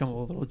see him become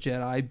a little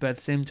Jedi, but at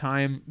the same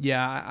time,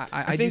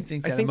 I do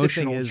think that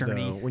emotional the thing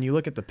journey. Is, though, when you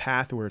look at the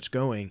path where it's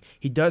going,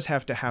 he does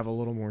have to have a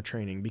little more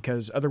training,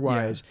 because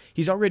otherwise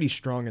he's already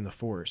strong in the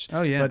Force.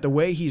 Oh yeah. But the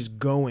way he's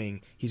going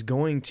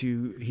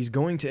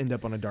to end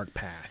up on a dark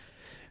path.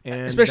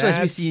 And especially as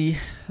we see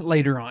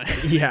later on.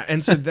 Yeah,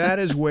 and so that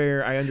is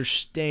where I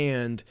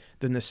understand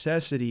the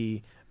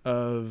necessity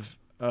of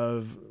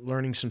of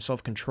learning some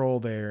self-control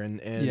there,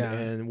 and Yeah.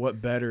 and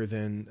what better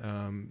than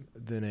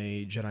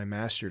a Jedi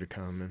Master to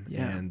come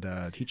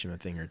and teach him a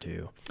thing or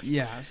two.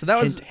 Yeah. So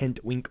that was Hint,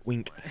 wink,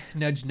 wink.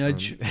 nudge,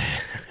 nudge,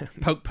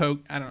 poke, poke.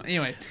 I don't know.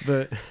 Anyway,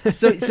 But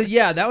so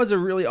yeah, that was a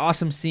really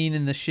awesome scene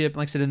in the ship.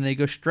 Like I said, and they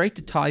go straight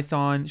to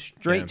Tython,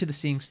 straight to the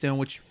Seeing Stone,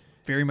 which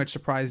very much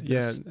surprised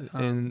us.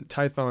 And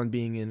Tython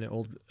being in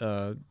old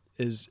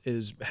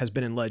has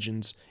been in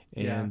Legends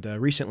and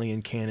recently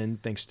in canon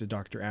thanks to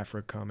Dr.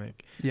 Aphra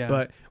comic. Yeah.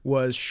 But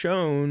was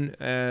shown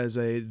as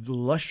a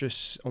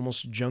luscious,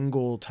 almost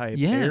jungle type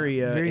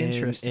area very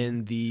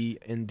interesting.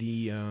 in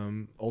the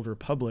Old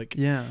Republic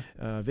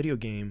video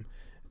game.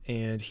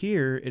 And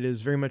here it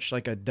is very much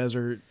like a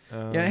desert.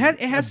 It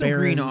has some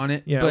green on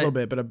it. Yeah, but a little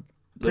bit, but a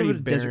pretty bit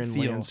of desert barren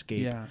feel.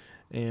 landscape. Yeah.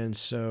 And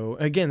so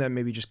again, that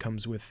maybe just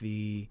comes with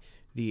the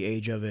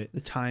age of it,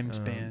 The time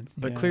span.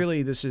 but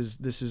clearly this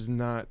is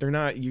not. They're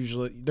not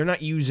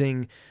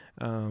using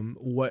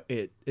what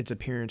its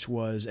appearance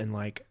was in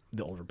like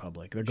the Old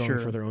Republic. They're going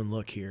for their own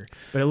look here,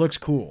 but it looks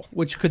cool.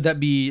 Which could that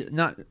be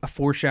not a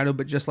foreshadow,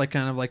 but just like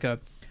kind of like at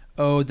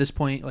this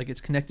point, like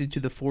it's connected to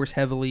the Force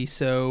heavily.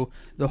 So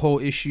the whole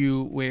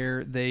issue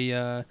where they,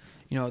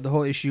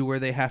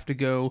 they have to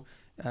go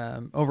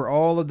over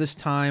all of this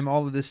time,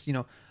 all of this,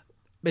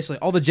 basically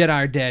all the Jedi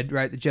are dead,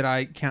 right? The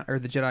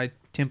Jedi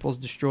temple's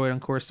destroyed on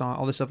Coruscant,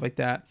 all this stuff like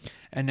that.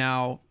 And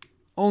now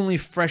only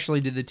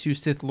freshly did the 2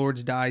 Sith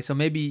Lords die. So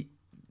maybe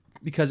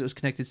because it was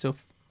connected so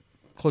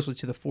closely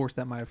to the Force,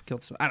 that might have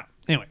killed some. I don't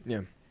know. Anyway.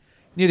 Yeah.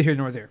 Neither here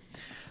nor there.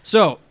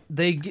 So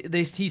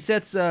he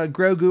sets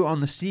Grogu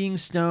on the Seeing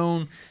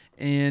Stone,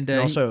 and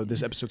also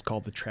this episode's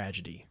called The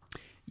Tragedy.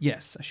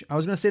 Yes, I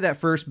was going to say that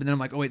first, but then I'm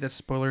like, oh wait, that's a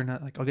spoiler.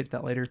 Not like I'll get to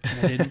that later.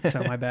 And I didn't,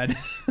 so my bad.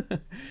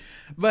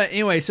 But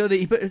anyway, so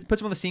he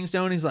puts him on the Seeing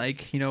Stone. He's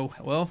like,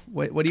 well,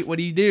 what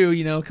do you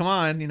do? Come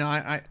on,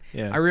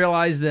 I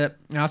realize that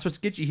I was supposed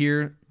to get you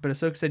here, but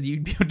Ahsoka said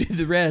you'd be able to do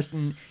the rest,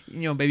 and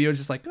Baby Yoda's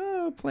just like,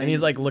 oh, playing. And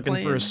he's like looking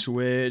for a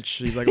switch.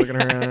 He's like looking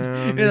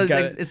around.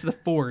 It's the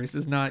Force.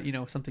 It's not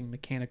something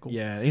mechanical.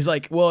 Yeah, he's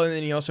like, well, and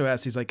then he also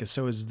asks, he's like,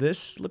 so is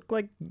this look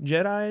like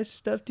Jedi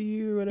stuff to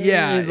you? Or whatever?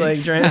 Yeah, he's like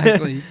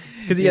exactly.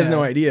 Because he has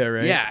no idea,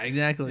 right? Yeah,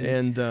 exactly.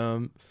 And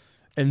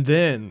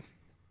then.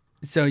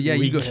 So yeah,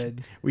 you go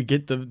ahead. We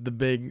get the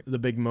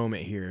big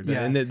moment here,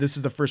 and this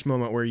is the first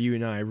moment where you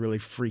and I really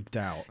freaked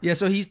out. Yeah,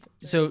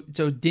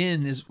 so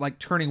Din is like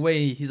turning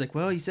away. He's like,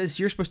 well, he says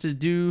you're supposed to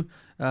do,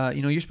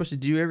 you're supposed to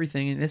do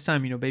everything, and this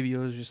time, Baby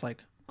Yoda's just like,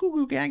 goo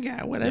goo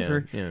gaga,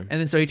 whatever. Yeah.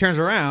 And then so he turns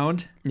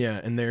around.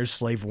 Yeah, and there's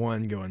Slave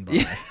One going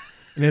by.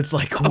 And it's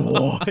like,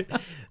 what?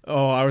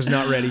 Oh, I was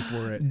not ready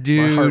for it.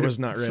 Dude, my heart was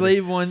not ready.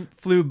 Slave One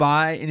flew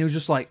by, and it was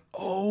just like,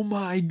 oh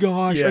my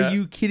gosh, are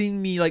you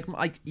kidding me? Like,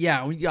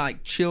 yeah, we got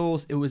like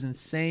chills. It was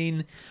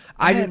insane.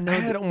 I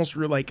had almost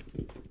like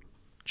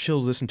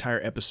chills this entire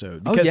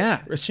episode. Because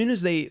as soon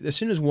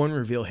as one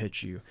reveal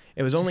hits you,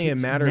 it was only a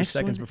matter of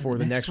seconds before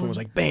the next one was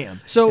like, bam.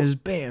 So it was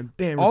bam,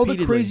 bam. All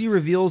repeatedly. the crazy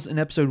reveals in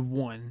episode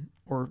 1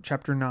 or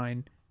chapter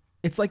 9.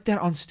 It's like that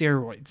on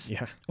steroids.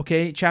 Yeah.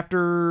 Okay,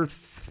 chapter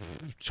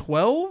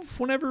 12,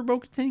 whenever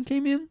Bo-Katan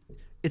came in,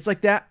 it's like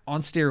that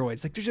on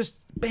steroids. Like, there's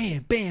just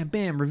bam, bam,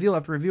 bam, reveal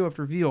after reveal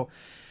after reveal.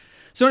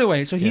 So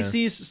anyway, he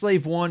sees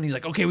Slave One. He's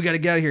like, okay, we got to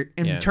get out of here.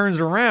 And he turns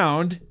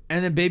around,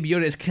 and then Baby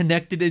Yoda is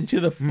connected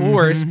into the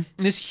Force. And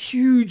this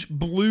huge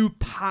blue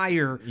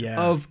pyre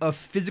of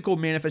physical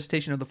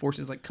manifestation of the Force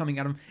is like coming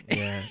at him.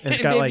 Yeah, and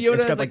it's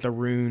got like the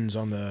runes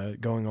on the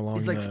going along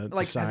he's the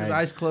side. Has his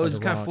eyes closed,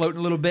 it's kind of floating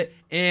a little bit.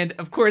 And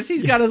of course,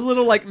 he's got his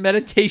little like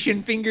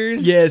meditation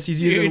fingers. Yes,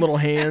 he's using little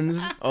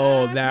hands.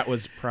 Oh, that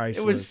was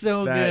priceless. It was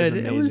so that good. Is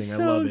amazing. It was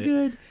so I love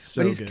good. It.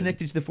 So but he's good.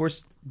 connected to the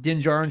Force.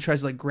 Din Djarin tries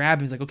to like grab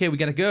him. He's like, okay, we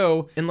got to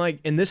go.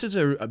 And this is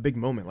a big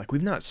moment. Like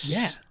we've not.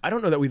 I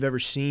don't know that we've ever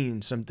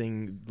seen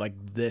something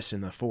like this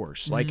in the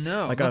Force. Like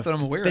not a that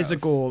I'm aware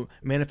physical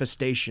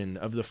manifestation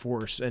of the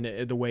Force and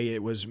the way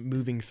it was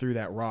moving through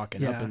that rock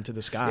and up into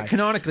the sky. Yeah,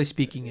 canonically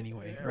speaking,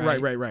 anyway.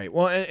 Right.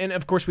 Well, and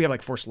of course we have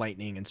like Force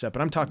lightning and stuff.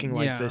 But I'm talking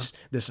like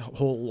this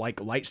whole like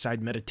light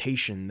side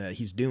meditation that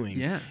he's doing.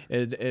 Yeah.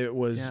 It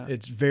was.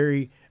 It's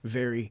very,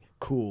 very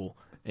cool.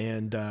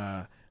 And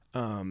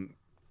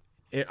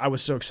I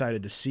was so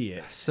excited to see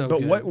it.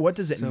 What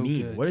does it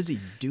mean? Good. What is he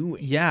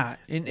doing? Yeah,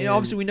 and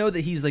obviously we know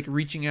that he's like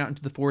reaching out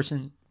into the Force,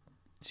 and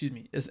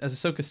as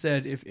Ahsoka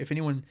said, if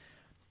anyone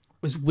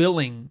was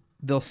willing,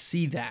 they'll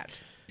see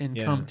that and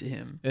come to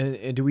him.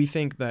 And do we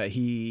think that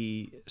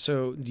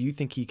do you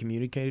think he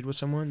communicated with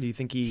someone? Do you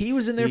think he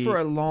was in there for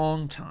a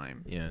long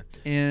time? Yeah,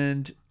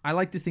 and I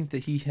like to think that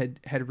he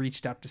had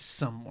reached out to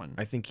someone.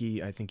 I think he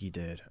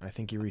did. I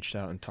think he reached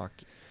out and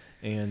talked,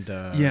 and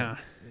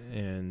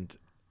and.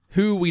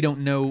 Who we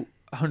don't know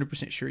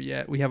 100% sure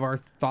yet. We have our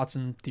thoughts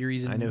and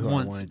theories. I know who I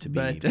want it to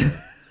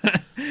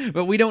be,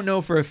 but we don't know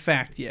for a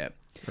fact yet.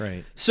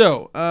 Right.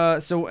 So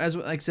as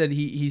like I said,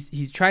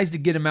 he tries to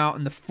get him out,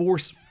 and the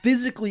Force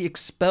physically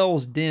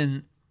expels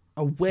Din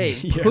away,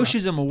 Yeah,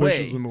 pushes him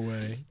away,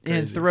 and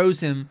and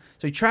throws him.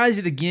 So he tries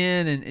it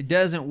again, and it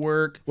doesn't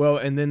work. Well,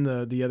 and then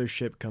the other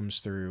ship comes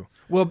through.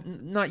 Well,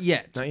 not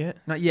yet. Not yet.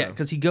 Not yet,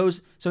 because he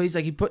goes. So he's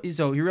like he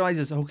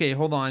realizes, okay,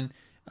 hold on.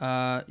 We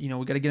got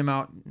to get him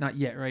out. Not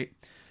yet, right?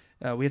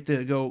 We have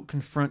to go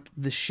confront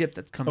the ship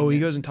that's coming. Oh, he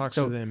in. goes and talks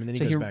to them, and then he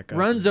goes back up.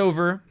 Runs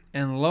over,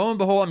 and lo and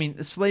behold, I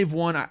mean, Slave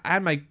One. I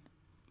had my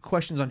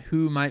questions on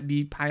who might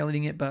be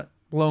piloting it, but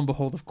lo and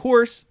behold, of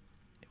course,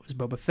 it was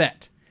Boba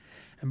Fett.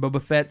 And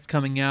Boba Fett's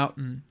coming out,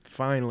 and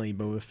finally,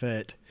 Boba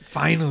Fett.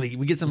 Finally,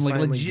 we get some like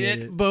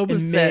legit Boba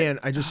and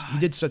Fett. Man, he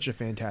did such a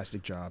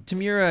fantastic job.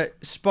 Tamira,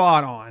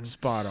 spot on.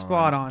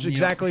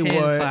 Exactly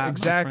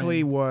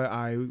what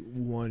I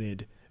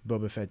wanted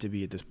Boba Fett to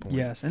be at this point.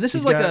 Yes, and this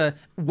is like a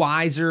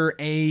wiser,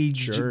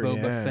 aged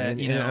Boba Fett.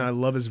 And I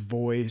love his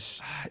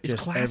voice. It's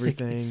just classic.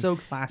 Everything. It's so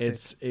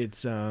classic.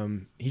 It's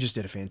he just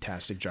did a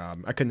fantastic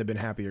job. I couldn't have been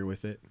happier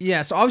with it.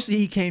 Yeah, so obviously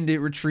he came to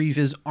retrieve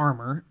his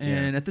armor,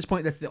 and at this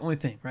point that's the only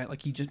thing, right?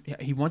 Like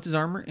he wants his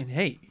armor, and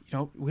hey, we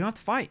don't have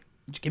to fight.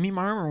 Just give me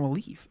my armor and we'll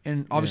leave.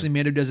 And obviously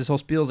Mando does this whole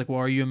spiel. He's like, well,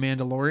 are you a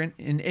Mandalorian?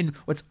 And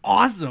what's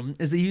awesome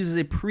is that he uses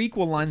a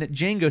prequel line that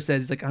Jango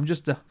says. He's like, I'm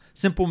just a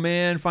simple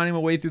man finding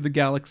my way through the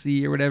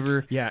galaxy or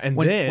whatever. Yeah, and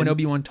when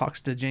Obi-Wan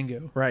talks to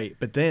Jango. Right,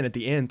 but then at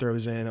the end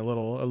throws in a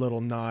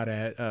little nod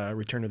at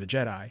Return of the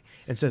Jedi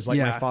and says, like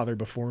my father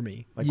before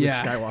me, like Luke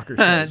Skywalker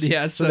says.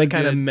 Yeah, so they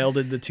kind of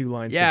melded the two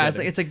lines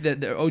together. Yeah, it's like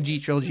the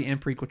OG trilogy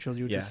and prequel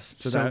trilogy, which is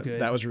so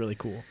good. That was really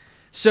cool.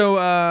 So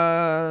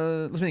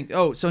let's think.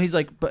 Oh, so he's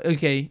like, but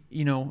okay,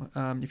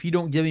 if you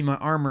don't give me my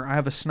armor, I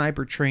have a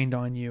sniper trained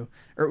on you.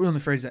 Or let me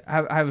phrase that.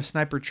 I have a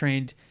sniper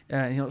trained,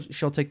 and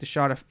she'll take the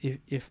shot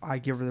if I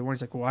give her the one.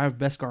 He's like, well, I have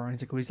Beskar on.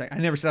 He's like, I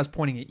never said I was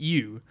pointing at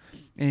you,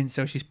 and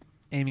so she's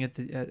aiming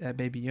at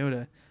Baby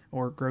Yoda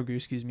or Grogu,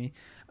 excuse me.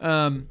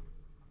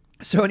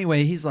 So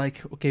anyway, he's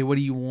like, okay, what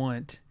do you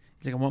want?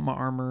 He's like, I want my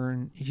armor,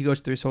 and he goes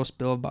through his whole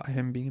spiel about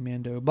him being a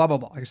Mando, blah blah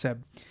blah. Like I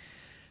said.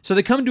 So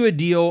they come to a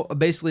deal,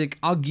 basically, like,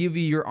 I'll give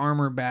you your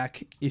armor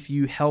back if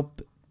you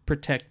help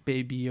protect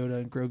Baby Yoda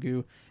and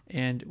Grogu,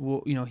 and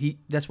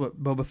that's what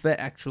Boba Fett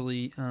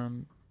actually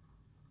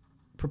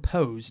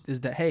proposed, is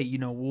that, hey,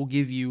 we'll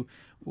give you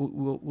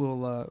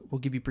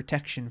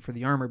protection for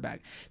the armor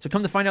back. So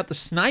come to find out, the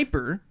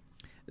sniper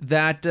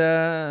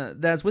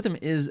that's with him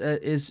is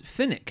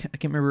Finnick. I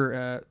can't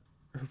remember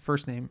her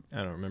first name. I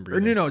don't remember. Or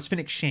no, it's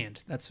Finnick Shand.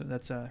 That's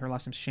her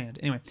last name's Shand.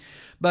 Anyway,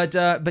 but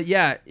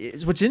yeah,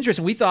 what's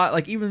interesting, we thought,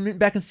 like, even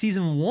back in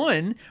season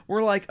 1,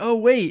 we're like, oh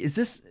wait, is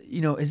this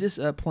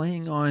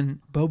playing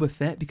on Boba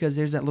Fett because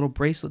there's that little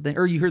bracelet thing,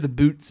 or you hear the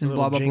boots and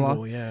blah blah jingle,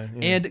 blah. Yeah.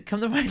 And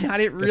come to find out,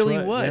 it really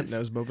was. Yep, that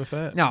was Boba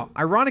Fett. Now,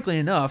 ironically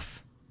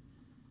enough,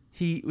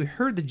 we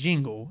heard the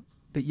jingle,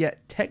 but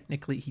yet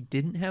technically he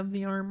didn't have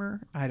the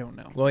armor. I don't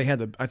know. Well,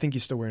 I think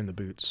he's still wearing the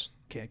boots.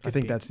 Okay, I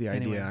think that's the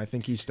idea. Anyway. I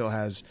think he still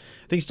has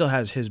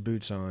his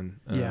boots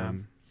on. Yeah.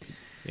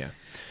 Yeah.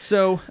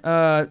 So,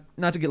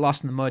 not to get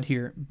lost in the mud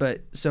here,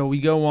 but so we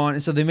go on,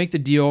 and so they make the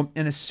deal,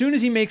 and as soon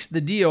as he makes the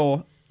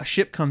deal, a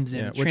ship comes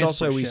in. Yeah, which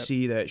also we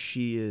see that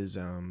she is,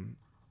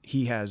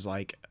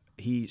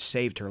 he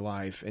saved her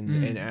life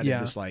and added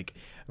this like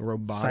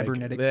robotic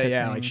cybernetic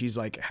thing. Like she's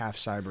like half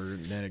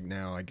cybernetic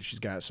now. Like she's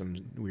got some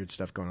weird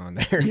stuff going on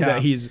there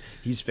that he's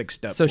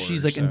fixed up. So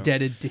she's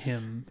indebted to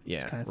him.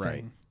 Yeah, kind of right.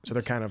 Thing. So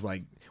they're kind of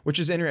like, which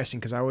is interesting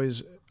because I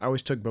always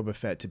took Boba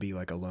Fett to be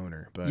like a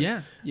loner, but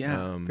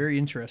very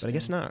interesting. But I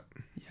guess not.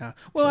 Yeah.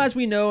 Well, as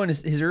we know, in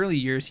his early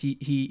years,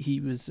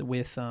 he was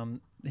with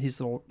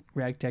his little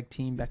ragtag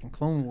team back in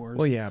Clone Wars.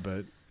 Well, yeah,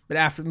 but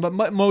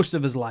most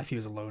of his life he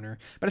was a loner.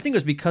 But I think it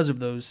was because of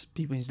those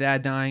people, his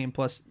dad dying, and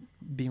plus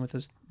being with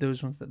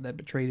those ones that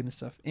betrayed him and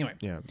stuff. Anyway.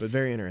 Yeah, but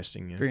very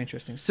interesting. Yeah. Very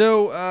interesting.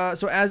 So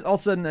as all of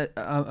a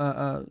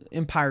sudden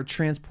Empire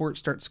transport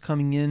starts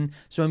coming in,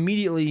 so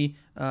immediately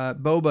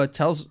Boba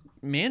tells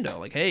Mando,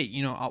 like, hey,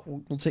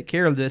 we'll take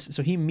care of this.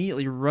 So he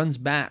immediately runs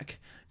back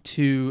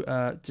to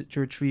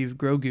retrieve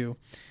Grogu,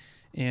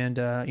 and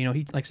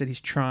he, like I said,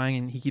 he's trying,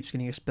 and he keeps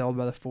getting expelled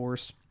by the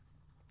Force.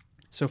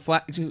 So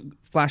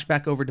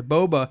flashback over to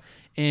Boba,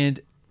 and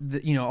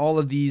all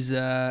of these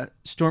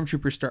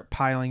stormtroopers start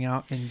piling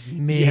out, and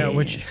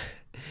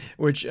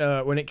which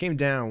when it came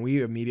down,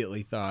 we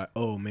immediately thought,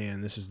 oh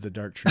man, this is the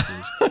Dark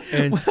Troopers,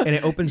 and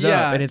it opens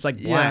up and it's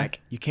like black,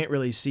 you can't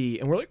really see,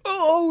 and we're like,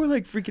 we're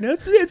like freaking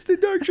out, it's the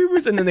Dark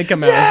Troopers, and then they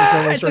come out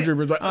as just normal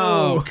stormtroopers, like,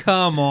 oh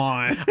come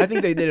on. I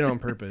think they did it on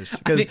purpose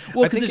because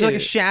there's like a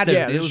shadow.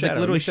 Yeah, it was like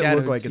literally shadow. It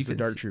looked like it's the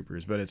Dark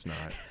Troopers, but it's not.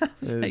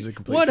 It's a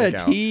complete what a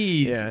freak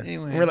tease! Yeah,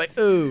 anyway. We're like,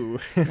 ooh,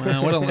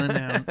 wow, what a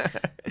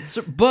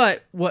letdown.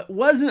 But what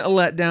wasn't a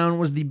letdown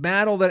was the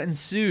battle that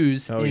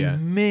ensues. Oh yeah,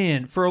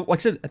 man, for like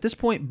I said, at this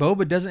point,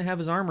 Boba doesn't have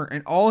his armor,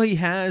 and all he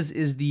has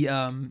is the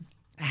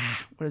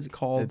what is it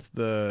called? It's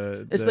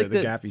the like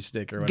the gaffy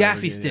stick or whatever.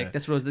 Gaffy stick.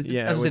 That's what it was.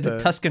 Yeah, I was with the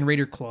Tusken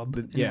Raider Club.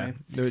 Anyway.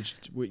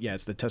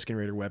 It's the Tusken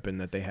Raider weapon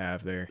that they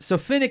have there. So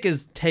Finnick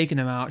is taking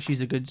him out.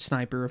 She's a good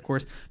sniper, of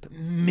course. But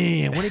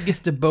man, when it gets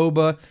to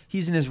Boba,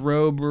 he's in his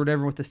robe or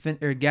whatever with the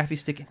gaffy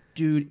stick. And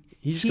dude,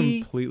 he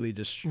completely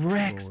destroys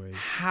wrecks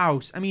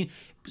house. I mean,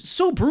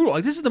 so brutal.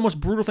 Like, this is the most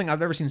brutal thing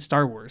I've ever seen in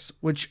Star Wars,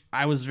 which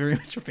I was very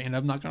much a fan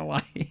of. I'm not gonna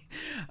lie.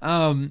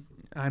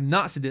 I'm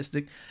not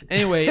sadistic.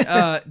 Anyway,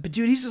 but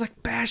dude, he's just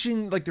like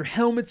bashing like their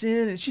helmets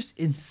in. It's just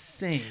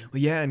insane.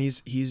 Well, yeah, and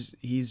he's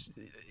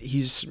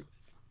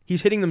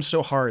hitting them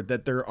so hard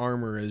that their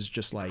armor is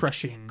just like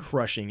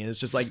crushing. And it's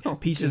just like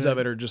pieces of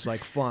it are just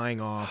like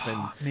flying off.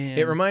 And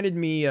it reminded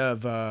me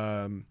of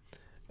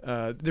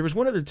there was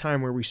one other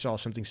time where we saw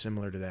something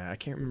similar to that. I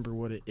can't remember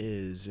what it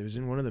is. It was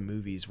in one of the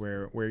movies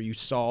where you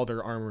saw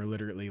their armor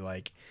literally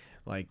like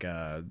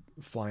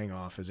flying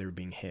off as they were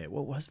being hit.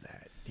 What was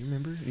that? Do you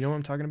remember? You know what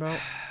I'm talking about?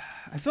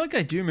 I feel like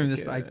I do remember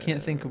this, but I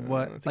can't think of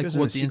what. I think it was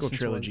in the sequel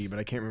trilogy, but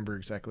I can't remember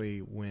exactly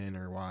when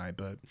or why.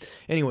 But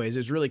anyways, it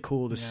was really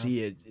cool to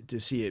see it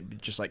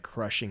just like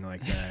crushing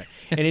like that.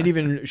 And it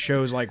even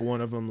shows like one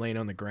of them laying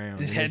on the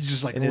ground. His head's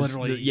just like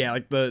literally.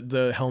 Like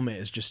the helmet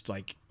is just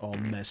like all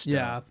messed up.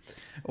 Yeah.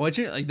 Well,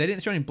 like they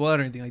didn't show any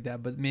blood or anything like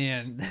that, but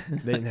man,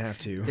 they didn't have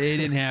to. They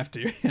didn't have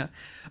to. Yeah.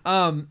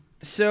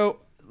 So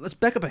let's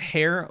back up a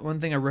hair. One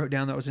thing I wrote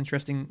down that was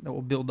interesting that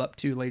we'll build up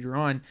to later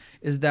on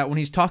is that when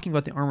he's talking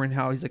about the armor and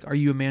how he's like, "Are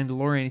you a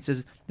Mandalorian?" He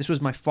says, "This was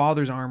my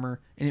father's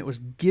armor, and it was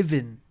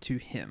given to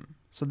him."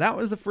 So that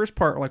was the first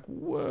part. Like,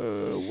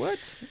 whoa, what?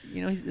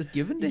 You know, it's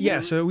given to him.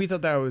 Yeah. So we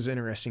thought that was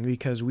interesting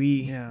because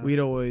we'd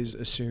always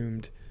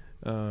assumed.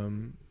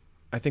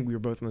 I think we were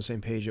both on the same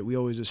page that we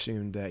always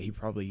assumed that he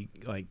probably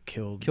like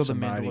killed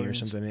somebody or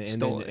something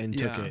and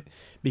took it,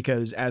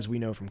 because as we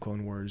know from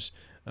Clone Wars,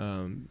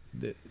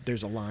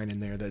 there's a line in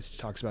there that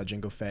talks about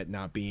Jango Fett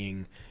not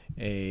being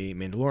a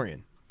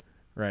Mandalorian,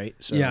 right?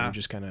 So we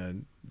just kind of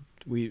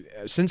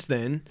since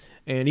then,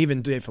 and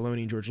even Dave Filoni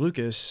and George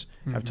Lucas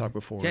have talked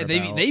before. Yeah,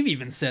 they've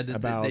even said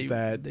that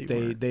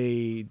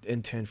they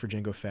intend for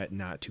Jango Fett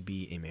not to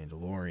be a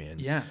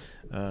Mandalorian. Yeah,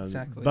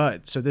 exactly.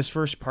 But so this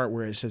first part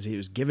where it says he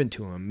was given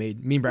to him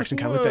made me and Braxton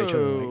kind of looked at each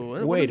other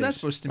like, what is that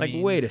supposed to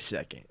mean? Wait a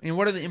second. And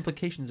what are the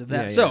implications of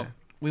that?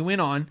 We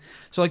went on.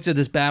 So like I said,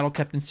 this battle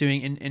kept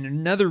ensuing. And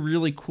another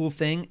really cool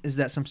thing is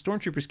that some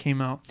stormtroopers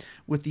came out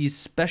with these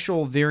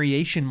special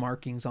variation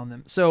markings on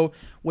them. So,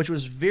 which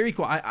was very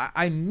cool.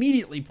 I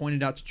immediately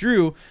pointed out to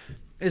Drew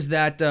is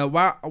that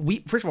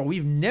first of all,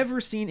 we've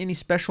never seen any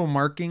special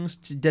markings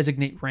to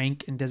designate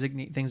rank and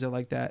designate things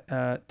like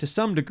that to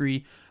some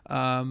degree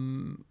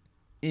in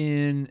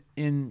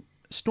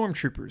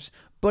stormtroopers.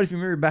 But if you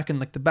remember back in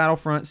like the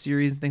Battlefront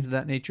series and things of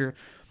that nature,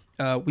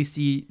 we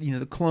see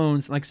the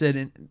clones. Like I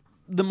said,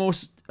 the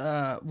most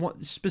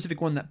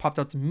specific one that popped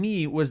out to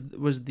me was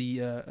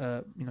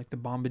the like the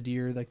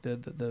bombardier, like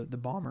the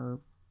bomber,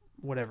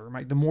 whatever,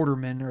 like the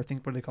mortarmen, or I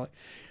think what do they call it.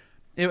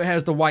 It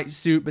has the white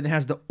suit, but it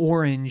has the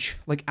orange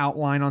like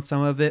outline on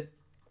some of it.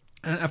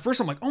 And at first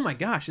I'm like, oh my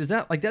gosh, is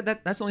that like that?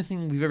 That's the only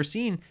thing we've ever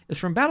seen is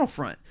from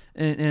Battlefront.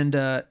 And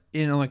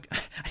like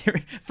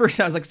first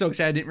I was like so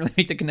excited I didn't really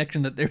make the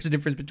connection that there's a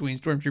difference between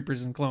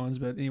stormtroopers and clones.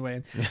 But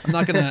anyway, I'm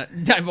not gonna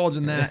divulge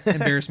in that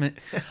embarrassment.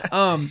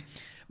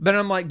 But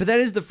I'm like, but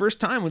that is the first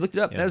time we looked it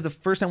up. Yeah. That is the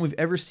first time we've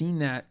ever seen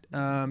that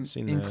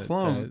in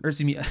clone. Or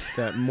excuse me,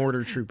 that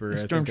mortar trooper. I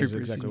think is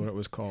exactly what it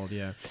was called.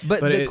 Yeah,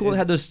 but it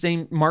had those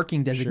same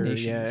marking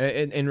designations. Sure,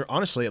 yeah, and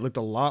honestly, it looked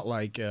a lot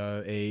like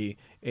a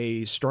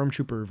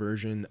stormtrooper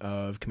version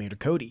of Commander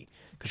Cody.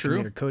 Because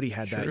Commander Cody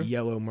had that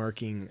yellow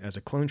marking as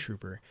a clone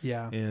trooper.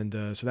 Yeah, and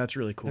so that's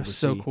really cool. That's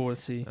so cool to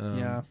see.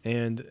 Yeah,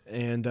 and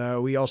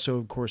we also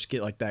of course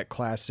get like that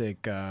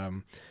classic.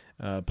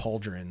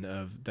 Pauldron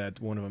of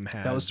that one of them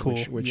has, that was cool.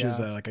 which is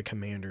like a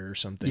commander or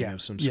something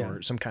of some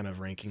sort, some kind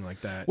of ranking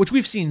like that. Which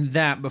we've seen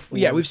that before.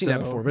 Yeah, we've seen that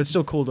before, but it's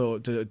still cool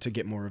to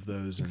get more of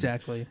those.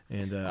 Exactly.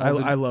 And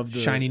I love the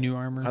shiny new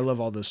armor. I love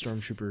all the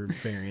stormtrooper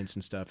variants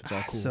and stuff. It's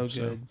all cool. So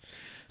good.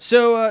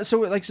 So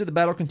like I said, the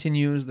battle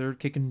continues. They're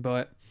kicking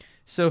butt.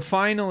 So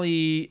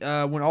finally,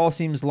 when all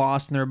seems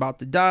lost and they're about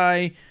to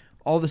die,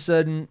 all of a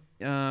sudden,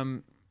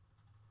 Din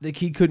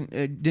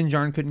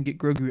Djarin couldn't get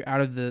Grogu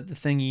out of the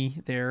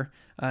thingy there,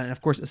 and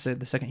of course, the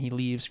second he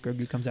leaves,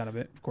 Grogu comes out of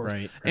it. Of course.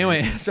 Right.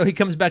 Anyway, so he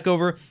comes back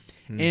over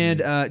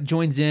and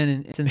joins in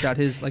and sends out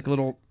his like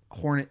little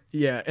Hornet.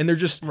 Yeah, and they're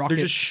just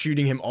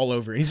shooting him all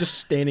over. And he's just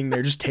standing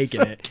there, just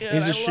taking it. Good.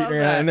 He's just shooting,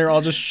 and they're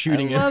all just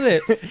shooting him. I love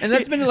it, and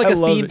that's been like a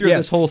theme through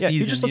this whole season. He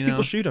just lets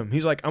people shoot him.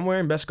 He's like, I'm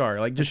wearing Beskar.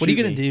 Like, just what are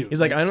you gonna do? He's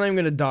like, I'm not even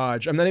gonna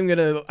dodge. I'm not even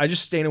gonna. I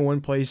just stand in one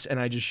place and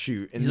I just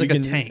shoot. And he's like a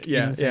tank.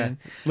 Yeah,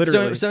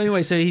 literally. So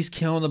anyway, so he's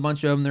killing a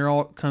bunch of them. They're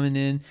all coming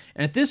in,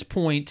 and at this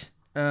point,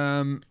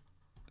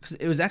 because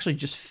it was actually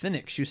just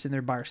Finnick. She was sitting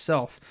there by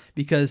herself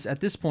because at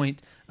this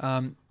point,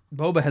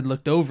 Boba had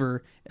looked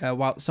over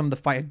while some of the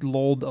fight had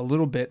lulled a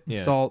little bit and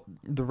saw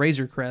the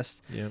Razor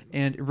Crest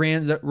and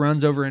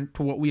runs over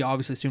into what we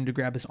obviously assumed to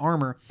grab his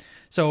armor.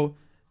 So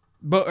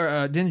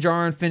Din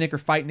Djarin and Finnick are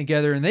fighting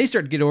together, and they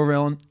start to get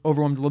overwhelmed a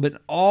little bit.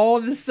 And all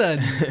of a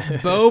sudden,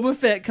 Boba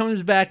Fett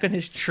comes back on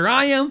his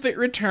triumphant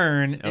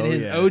return in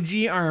his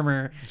OG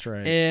armor. That's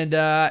right. And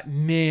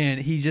man,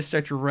 he just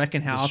starts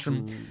wrecking house.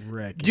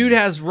 Wrecking. Dude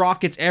has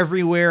rockets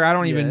everywhere. I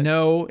don't even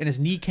know, and his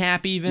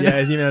kneecap even.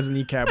 Yeah, he even has a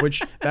kneecap.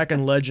 Which back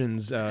in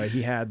Legends,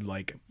 he had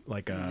like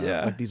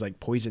these like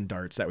poison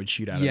darts that would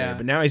shoot out of there.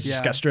 But now he's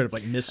just got straight up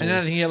like missiles. And then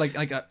I think he had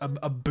like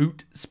a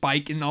boot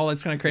spike and all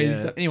this kind of crazy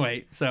stuff.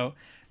 Anyway, so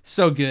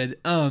good.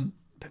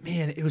 But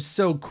man, it was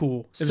so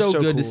cool.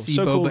 So good to see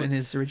Boba in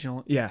his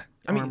original armor.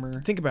 I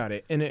mean, think about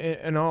it.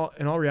 In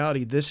all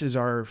reality, this is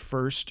our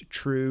first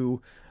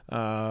true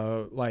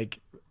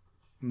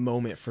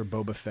moment for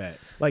Boba Fett.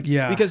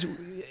 Because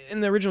in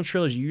the original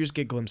trilogy, you just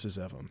get glimpses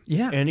of him.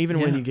 Yeah. And even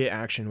when you get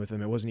action with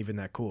him, it wasn't even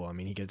that cool. I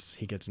mean, he gets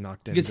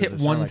knocked in. He gets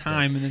hit one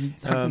time and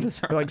then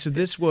so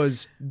this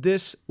was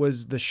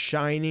the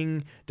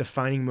shining,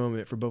 defining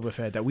moment for Boba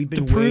Fett that we've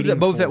been to prove waiting that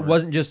Boba for. Fett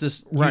wasn't just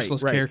this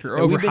useless character,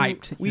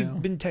 overhyped.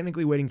 We've been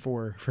technically waiting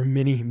for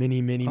many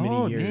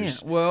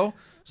years. Man. Well,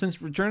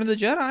 since Return of the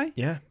Jedi.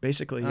 Yeah,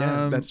 basically.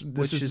 Yeah,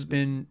 which has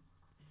been.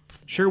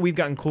 Sure, we've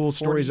gotten cool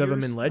stories of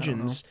him in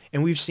Legends,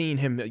 and we've seen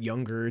him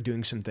younger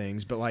doing some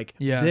things, but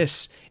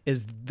this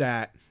is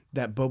that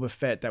Boba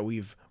Fett that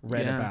we've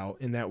read about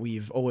and that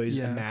we've always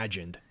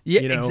imagined. Yeah,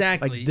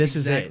 exactly. This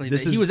is it.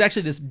 He was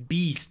actually this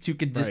beast who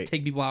could just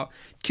take people out,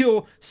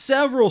 kill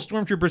several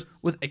stormtroopers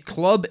with a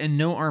club and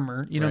no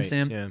armor. You know what I'm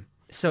saying? Yeah.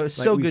 So it's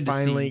so good to see.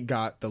 We finally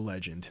got the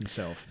legend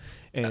himself,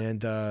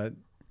 and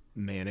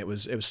man, it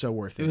was so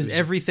worth it. It was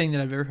everything that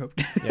I've ever hoped.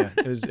 Yeah,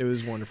 it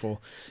was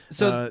wonderful.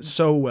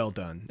 So well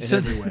done in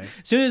every way.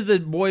 As soon as the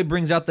boy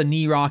brings out the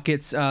knee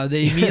rockets,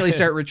 they immediately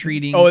start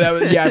retreating. Oh,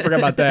 I forgot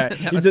about that.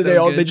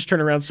 They just turn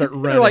around and start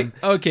running. They're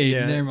like, okay,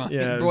 never mind.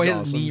 Yeah, boy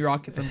has knee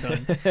rockets. I'm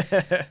done.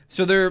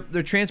 So their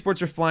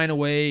transports are flying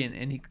away,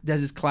 and he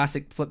does his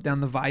classic flip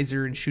down the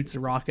visor and shoots the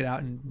rocket out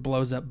and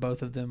blows up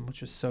both of them,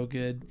 which was so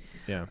good.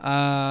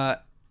 Yeah.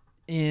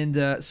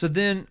 So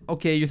then,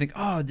 okay, you think,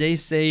 oh, day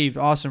saved,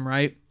 awesome,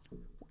 right?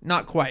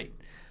 Not quite,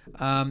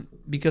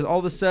 because all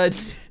of a sudden,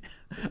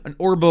 an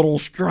orbital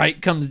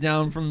strike comes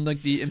down from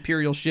the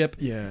Imperial ship,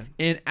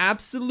 and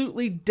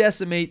absolutely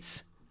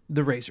decimates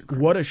the Razor Crest.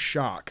 What a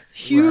shock!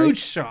 Huge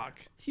shock!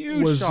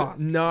 Huge shock! Was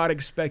not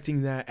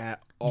expecting that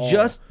at all.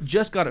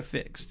 Just got it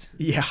fixed.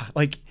 Yeah,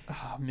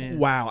 oh man,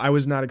 wow! I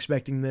was not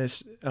expecting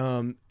this.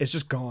 It's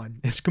just gone.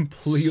 It's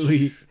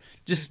completely.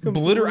 Just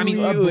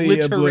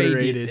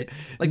obliterated.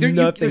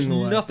 There's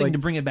nothing to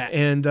bring it back.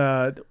 And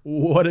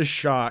what a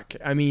shock.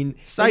 I mean...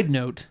 Side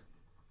note,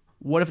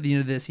 what if at the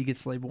end of this he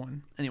gets Slave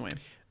 1? Anyway.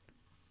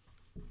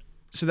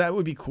 So that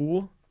would be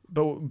cool,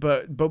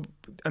 but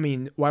I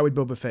mean, why would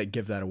Boba Fett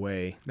give that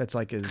away? That's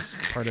like his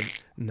part of...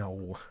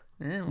 No.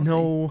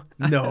 No.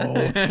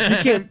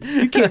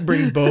 You can't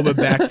bring Boba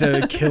back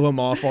to kill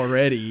him off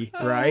already,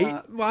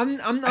 right? Well,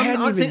 I'm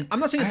not saying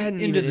at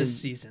the end of this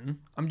season.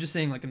 I'm just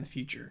saying in the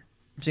future.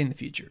 I'm saying the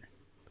future.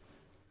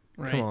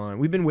 Right? Come on.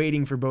 We've been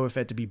waiting for Boba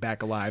Fett to be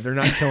back alive. They're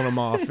not killing him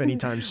off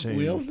anytime soon.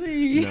 We'll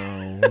see.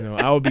 No.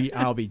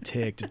 I'll be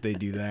ticked if they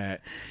do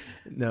that.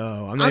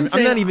 No, I'm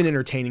not even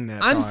entertaining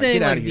that. I'm saying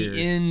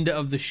the end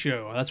of the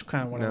show. That's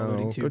kind of what I'm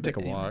alluding to. Go take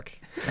a walk.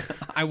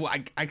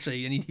 I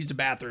actually need to use the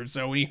bathroom,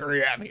 so we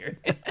hurry up here.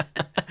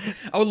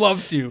 I would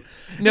love to.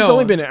 No, it's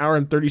only been an hour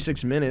and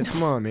 36 minutes.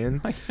 Come on,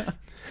 man.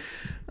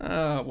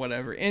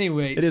 Whatever.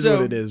 Anyway, it is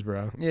what it is,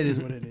 bro. It is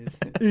what it is.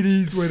 It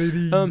is what it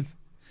is.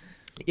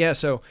 Yeah.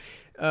 So,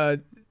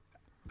 it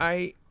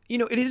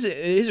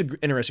is an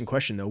interesting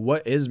question though.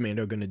 What is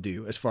Mando going to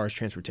do as far as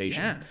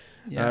transportation?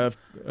 Yeah.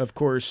 Of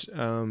course,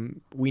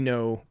 we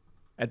know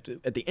at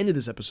the end of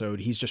this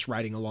episode he's just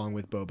riding along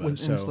with Boba in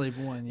Slave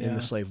 1. Yeah. In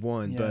the Slave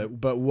 1. Yeah.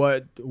 But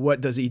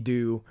what does he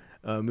do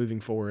moving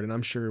forward? And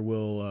I'm sure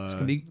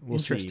we'll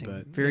see.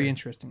 But very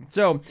interesting.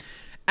 So,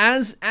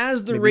 as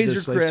the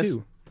Razor Crest.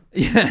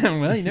 Yeah,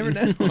 well, you never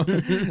know.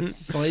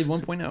 Slave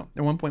 1.0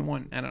 or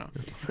 1.1. I don't know.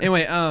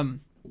 Anyway,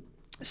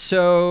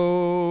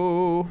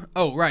 so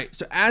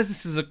as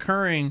this is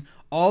occurring,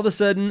 all of a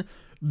sudden,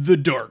 the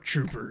Dark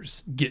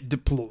Troopers get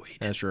deployed.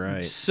 That's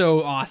right.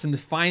 So awesome to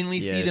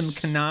finally see them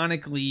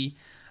canonically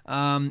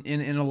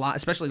in a lot,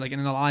 especially in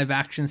a live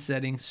action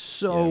setting.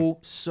 So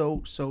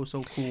cool.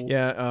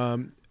 Yeah.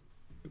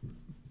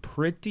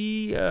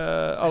 Pretty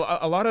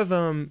a lot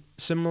of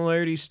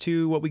similarities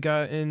to what we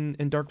got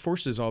in Dark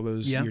Forces all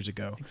those years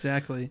ago.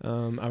 Exactly.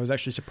 I was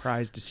actually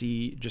surprised to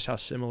see just how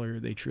similar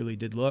they truly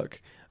did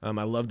look.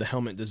 I love the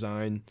helmet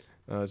design.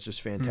 It's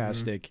just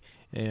fantastic.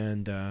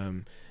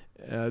 And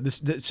this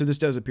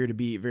does appear to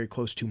be very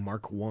close to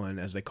Mark 1,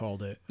 as they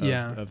called it,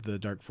 of the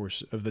Dark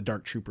Force, of the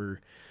Dark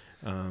Trooper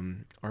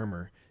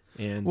armor.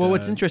 And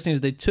what's interesting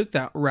is they took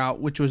that route,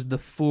 which was the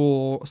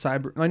full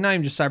cyber, not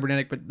even just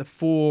cybernetic, but the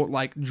full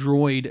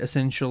droid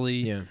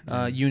essentially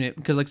unit.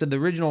 Because like I said, the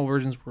original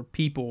versions were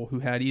people who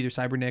had either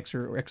cybernetics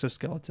or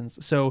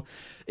exoskeletons. So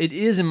it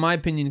is, in my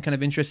opinion, kind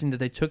of interesting that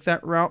they took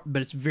that route,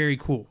 but it's very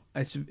cool.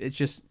 It's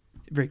just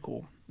very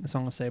cool. That's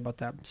all I'm gonna say about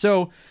that.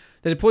 So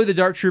They deploy the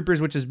Dark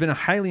Troopers, which has been a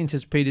highly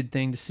anticipated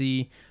thing to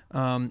see.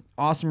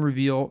 Awesome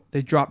reveal.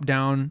 They drop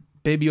down.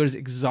 Baby Yoda's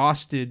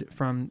exhausted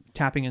from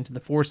tapping into the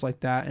Force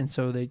like that, and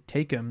so they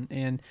take him.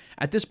 And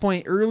at this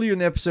point, earlier in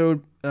the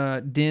episode,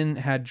 Din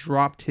had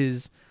dropped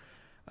his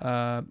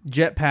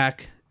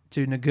jetpack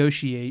to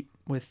negotiate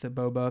with the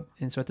Boba,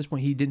 and so at this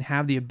point, he didn't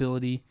have the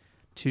ability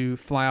to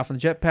fly off on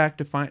the jetpack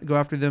to go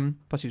after them.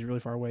 Plus, he's really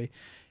far away.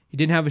 He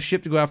didn't have a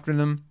ship to go after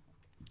them.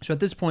 So at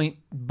this point,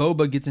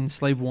 Boba gets in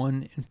Slave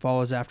One and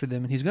follows after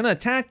them, and he's going to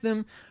attack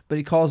them, but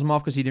he calls them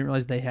off because he didn't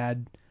realize they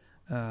had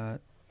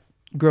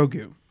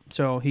Grogu.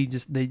 So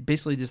they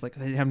basically they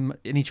didn't have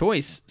any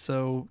choice.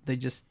 So they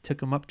just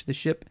took him up to the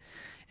ship,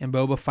 and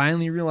Boba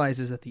finally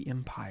realizes that the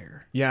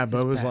Empire. Yeah, is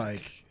Boba's back.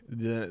 like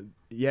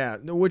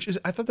which is,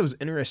 I thought that was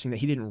interesting that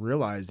he didn't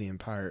realize the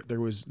Empire there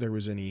was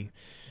any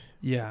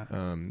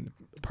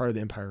part of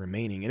the Empire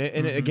remaining,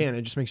 and again,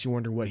 it just makes you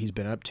wonder what he's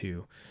been up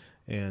to,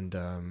 and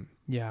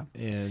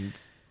and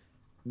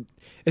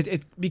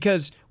it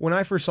because when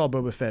I first saw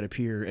Boba Fett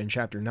appear in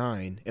Chapter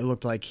 9, it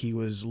looked like he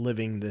was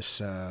living this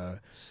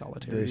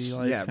solitary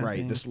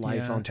life. This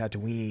life on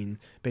Tatooine,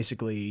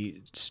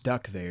 basically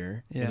stuck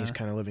there, and he's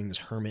kind of living this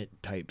hermit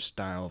type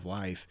style of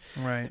life.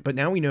 Right. But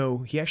now we know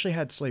he actually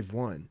had Slave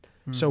One.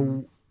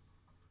 So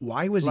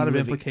why was a lot he of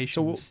living?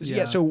 implications?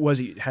 So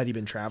had he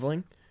been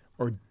traveling,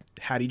 or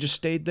had he just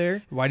stayed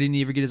there? Why didn't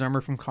he ever get his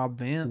armor from Cobb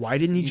Vanth? Why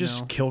didn't he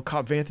just kill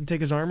Cobb Vanth and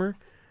take his armor?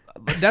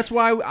 That's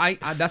why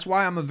that's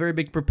why I'm a very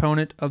big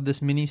proponent of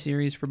this mini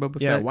series for Boba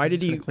Fett. Yeah, why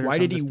did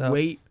he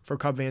wait for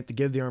Cobb Vanth to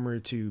give the armor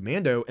to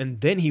Mando, and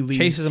then he leaves,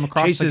 chases him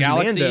across the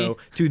galaxy Mando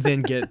to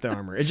then get the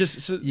armor? It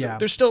just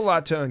there's still a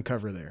lot to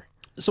uncover there.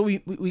 So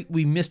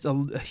we missed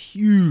a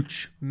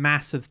huge,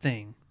 massive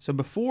thing. So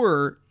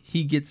before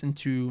he gets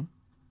into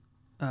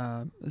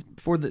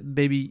before the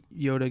Baby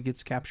Yoda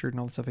gets captured and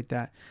all the stuff like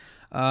that,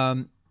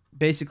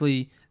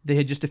 basically they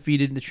had just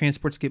defeated, the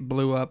transports get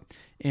blew up,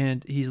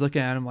 and he's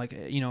looking at him like,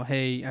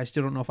 hey, I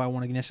still don't know if I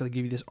want to necessarily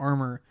give you this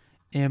armor.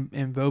 And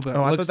Boba.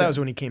 Oh, I thought that was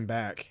when he came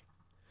back.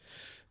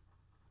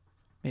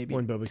 Maybe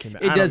when Boba came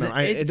back. It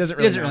doesn't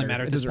really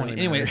matter at this point.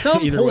 Anyway, at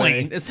some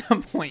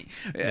point,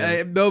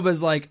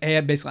 Boba's like, hey,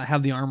 I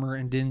have the armor,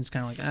 and Din's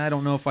kind of like, I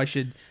don't know if I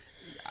should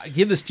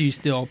give this to you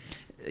still.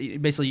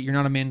 Basically, you're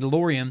not a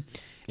Mandalorian.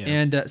 Yeah.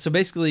 And so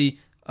basically,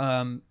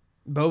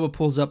 Boba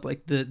pulls up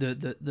like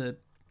the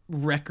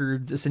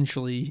records,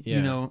 essentially,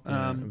 of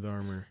the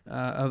armor,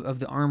 of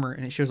the armor,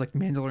 and it shows like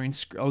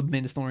old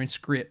Mandalorian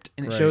script,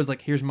 and it shows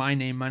like, here's my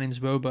name. My name's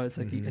Boba. It's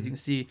like, as you can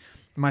see,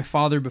 my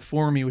father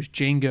before me was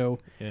Jango,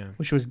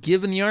 which was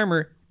given the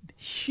armor.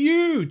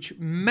 Huge,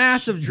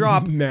 massive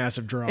drop,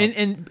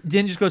 and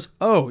Din just goes,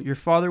 "Oh, your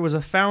father was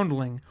a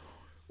foundling."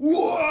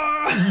 Whoa!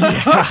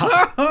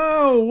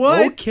 Yeah.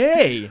 What?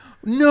 Okay.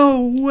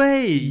 No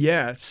way.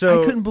 Yeah,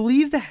 so I couldn't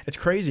believe that. It's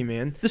crazy,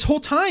 man. This whole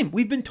time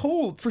we've been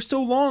told for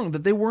so long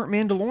that they weren't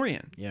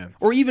Mandalorian. Yeah.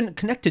 Or even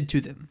connected to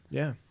them.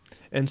 Yeah.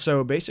 And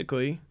so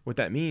basically what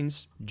that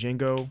means,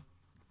 Jango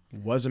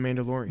was a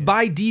Mandalorian.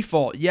 By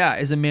default,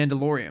 is a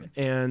Mandalorian.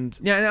 And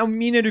me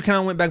and Andrew kind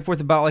of went back and forth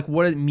about like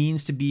what it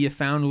means to be a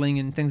foundling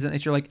and things of that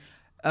nature, like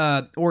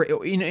and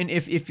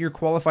if you're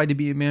qualified to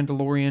be a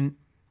Mandalorian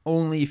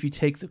only if you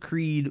take the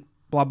creed,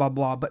 blah blah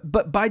blah.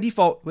 But by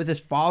default, with his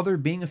father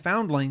being a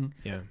foundling,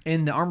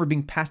 and the armor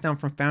being passed down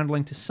from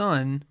foundling to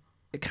son,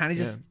 it kind of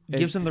just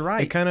gives him the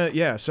right. It kind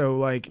of So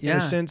like in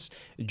a sense,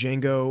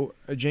 Jango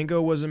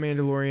was a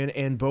Mandalorian,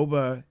 and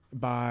Boba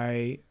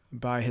by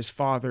his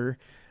father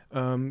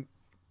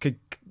could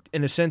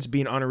in a sense be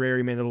an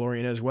honorary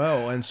Mandalorian as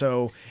well. And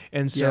so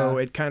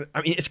it kind of,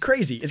 I mean, it's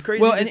crazy. It's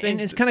crazy. Well,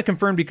 and it's kind of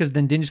confirmed because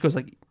then Din just goes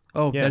like,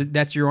 "Oh,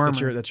 that's your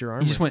armor. That's your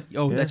armor." He just went,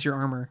 "Oh, that's your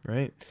armor."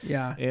 Right.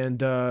 Yeah.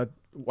 And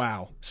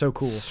wow, so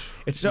cool.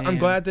 I'm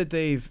glad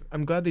they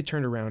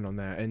turned around on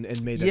that and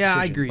made that decision.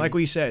 I agree. Like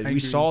we said, we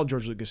saw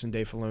George Lucas and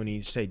Dave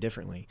Filoni say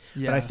differently.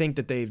 Yeah. But I think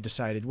that they've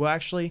decided, well,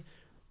 actually,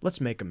 let's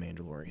make them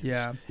Mandalorians.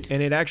 Yeah.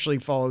 And it actually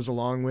follows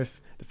along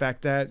with the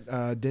fact that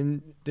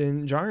Din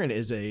Djarin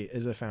is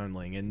a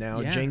foundling, and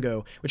now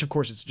Jango, which of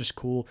course it's just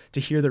cool to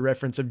hear the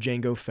reference of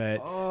Jango Fett,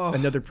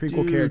 another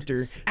prequel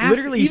character.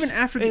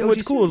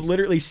 What's cool is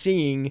literally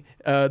seeing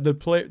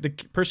the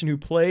person who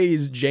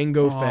plays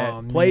Jango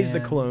Fett plays the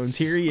clones.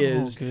 Here he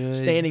is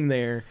standing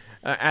there.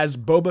 As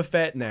Boba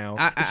Fett now.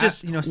 It's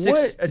just,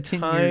 what a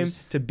time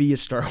to be a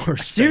Star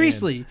Wars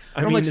Seriously.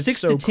 fan. I mean, like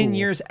 6 to 10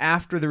 years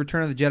after the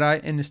Return of the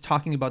Jedi, and is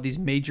talking about these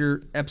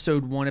major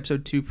Episode 1,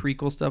 Episode 2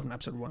 prequel stuff. Not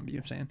Episode 1, but you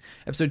know what I'm saying.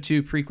 Episode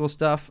 2 prequel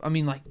stuff. I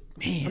mean, like,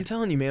 man. I'm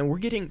telling you, man,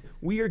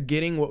 we are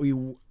getting what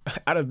we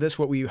out of this,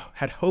 what we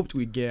had hoped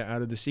we'd get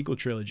out of the sequel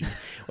trilogy.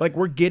 Like,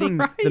 we're getting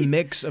the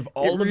mix of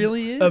all of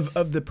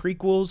the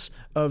prequels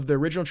of the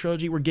original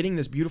trilogy. We're getting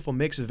this beautiful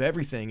mix of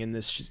everything in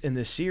this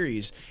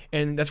series,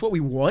 and that's what we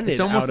wanted.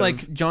 It's almost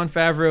like Jon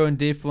Favreau and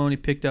Dave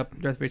Filoni picked up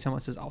Darth Vader's helmet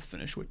and says, "I'll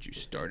finish what you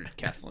started,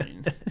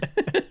 Kathleen."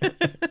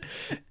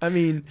 I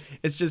mean,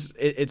 it's just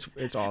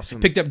it's awesome.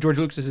 Picked up George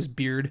Lucas's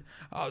beard.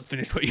 "I'll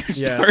finish what you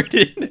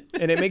started."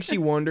 and it makes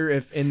you wonder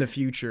if in the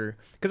future,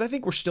 because I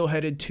think we're still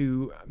headed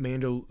to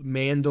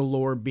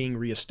Mandalore being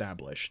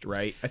reestablished,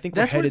 right? I think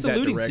we're headed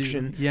that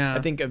direction. Yeah.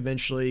 I think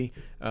eventually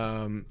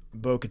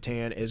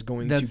Bo-Katan is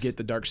going to get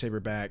the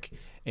Darksaber back,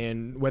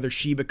 and whether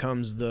she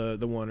becomes the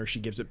one or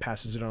she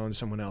passes it on to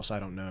someone else, I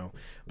don't know.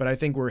 But I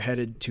think we're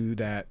headed to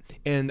that,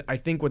 and I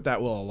think what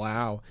that will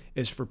allow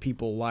is for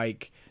people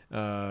like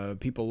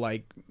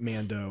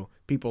Mando,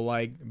 people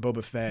like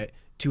Boba Fett,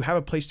 to have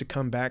a place to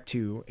come back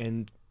to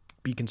and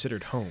be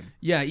considered home.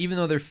 Yeah, even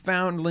though they're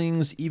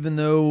foundlings, even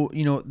though,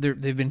 you know,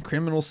 they've been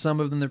criminals, some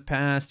of them in their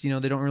past, you know,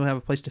 they don't really have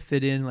a place to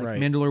fit in. Like,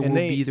 Mandalore will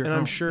be their home. And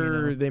I'm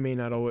sure they may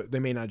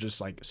not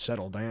just like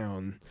settle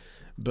down,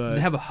 but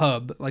they have a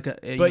hub, like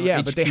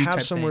but they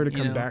have somewhere to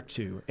come back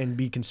to and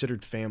be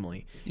considered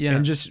family. Yeah,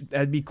 and just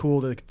that'd be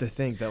cool to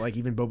think that like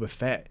even Boba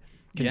Fett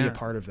can be a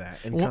part of that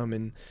and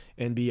come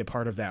and be a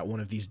part of that one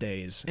of these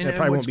days. And it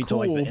probably won't be till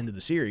like the end of the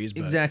series.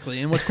 But.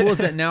 Exactly. And what's cool is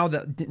that now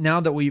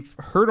that we've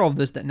heard all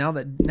this, that now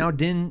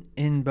Din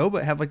and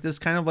Boba have like this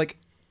kind of like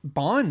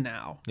bond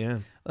now. Yeah.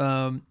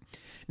 Now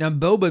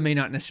Boba may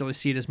not necessarily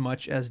see it as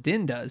much as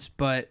Din does,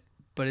 but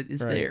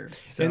it's there.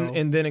 So.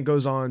 And then it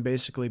goes on.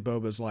 Basically,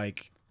 Boba's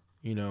like,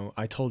 you know,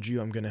 I told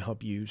you I'm going to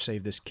help you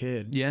save this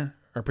kid. Yeah.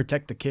 Or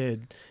protect the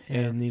kid. Yeah.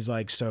 And he's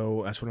like,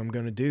 so that's what I'm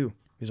going to do.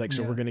 He's like,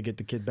 so we're going to get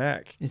the kid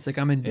back. It's like,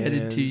 I'm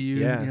indebted to you.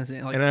 Yeah. You know what I'm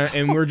saying? Like,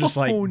 and we're just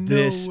like,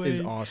 this is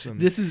awesome.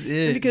 This is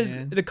it. And because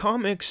man. The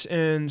comics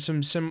and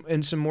some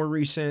more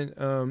recent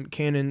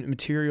canon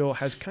material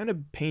has kind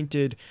of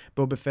painted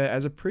Boba Fett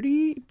as a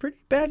pretty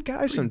bad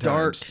guy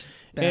sometimes. Dark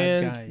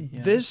bad guy.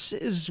 Yeah. This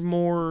is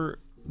more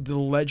the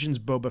Legends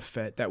Boba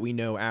Fett that we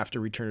know after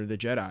Return of the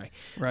Jedi.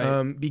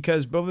 Right.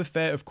 Because Boba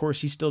Fett, of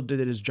course, he still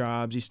did his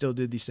jobs. He still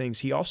did these things.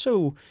 He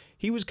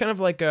was kind of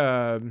like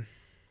a...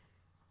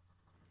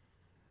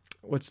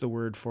 What's the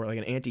word for it? Like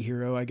an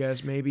anti-hero, I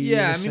guess, maybe.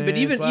 Yeah, I mean, but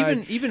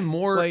even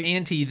more like,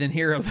 anti than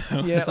hero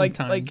though. Yeah,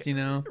 sometimes, you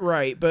know.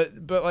 Right, but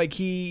like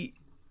he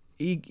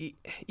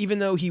even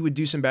though he would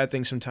do some bad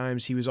things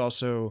sometimes, he was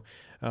also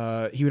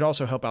he would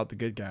also help out the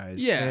good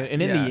guys. Yeah,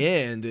 and in the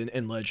end,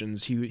 in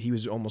Legends, he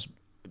was almost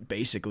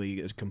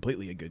basically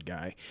completely a good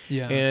guy.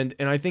 Yeah, and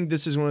I think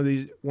this is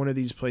one of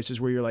these places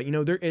where you're like, you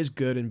know, there is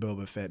good in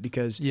Boba Fett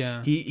because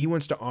he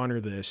wants to honor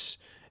this.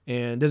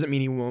 And doesn't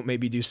mean he won't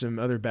maybe do some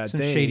other bad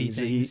things. Shady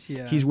things.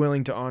 He's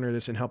willing to honor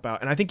this and help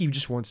out. And I think he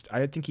just wants.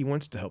 I think he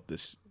wants to help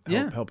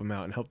help him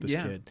out and help this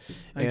kid.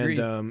 I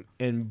agree.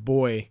 And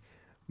boy,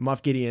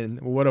 Moff Gideon,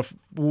 what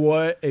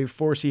a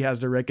force he has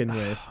to reckon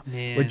with.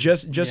 Man. With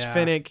just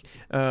Fennec,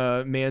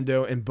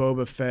 Mando, and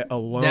Boba Fett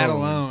alone.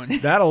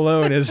 That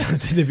alone is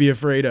something to be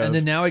afraid of. And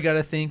then now I got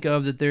to think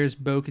of that. There's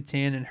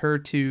Bo-Katan and her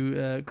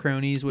two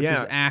cronies, which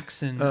is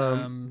Axe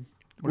and.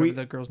 Whatever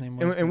the girl's name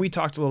was. And we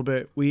talked a little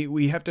bit.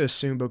 We have to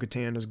assume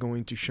Bo-Katan is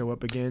going to show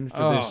up again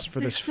for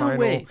this final.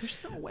 There's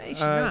no way she's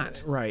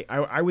not. Right.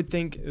 I would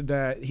think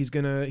that he's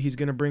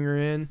gonna bring her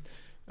in.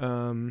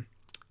 And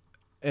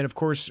of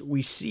course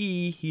we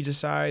see he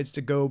decides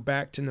to go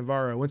back to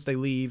Navarro. Once they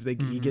leave,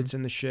 he gets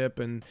in the ship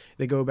and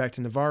they go back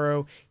to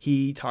Navarro.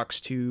 He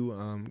talks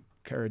to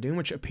Cara Dune,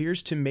 which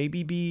appears to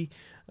maybe be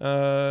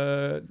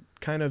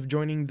kind of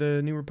joining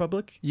the New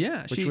Republic.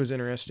 Yeah, which was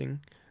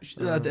interesting.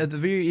 At the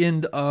very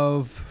end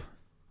of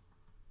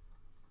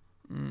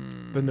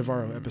the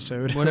Navarro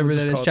episode, whatever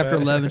that is, chapter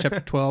 11,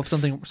 chapter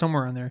 12,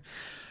 somewhere on there.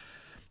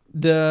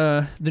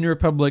 The New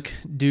Republic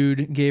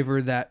dude gave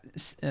her that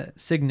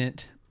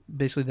signet,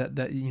 basically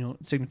that you know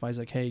signifies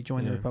like, hey,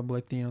 join the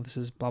Republic. You know, this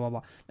is blah blah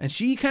blah. And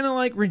she kind of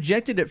like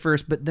rejected it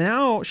first, but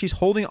now she's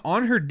holding it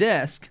on her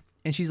desk.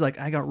 And she's like,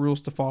 I got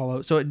rules to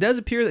follow. So it does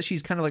appear that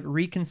she's kind of like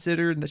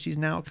reconsidered and that she's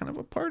now kind of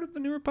a part of the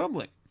New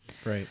Republic.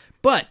 Right.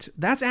 But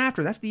that's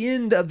the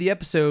end of the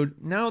episode.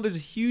 Now there's a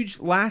huge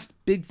last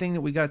big thing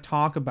that we got to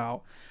talk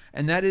about.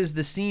 And that is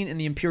the scene in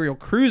the Imperial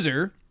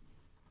Cruiser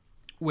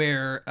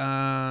where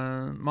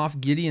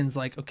Moff Gideon's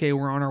like, okay,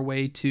 we're on our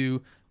way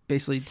to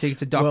basically take it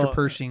to Dr.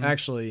 Pershing.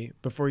 Actually,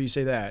 before you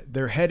say that,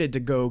 they're headed to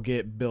go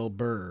get Bill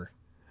Burr's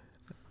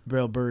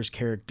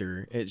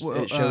character. It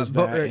shows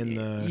that in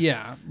the...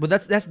 Yeah, but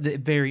that's the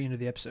very end of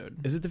the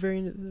episode. Is it the very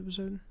end of the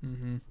episode?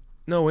 Mm-hmm.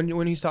 No,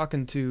 when he's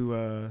talking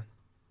to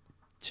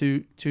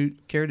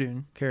Cara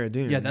Dune. Cara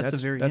Dune. Yeah, that's the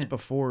very That's end.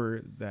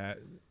 before that.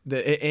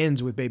 It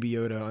ends with Baby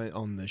Yoda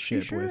on the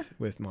ship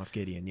with Moff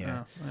Gideon.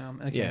 Yeah. Oh,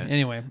 okay. Yeah.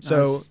 Anyway.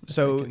 So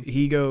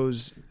he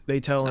goes... They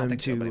tell him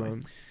to... Anyway.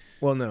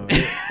 Well, no,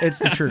 it's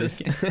the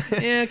truth.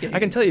 Yeah, okay. I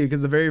can tell you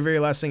because the very, very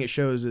last thing it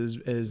shows is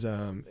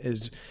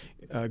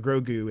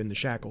Grogu in the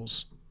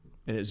shackles,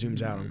 and it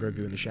zooms out on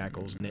Grogu in the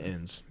shackles, and it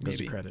ends. Goes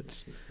to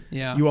credits.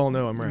 Yeah, you all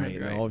know I'm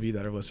right. All of you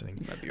that are listening.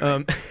 You might be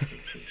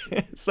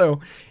right. So,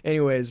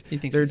 anyways,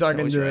 they're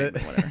talking to right,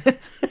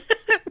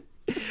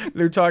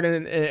 they're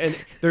talking,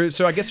 and they're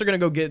so I guess they're gonna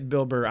go get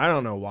Bill Burr. I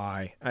don't know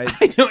why. I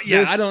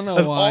don't know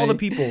of why. all the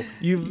people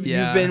you've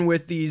been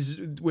with these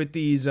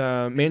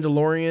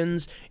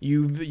Mandalorians,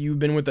 you've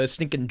been with a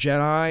stinking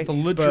Jedi, the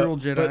literal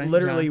Jedi. But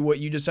literally, what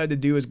you decide to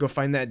do is go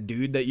find that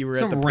dude that you were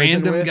some at the prison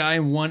random with. guy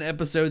in one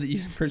episode that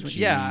you impersonate.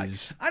 Yeah,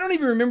 I don't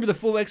even remember the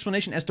full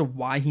explanation as to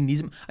why he needs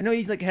him. I know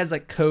he's like has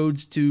like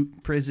codes to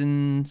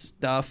prison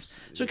stuff,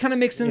 so it kind of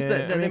makes sense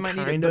that they might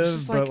need it. But it's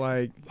just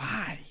like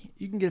why?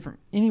 You can get it from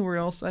anywhere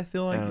else, I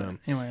feel like. But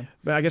anyway.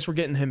 But I guess we're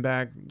getting him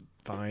back.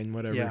 Fine,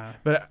 whatever. Yeah.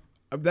 But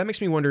that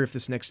makes me wonder if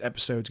this next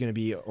episode is going to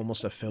be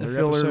almost a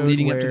filler episode.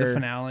 Leading up to the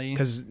finale.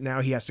 Because now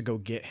he has to go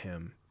get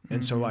him.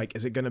 And so, like,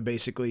 is it going to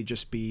basically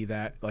just be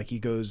that, like, he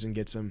goes and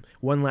gets him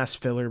one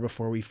last filler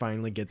before we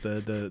finally get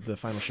the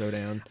final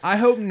showdown? I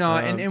hope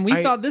not. And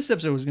we thought this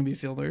episode was going to be a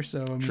filler,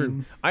 so, I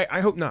mean... I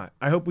hope not.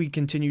 I hope we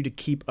continue to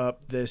keep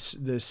up this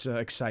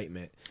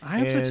excitement. I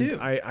hope so, too.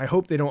 I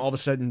hope they don't all of a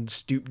sudden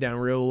stoop down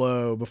real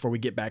low before we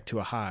get back to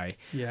a high.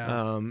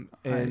 Yeah,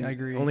 I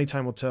agree. Only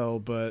time will tell,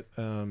 but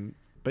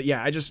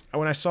yeah,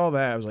 when I saw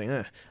that, I was like,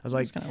 I was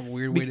like, it's kind of a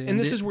weird way to and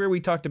this is where we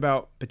talked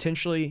about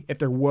potentially if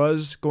there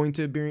was going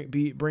to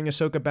bring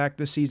Ahsoka back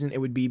this season, it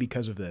would be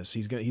because of this.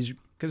 Because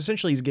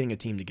essentially he's getting a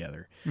team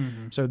together.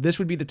 Mm-hmm. So this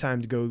would be the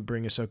time to go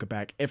bring Ahsoka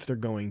back if they're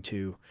going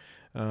to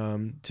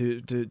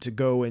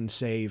go and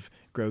save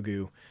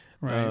Grogu.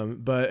 Right.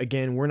 But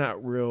again,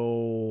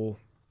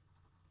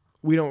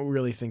 we don't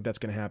really think that's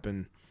going to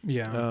happen.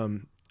 Yeah.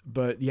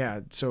 But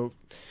yeah, so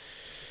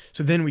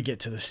then we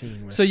get to the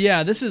scene. So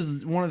yeah, this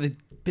is one of the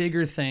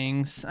bigger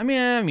things. I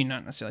mean,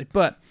 not necessarily,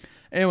 but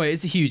anyway,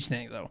 it's a huge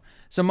thing though.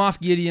 So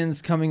Moff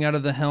Gideon's coming out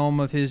of the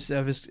helm of his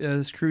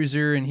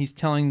cruiser, and he's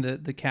telling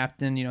the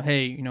captain,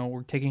 hey,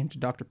 we're taking him to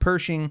Dr.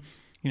 Pershing,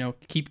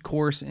 keep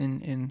course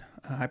in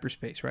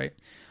hyperspace, right?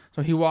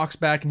 So he walks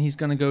back, and he's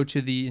going to go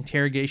to the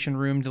interrogation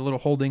room, the little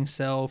holding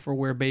cell for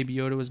where Baby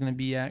Yoda was going to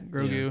be at,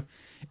 Grogu. Yeah.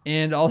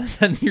 And all of a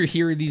sudden, you're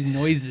hearing these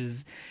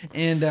noises,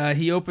 and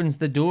he opens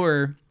the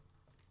door.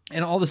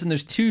 And all of a sudden,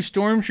 there's two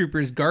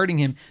stormtroopers guarding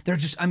him. They're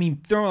just,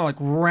 throwing like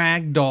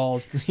rag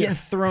dolls, getting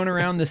thrown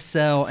around the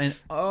cell. And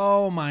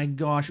oh my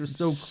gosh, it was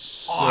so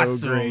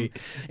awesome. Great.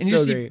 And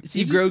you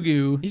see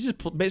Grogu. He's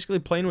just basically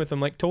playing with them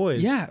like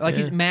toys. Yeah,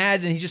 he's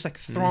mad and he's just like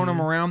throwing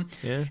them around.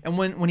 Yeah. And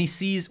when he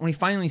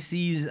finally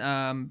sees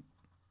Moff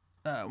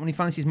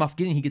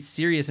Gideon, he gets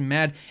serious and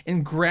mad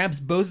and grabs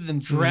both of them,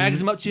 drags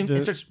them up to him,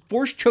 and starts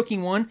force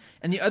choking one,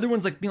 and the other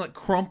one's like being like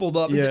crumpled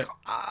up. Yeah. He's like,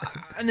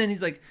 and then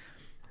he's like,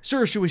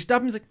 "Sir, should we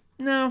stop him?" He's like,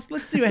 "No,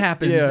 let's see what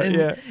happens."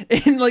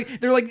 And like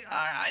they're like,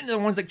 the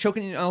one's like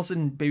choking, and all of a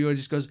sudden Baby Yoda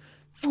just goes,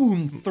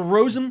 boom,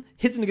 throws them,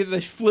 hits them together,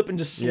 they flip and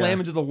just slam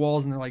into the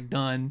walls, and they're like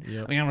done.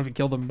 Yep. I don't know if he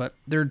killed them, but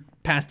they're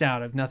passed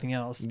out if nothing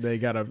else. They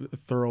got a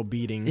thorough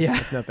beating,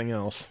 if nothing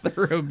else.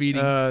 Thorough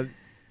beating.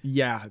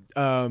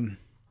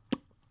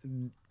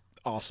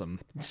 Awesome.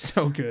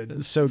 So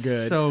good. So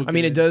good. I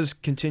mean, it does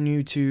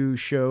continue to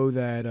show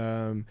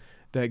that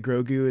that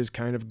Grogu is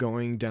kind of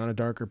going down a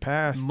darker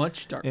path.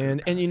 Much darker.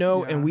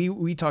 And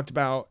we talked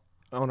about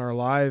on our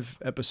live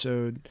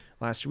episode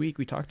last week,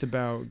 we talked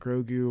about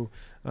Grogu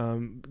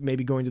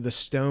maybe going to the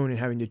stone and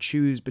having to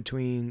choose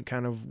between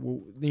kind of,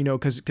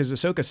 because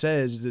Ahsoka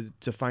says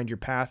to find your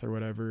path or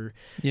whatever.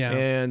 Yeah.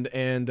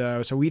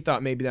 And so we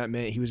thought maybe that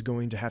meant he was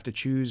going to have to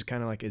choose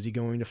kind of like, is he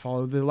going to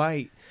follow the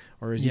light?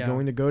 Or is he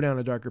going to go down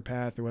a darker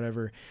path or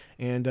whatever?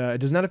 And it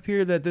does not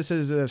appear that this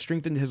has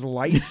strengthened his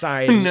light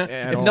side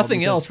at if all.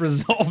 Nothing else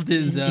resolved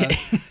his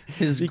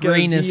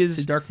grayness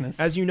to darkness.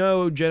 As you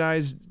know,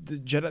 Jedi.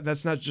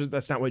 That's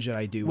not what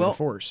Jedi do with the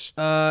Force.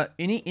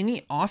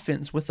 Any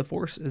offense with the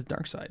Force is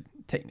dark side,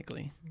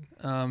 technically,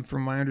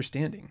 from my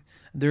understanding.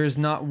 There is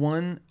not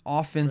one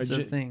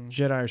offensive thing.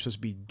 Jedi are supposed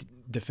to be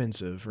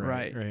defensive,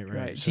 right?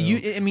 Right. So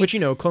which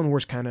Clone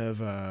Wars kind of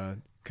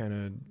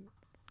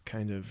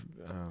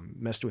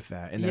messed with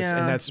that, and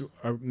that's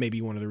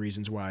maybe one of the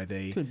reasons why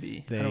they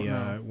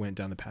went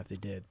down the path they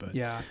did. But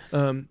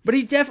but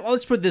he definitely,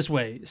 let's put it this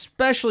way,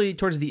 especially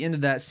towards the end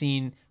of that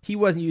scene, he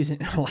wasn't using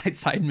it in a light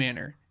side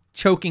manner,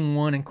 choking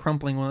one and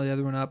crumpling one of the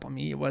other one up. I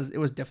mean, it was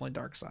definitely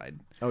dark side.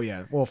 Oh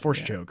yeah, well,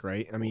 force choke,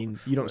 right? I mean,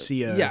 you don't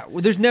see a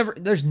well,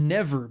 there's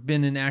never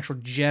been an actual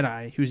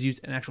Jedi who's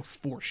used an actual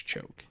force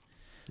choke.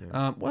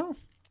 Yeah.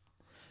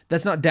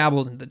 That's not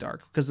dabbled in the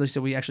dark, because like I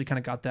said, we actually kind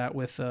of got that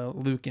with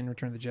Luke in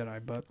Return of the Jedi.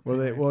 But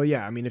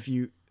I mean, if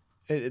you,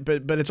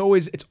 but it's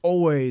always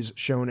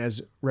shown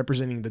as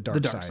representing the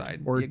dark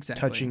side, or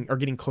touching or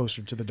getting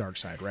closer to the dark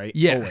side, right?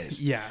 Yeah,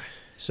 always. Yeah.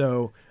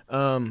 So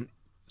I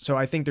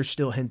think they're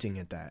still hinting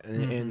at that,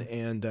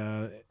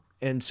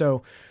 and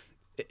so,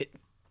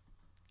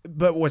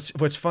 but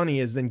what's funny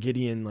is then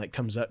Gideon like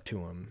comes up to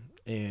him.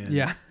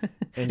 And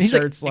he's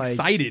starts like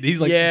excited. He's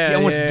like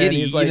almost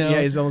giddy. He's like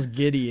he's almost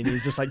giddy, and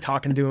he's just like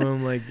talking to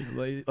him like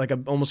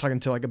almost talking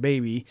to like a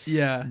baby.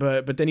 Yeah.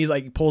 But then he's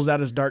like pulls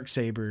out his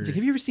darksaber. He's like,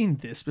 have you ever seen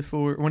this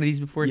before? One of these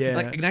before? Yeah.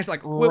 Like nice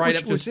right up to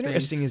his face. What's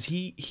interesting is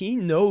he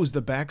knows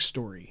the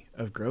backstory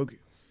of Grogu,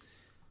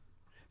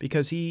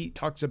 because he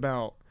talks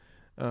about.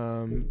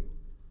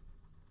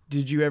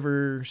 Did you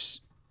ever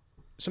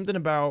something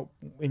about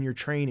in your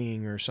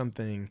training or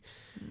something.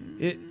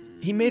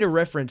 He made a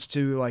reference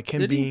to like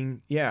him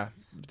being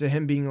to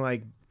him being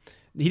like,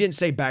 he didn't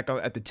say back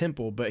at the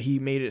temple, but he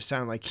made it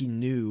sound like he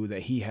knew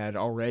that he had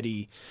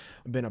already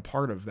been a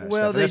part of that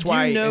stuff.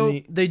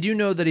 They do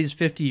know that he's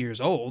 50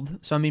 years old.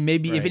 So I mean,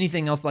 maybe if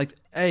anything else, like,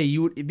 hey,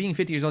 being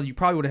 50 years old, you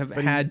probably would have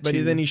had. But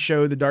then he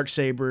showed the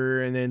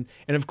Darksaber,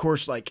 and of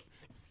course, like,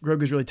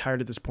 Grogu's really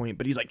tired at this point,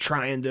 but he's like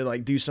trying to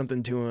like do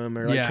something to him,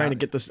 or like trying to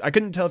get this. I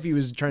couldn't tell if he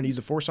was trying to use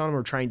the Force on him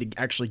or trying to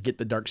actually get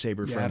the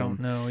Darksaber from him. I don't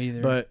know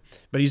either. But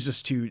he's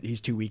just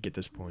too weak at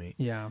this point.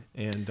 Yeah.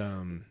 And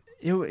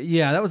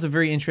that was a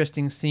very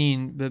interesting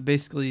scene, but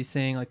basically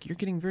saying like, you're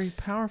getting very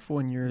powerful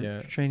in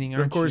your training,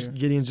 aren't you? Of course,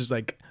 Gideon's just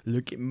like,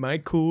 look at my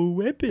cool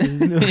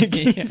weapon. Like,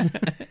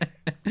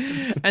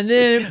 and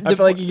then I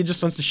feel like he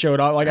just wants to show it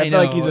off. Like I feel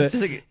like he's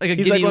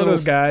he's like one of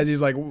those guys.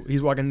 He's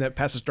walking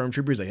past a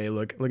stormtrooper. He's like, hey,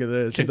 look at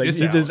this. He's like,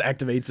 he just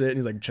activates it, and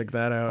he's like, check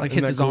that out. Like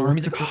hits his arm.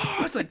 He's like, oh,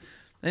 it's like.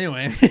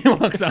 Anyway, he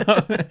walks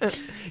out.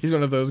 He's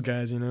one of those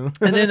guys, you know.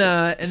 And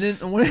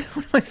then one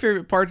of my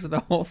favorite parts of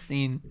the whole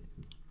scene.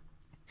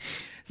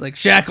 It's like,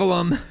 shackle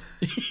him.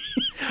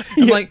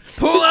 I'm like,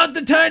 pull out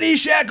the tiny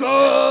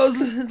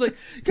shackles. It's like,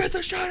 get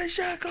the shiny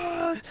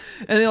shackles.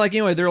 And they're like,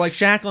 anyway, they're like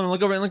shackling and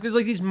look over and like, there's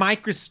like these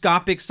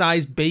microscopic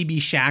sized baby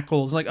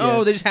shackles. Like,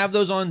 they just have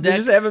those on deck. They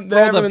just have them,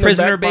 all the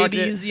prisoner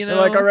babies, you know.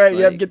 They're like, all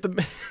right, get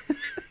the.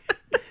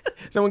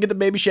 Someone get the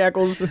baby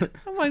shackles.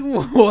 I'm like,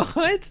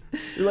 what?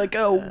 They're like,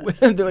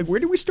 they're like, where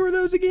do we store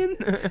those again?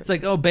 It's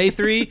like, Bay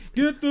 3,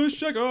 get the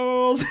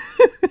shackles.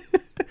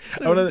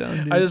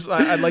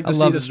 I'd like to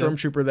see the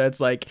stormtrooper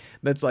that's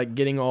like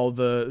getting all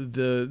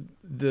the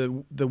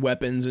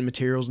weapons and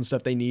materials and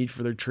stuff they need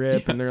for their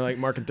trip, and they're like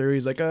marking through.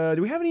 He's like,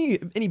 do we have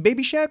any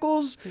baby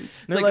shackles?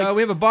 It's like,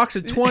 we have a box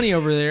of 20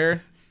 over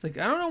there. It's like,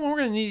 I don't know when we're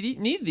gonna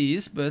need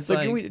these, but it's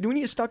like, do we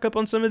need to stock up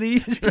on some of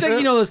these? It's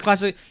like, those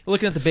classic,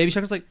 looking at the baby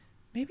shackles, like,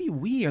 maybe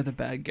we are the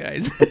bad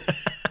guys.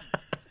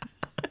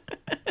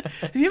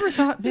 Have you ever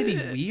thought maybe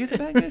we are the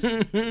bad guys?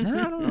 No,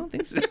 I don't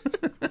think so.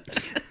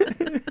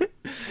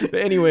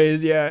 But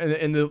anyways,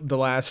 and the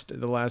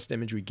last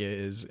image we get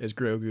is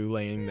Grogu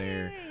laying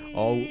there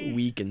all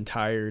weak and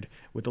tired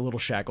with the little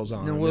shackles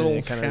on him, and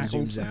it kind of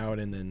zooms out,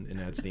 and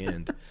that's the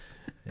end.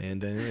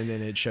 And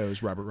then it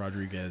shows Robert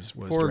Rodriguez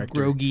was Poor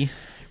director. Grogi.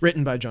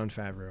 Written by Jon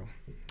Favreau.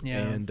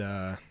 Yeah. And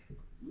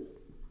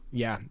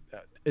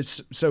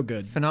it's so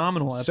good.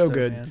 Phenomenal episode, so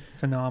good. Man.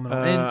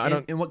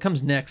 Phenomenal. And what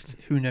comes next,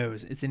 who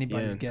knows? It's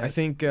anybody's guess. I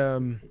think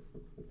a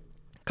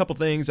couple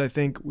things. I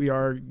think we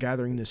are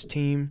gathering this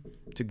team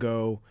to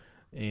go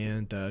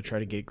and try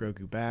to get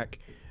Grogu back.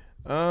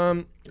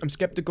 I'm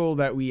skeptical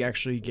that we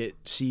actually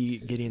see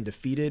Gideon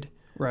defeated.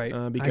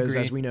 Right. Because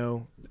as we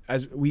know,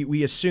 as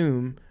we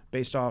assume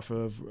based off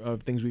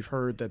of things we've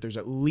heard, that there's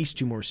at least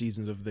 2 more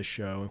seasons of this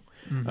show.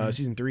 Mm-hmm.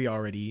 Season 3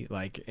 already,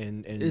 like,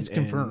 and it's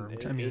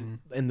confirmed. I mean,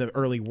 in the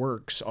early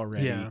works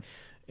already. Yeah.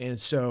 And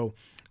so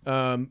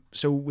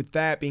with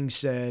that being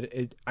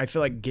said, I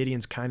feel like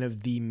Gideon's kind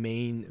of the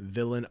main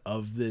villain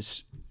of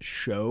this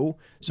show.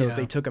 So if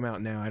they took him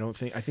out now, I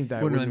think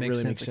that wouldn't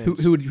really make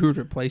sense. Who would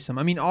replace him?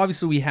 I mean,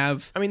 obviously we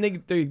have. I mean,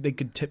 they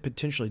could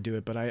potentially do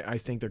it, but I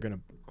think they're gonna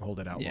hold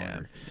it out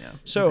longer. Yeah.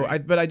 So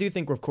I do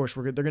think, of course,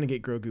 they're gonna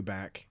get Grogu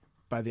back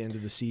by the end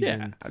of the season.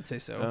 Yeah, I'd say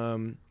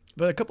so.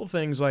 But a couple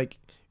things like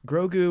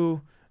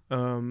Grogu.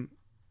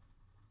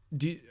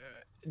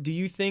 Do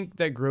you think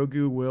that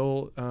Grogu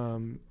will?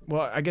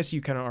 Well, I guess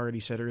you kind of already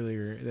said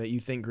earlier that you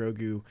think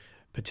Grogu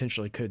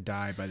potentially could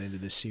die by the end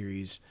of this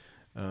series.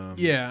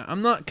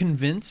 I'm not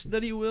convinced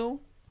that he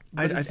will.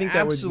 I think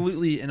that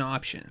absolutely an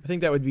option. I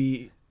think that would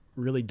be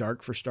really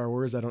dark for Star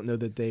Wars. I don't know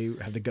that they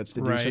have the guts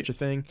to do such a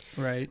thing.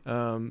 Right.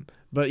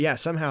 But yeah,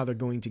 somehow they're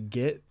going to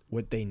get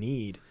what they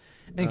need.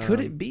 And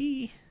could it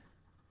be?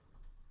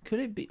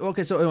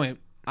 Okay, so anyway,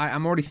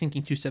 I'm already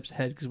thinking 2 steps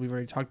ahead because we've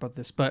already talked about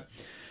this. But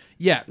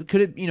yeah,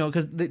 could it?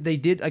 Because they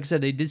did, like I said,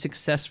 they did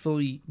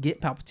successfully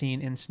get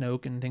Palpatine and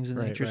Snoke and things of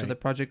the nature. Right. So the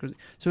project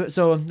was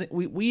so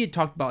we had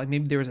talked about like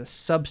maybe there was a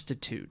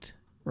substitute,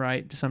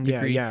 right, to some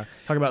degree. Yeah.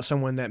 Talk about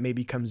someone that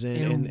maybe comes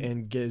in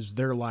and gives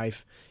their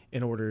life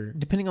in order.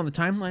 Depending on the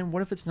timeline,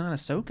 what if it's not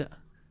Ahsoka?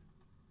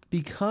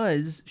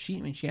 Because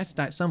she has to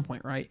die at some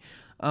point, right?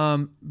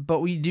 But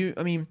we do.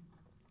 I mean,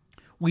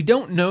 we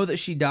don't know that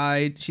she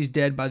died. She's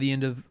dead by the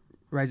end of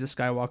Rise of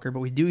Skywalker,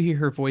 but we do hear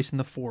her voice in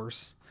the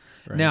Force.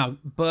 Right. Now,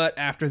 but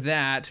after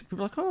that, people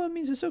are like, oh, it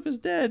means Ahsoka's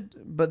dead.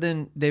 But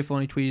then Dave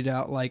Filoni tweeted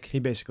out, like... He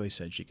basically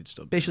said she could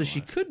still be basically, alive.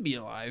 she could be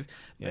alive.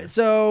 Yeah.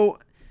 So,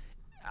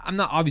 I'm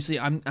not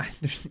saying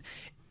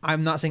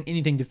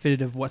anything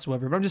definitive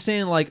whatsoever, but I'm just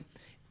saying, like,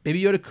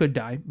 Baby Yoda could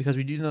die because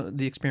we do know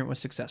the experiment was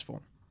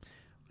successful.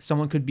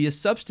 Someone could be a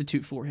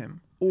substitute for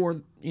him.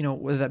 Or,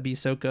 whether that be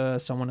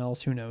Ahsoka, someone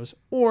else, who knows.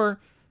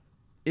 Or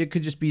it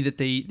could just be that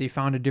they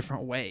found a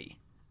different way.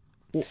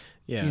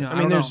 Yeah,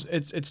 I mean,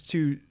 it's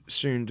too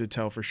soon to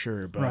tell for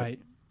sure, but right.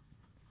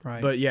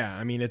 But yeah,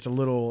 I mean, it's a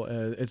little,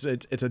 it's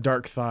a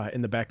dark thought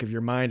in the back of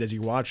your mind as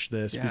you watch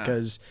this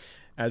because,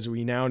 as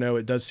we now know,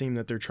 it does seem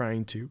that they're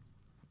trying to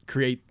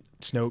create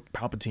Snoke,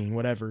 Palpatine,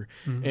 whatever.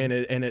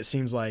 Mm-hmm. And it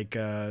seems like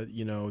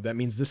that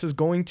means this is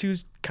going to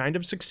kind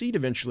of succeed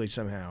eventually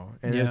somehow.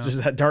 And it's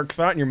just that dark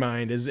thought in your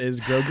mind: is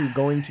Grogu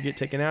going to get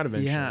taken out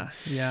eventually?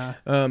 Yeah.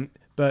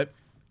 But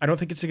I don't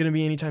think it's going to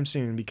be anytime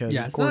soon because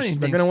of it's course not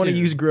they're going to want to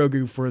soon. use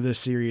Grogu for this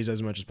series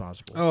as much as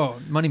possible. Oh,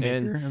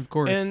 moneymaker, of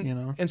course.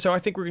 And so I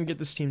think we're going to get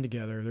this team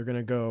together. They're going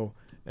to go.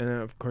 And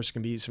then of course,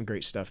 going to be some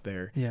great stuff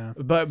there. Yeah.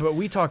 But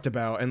we talked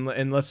about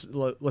and let's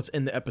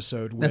end the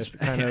episode with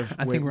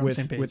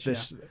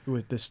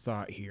with this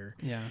thought here.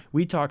 Yeah.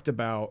 We talked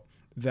about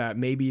that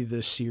maybe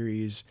this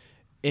series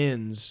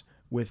ends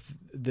with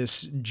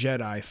this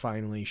Jedi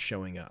finally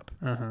showing up.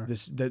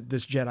 This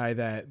Jedi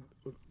that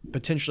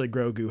potentially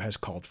Grogu has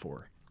called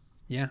for.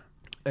 Yeah.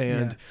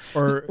 And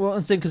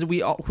because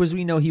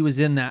we know he was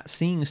in that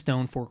Seeing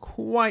Stone for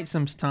quite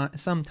some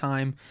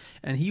time,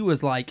 and he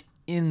was like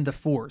in the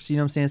Force, you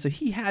know what I'm saying? So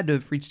he had to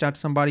have reached out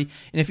to somebody,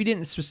 and if he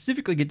didn't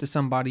specifically get to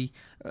somebody,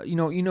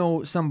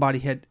 somebody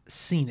had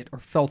seen it or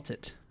felt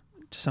it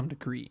to some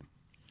degree,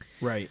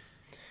 right?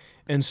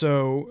 And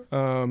so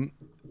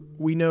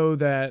we know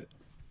that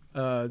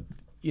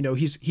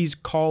he's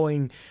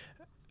calling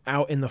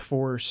out in the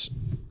Force,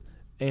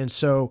 and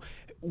so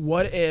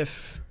what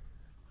if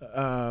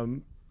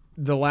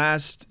the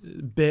last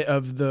bit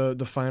of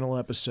the final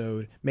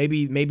episode,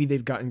 maybe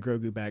they've gotten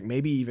Grogu back,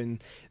 maybe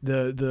even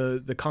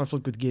the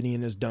conflict with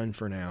Gideon is done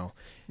for now.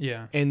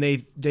 Yeah. And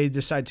they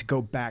decide to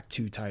go back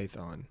to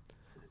Tython.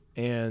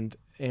 And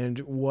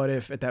what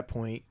if at that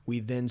point we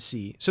then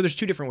see, so there's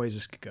two different ways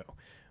this could go.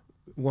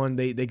 One,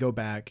 they go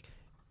back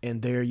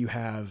and there you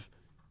have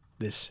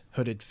this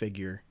hooded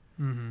figure.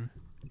 Mm-hmm.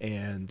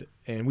 And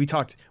we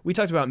talked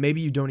about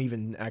maybe you don't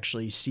even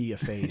actually see a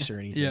face or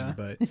anything,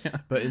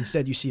 but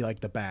instead you see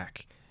like the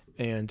back,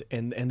 and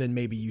then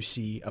maybe you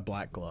see a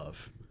black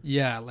glove.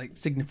 Yeah, like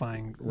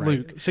signifying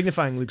Luke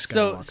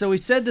Skywalker. So we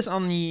said this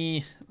on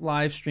the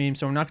live stream,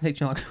 so we're not gonna take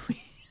too long.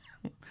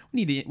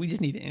 We just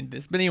need to end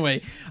this. But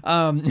anyway,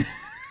 2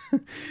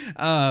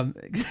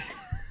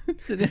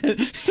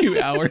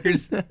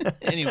 hours.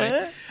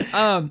 Anyway,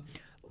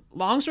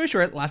 long story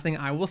short, last thing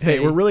I will say. Hey,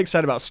 we're really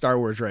excited about Star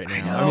Wars right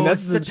now. I mean,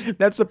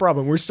 that's the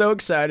problem. We're so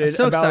excited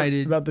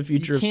about the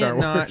future of Star Wars.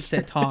 You can't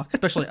not talk,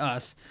 especially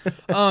us.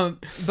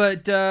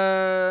 But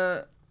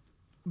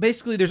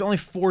basically, there's only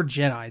 4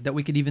 Jedi that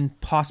we could even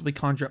possibly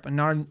conjure up, and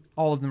not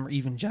all of them are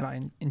even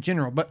Jedi in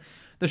general. But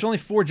there's only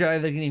 4 Jedi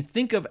that I can even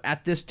think of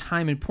at this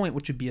time and point,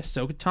 which would be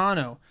Ahsoka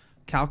Tano,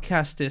 Cal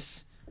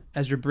Kestis,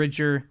 Ezra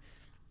Bridger,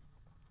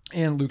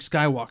 and Luke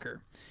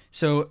Skywalker.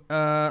 So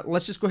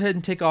let's just go ahead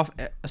and take off.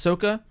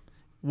 Ahsoka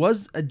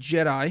was a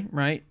Jedi,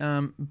 right?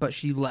 But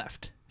she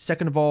left.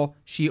 Second of all,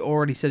 she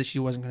already said that she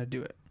wasn't going to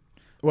do it.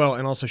 Well,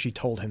 and also she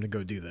told him to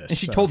go do this. And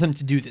she told him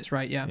to do this,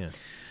 right? Yeah.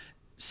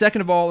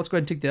 Second of all, let's go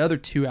ahead and take the other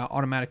 2 out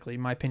automatically,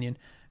 in my opinion.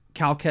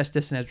 Cal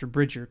Kestis and Ezra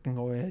Bridger can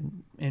go ahead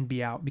and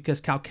be out,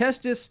 because Cal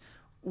Kestis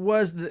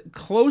was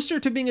closer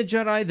to being a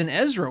Jedi than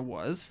Ezra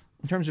was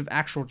in terms of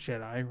actual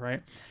Jedi,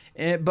 right?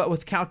 But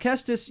with Cal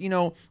Kestis,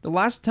 the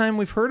last time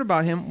we've heard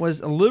about him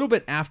was a little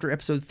bit after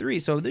episode 3,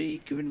 so they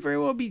could very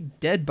well be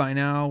dead by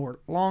now or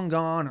long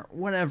gone or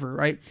whatever,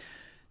 right?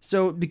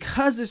 So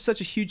because there's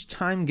such a huge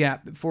time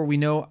gap before we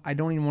know, I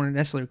don't even want to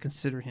necessarily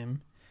consider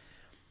him.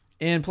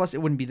 And plus,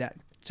 it wouldn't be that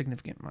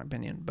significant, in my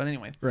opinion. But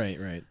anyway.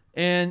 Right.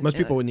 And most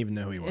people wouldn't even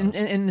know who he was.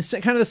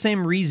 And kind of the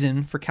same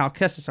reason for Cal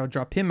Kestis, I would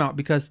drop him out,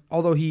 because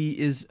although he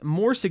is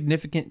more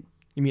significant...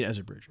 You mean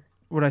Ezra Bridger?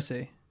 What'd I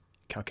say?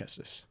 Cal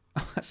Kestis.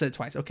 I said it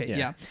twice. Okay,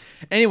 yeah.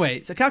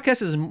 Anyway, so Cal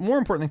Kestis is more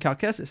important than Cal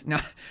Kestis. Now,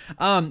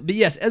 but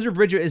yes, Ezra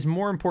Bridger is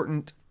more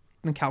important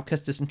than Cal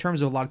Kestis in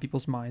terms of a lot of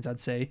people's minds,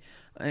 I'd say.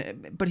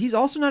 But he's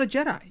also not a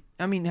Jedi.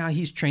 I mean, now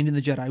he's trained in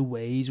the Jedi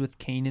ways with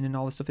Kanan and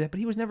all this stuff like that, but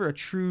he was never a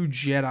true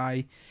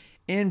Jedi.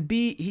 And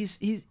B,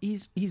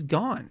 he's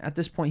gone at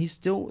this point. He's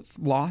still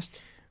lost.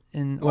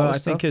 I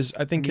think his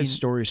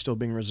story is still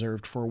being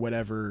reserved for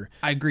whatever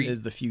I agree is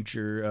the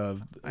future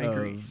of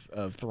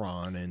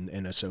Thrawn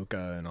and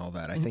Ahsoka and all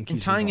that. I think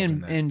he's tying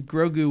involved in that. and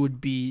Grogu would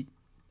be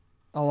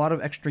a lot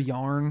of extra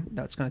yarn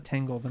that's going to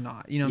tangle the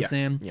knot. You know what I'm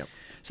saying? Yep.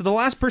 So the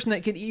last person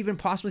that could even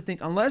possibly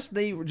think, unless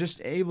they were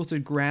just able to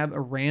grab a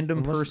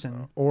random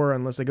person, or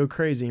unless they go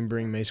crazy and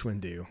bring Mace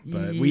Windu.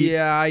 But we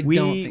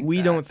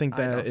don't think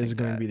that is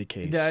going to be the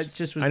case. That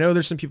just was, I know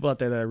there's some people out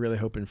there that are really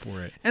hoping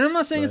for it. And I'm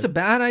not saying it's a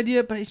bad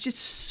idea, but it's just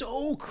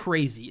so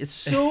crazy. It's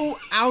so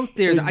out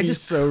there that I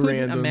just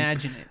couldn't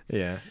imagine it.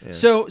 Yeah.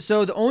 So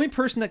the only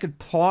person that could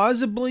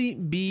plausibly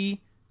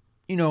be,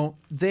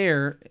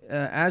 there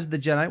as the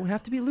Jedi would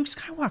have to be Luke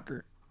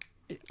Skywalker.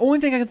 Only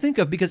thing I can think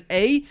of, because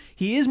A,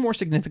 he is more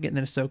significant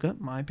than Ahsoka, in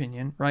my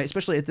opinion, right?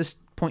 Especially at this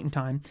point in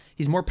time.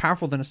 He's more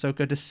powerful than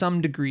Ahsoka to some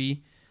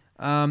degree.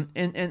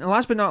 And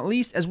last but not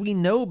least, as we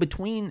know,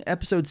 between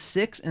episodes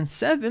 6 and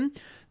 7,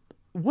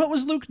 what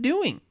was Luke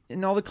doing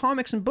in all the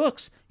comics and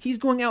books? He's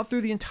going out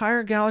through the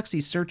entire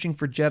galaxy searching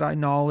for Jedi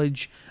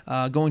knowledge,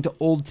 going to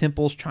old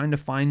temples, trying to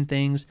find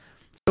things.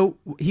 So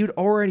he would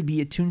already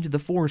be attuned to the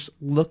Force,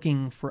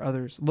 looking for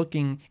others,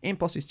 and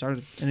plus he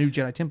started a new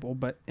Jedi temple,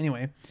 but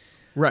anyway.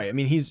 Right. I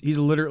mean, he's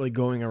literally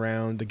going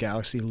around the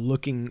galaxy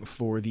looking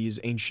for these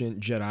ancient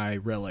Jedi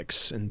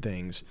relics and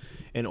things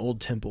and old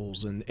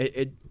temples, and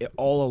it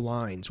all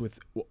aligns with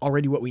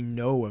already what we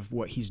know of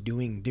what he's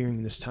doing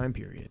during this time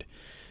period.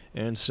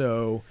 And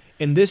so,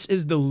 and this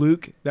is the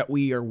Luke that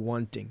we are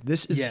wanting.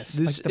 This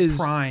is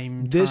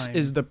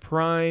the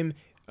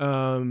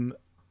prime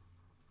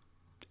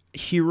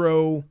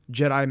hero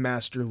Jedi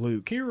Master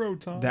Luke hero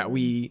time that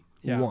we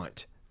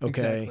want.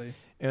 Okay. Exactly.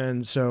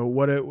 And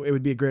so it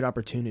would be a great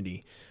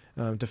opportunity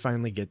to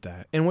finally get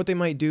that. And what they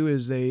might do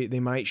is they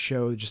might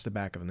show just the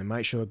back of him. They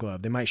might show a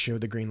glove. They might show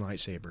the green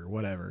lightsaber,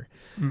 whatever.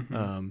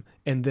 Mm-hmm.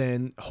 And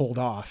then hold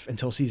off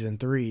until season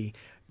 3,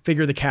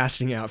 figure the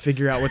casting out,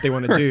 figure out what they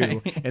want to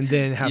do, and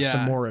then have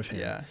some more of him.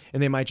 Yeah.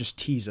 And they might just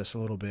tease us a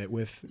little bit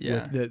with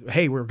the,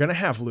 hey, we're going to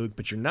have Luke,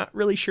 but you're not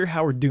really sure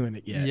how we're doing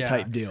it yet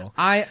type deal.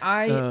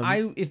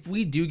 I if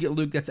we do get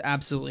Luke, that's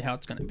absolutely how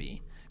it's going to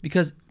be,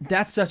 because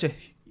that's such a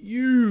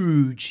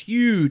huge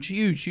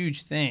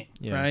thing,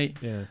 right?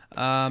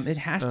 Yeah. It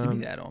has to be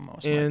that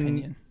almost, in my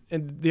opinion.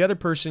 And the other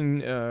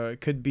person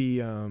could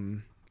be,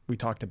 we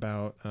talked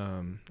about,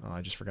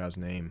 I just forgot his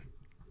name.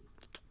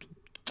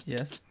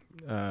 Yes.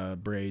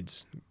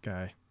 Braids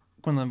guy.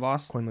 Quinlan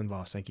Voss,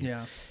 thank you.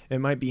 Yeah. It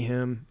might be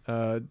him.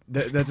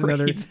 That's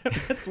another.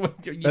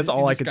 That's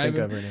all I could think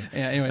of right now.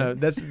 Yeah. Anyway,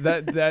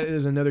 that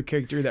is another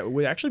character that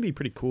would actually be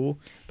pretty cool.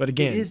 But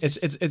again,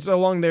 it's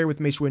along there with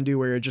Mace Windu,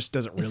 where it just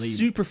doesn't really. It's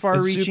super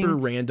far-reaching, super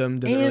random.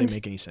 Doesn't really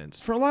make any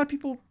sense for a lot of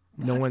people.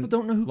 A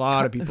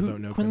lot of people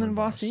don't know who Quinlan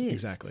Voss is.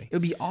 Exactly. It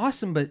would be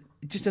awesome, but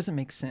it just doesn't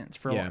make sense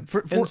for and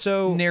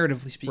so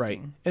narratively speaking.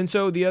 Right. And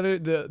so the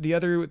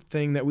other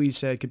thing that we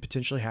said could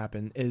potentially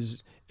happen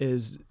is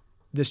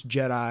this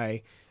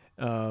Jedi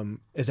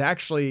is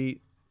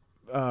actually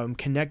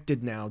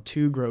connected now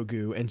to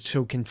Grogu, and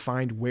so can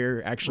find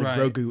where actually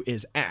Grogu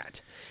is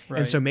at. Right.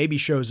 And so maybe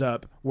shows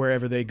up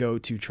wherever they go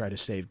to try to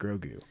save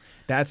Grogu.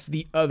 That's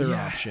the other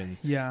option.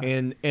 Yeah.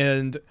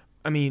 And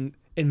I mean,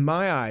 in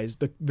my eyes,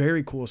 the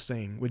very coolest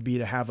thing would be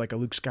to have like a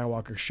Luke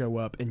Skywalker show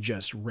up and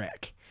just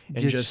wreck.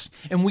 And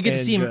we get to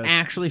see him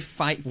actually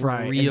fight for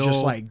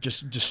real. And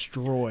just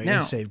destroy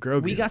and save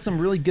Grogu. We got some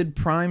really good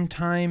prime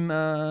time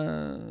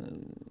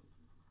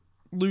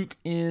Luke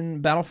in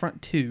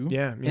Battlefront 2.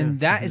 Yeah. And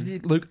that is the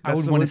Luke I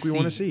would want to see. We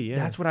want to see. Yeah.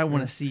 That's what I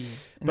want to see.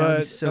 And but that'd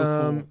be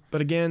so cool.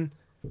 But again,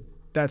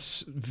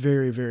 that's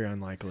very, very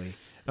unlikely.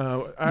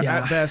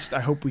 At best,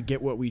 I hope we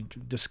get what we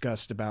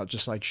discussed about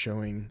just like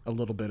showing a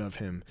little bit of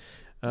him.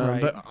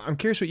 But I'm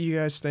curious what you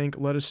guys think.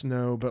 Let us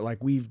know. But like,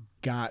 we've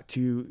got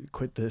to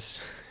quit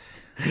this.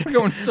 We're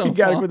going so we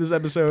got to quit this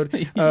episode.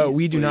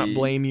 We do not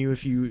blame you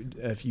if you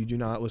do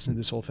not listen to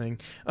this whole thing.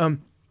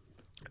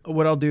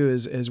 What I'll do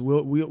is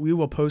we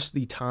will post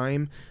the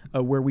time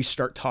where we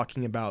start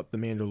talking about the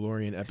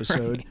Mandalorian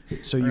episode,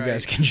 so you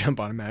guys can jump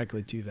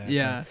automatically to that.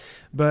 Yeah.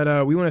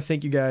 But we want to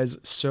thank you guys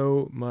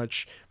so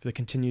much for the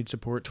continued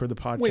support toward the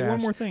podcast. Wait, one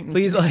more thing.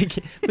 Please like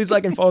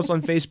and follow us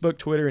on Facebook,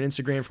 Twitter, and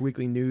Instagram for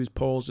weekly news,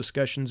 polls,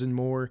 discussions, and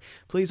more.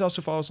 Please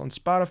also follow us on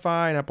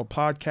Spotify and Apple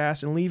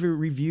Podcasts and leave a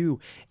review.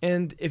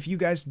 And if you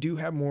guys do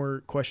have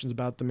more questions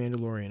about the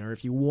Mandalorian, or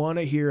if you want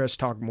to hear us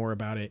talk more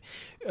about it,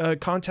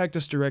 contact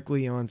us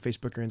directly on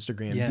Facebook or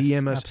Instagram. Yes,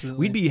 DM us. Absolutely.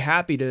 We'd be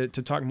happy to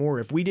talk more.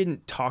 If we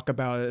didn't talk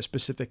about a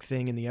specific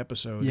thing in the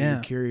episode that you're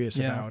curious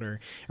about or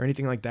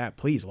anything like that,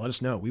 please let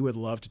us know. We would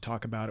love to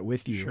talk about it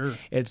with you. Sure.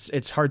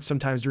 It's hard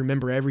sometimes to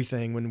remember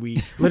everything when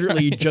we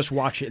literally just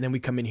watch it and then we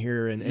come in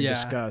here and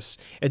discuss.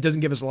 It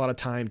doesn't give us a lot of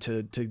time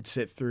to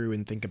sit through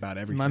and think about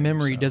everything. My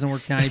memory doesn't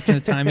work 90%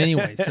 of the time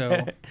anyway.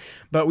 So,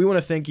 but we want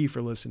to thank you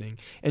for listening,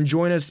 and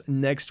join us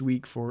next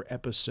week for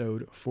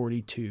episode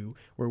 42,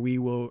 where we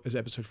will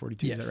episode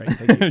 42. Yes. Is that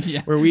right? Thank you.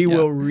 Where we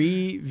will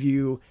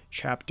review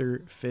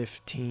chapter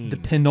 15, the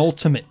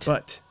penultimate.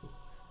 But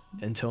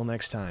until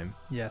next time,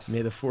 yes,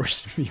 may the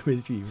Force be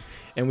with you,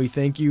 and we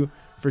thank you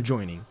for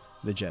joining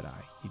the Jedi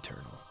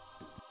Eternal.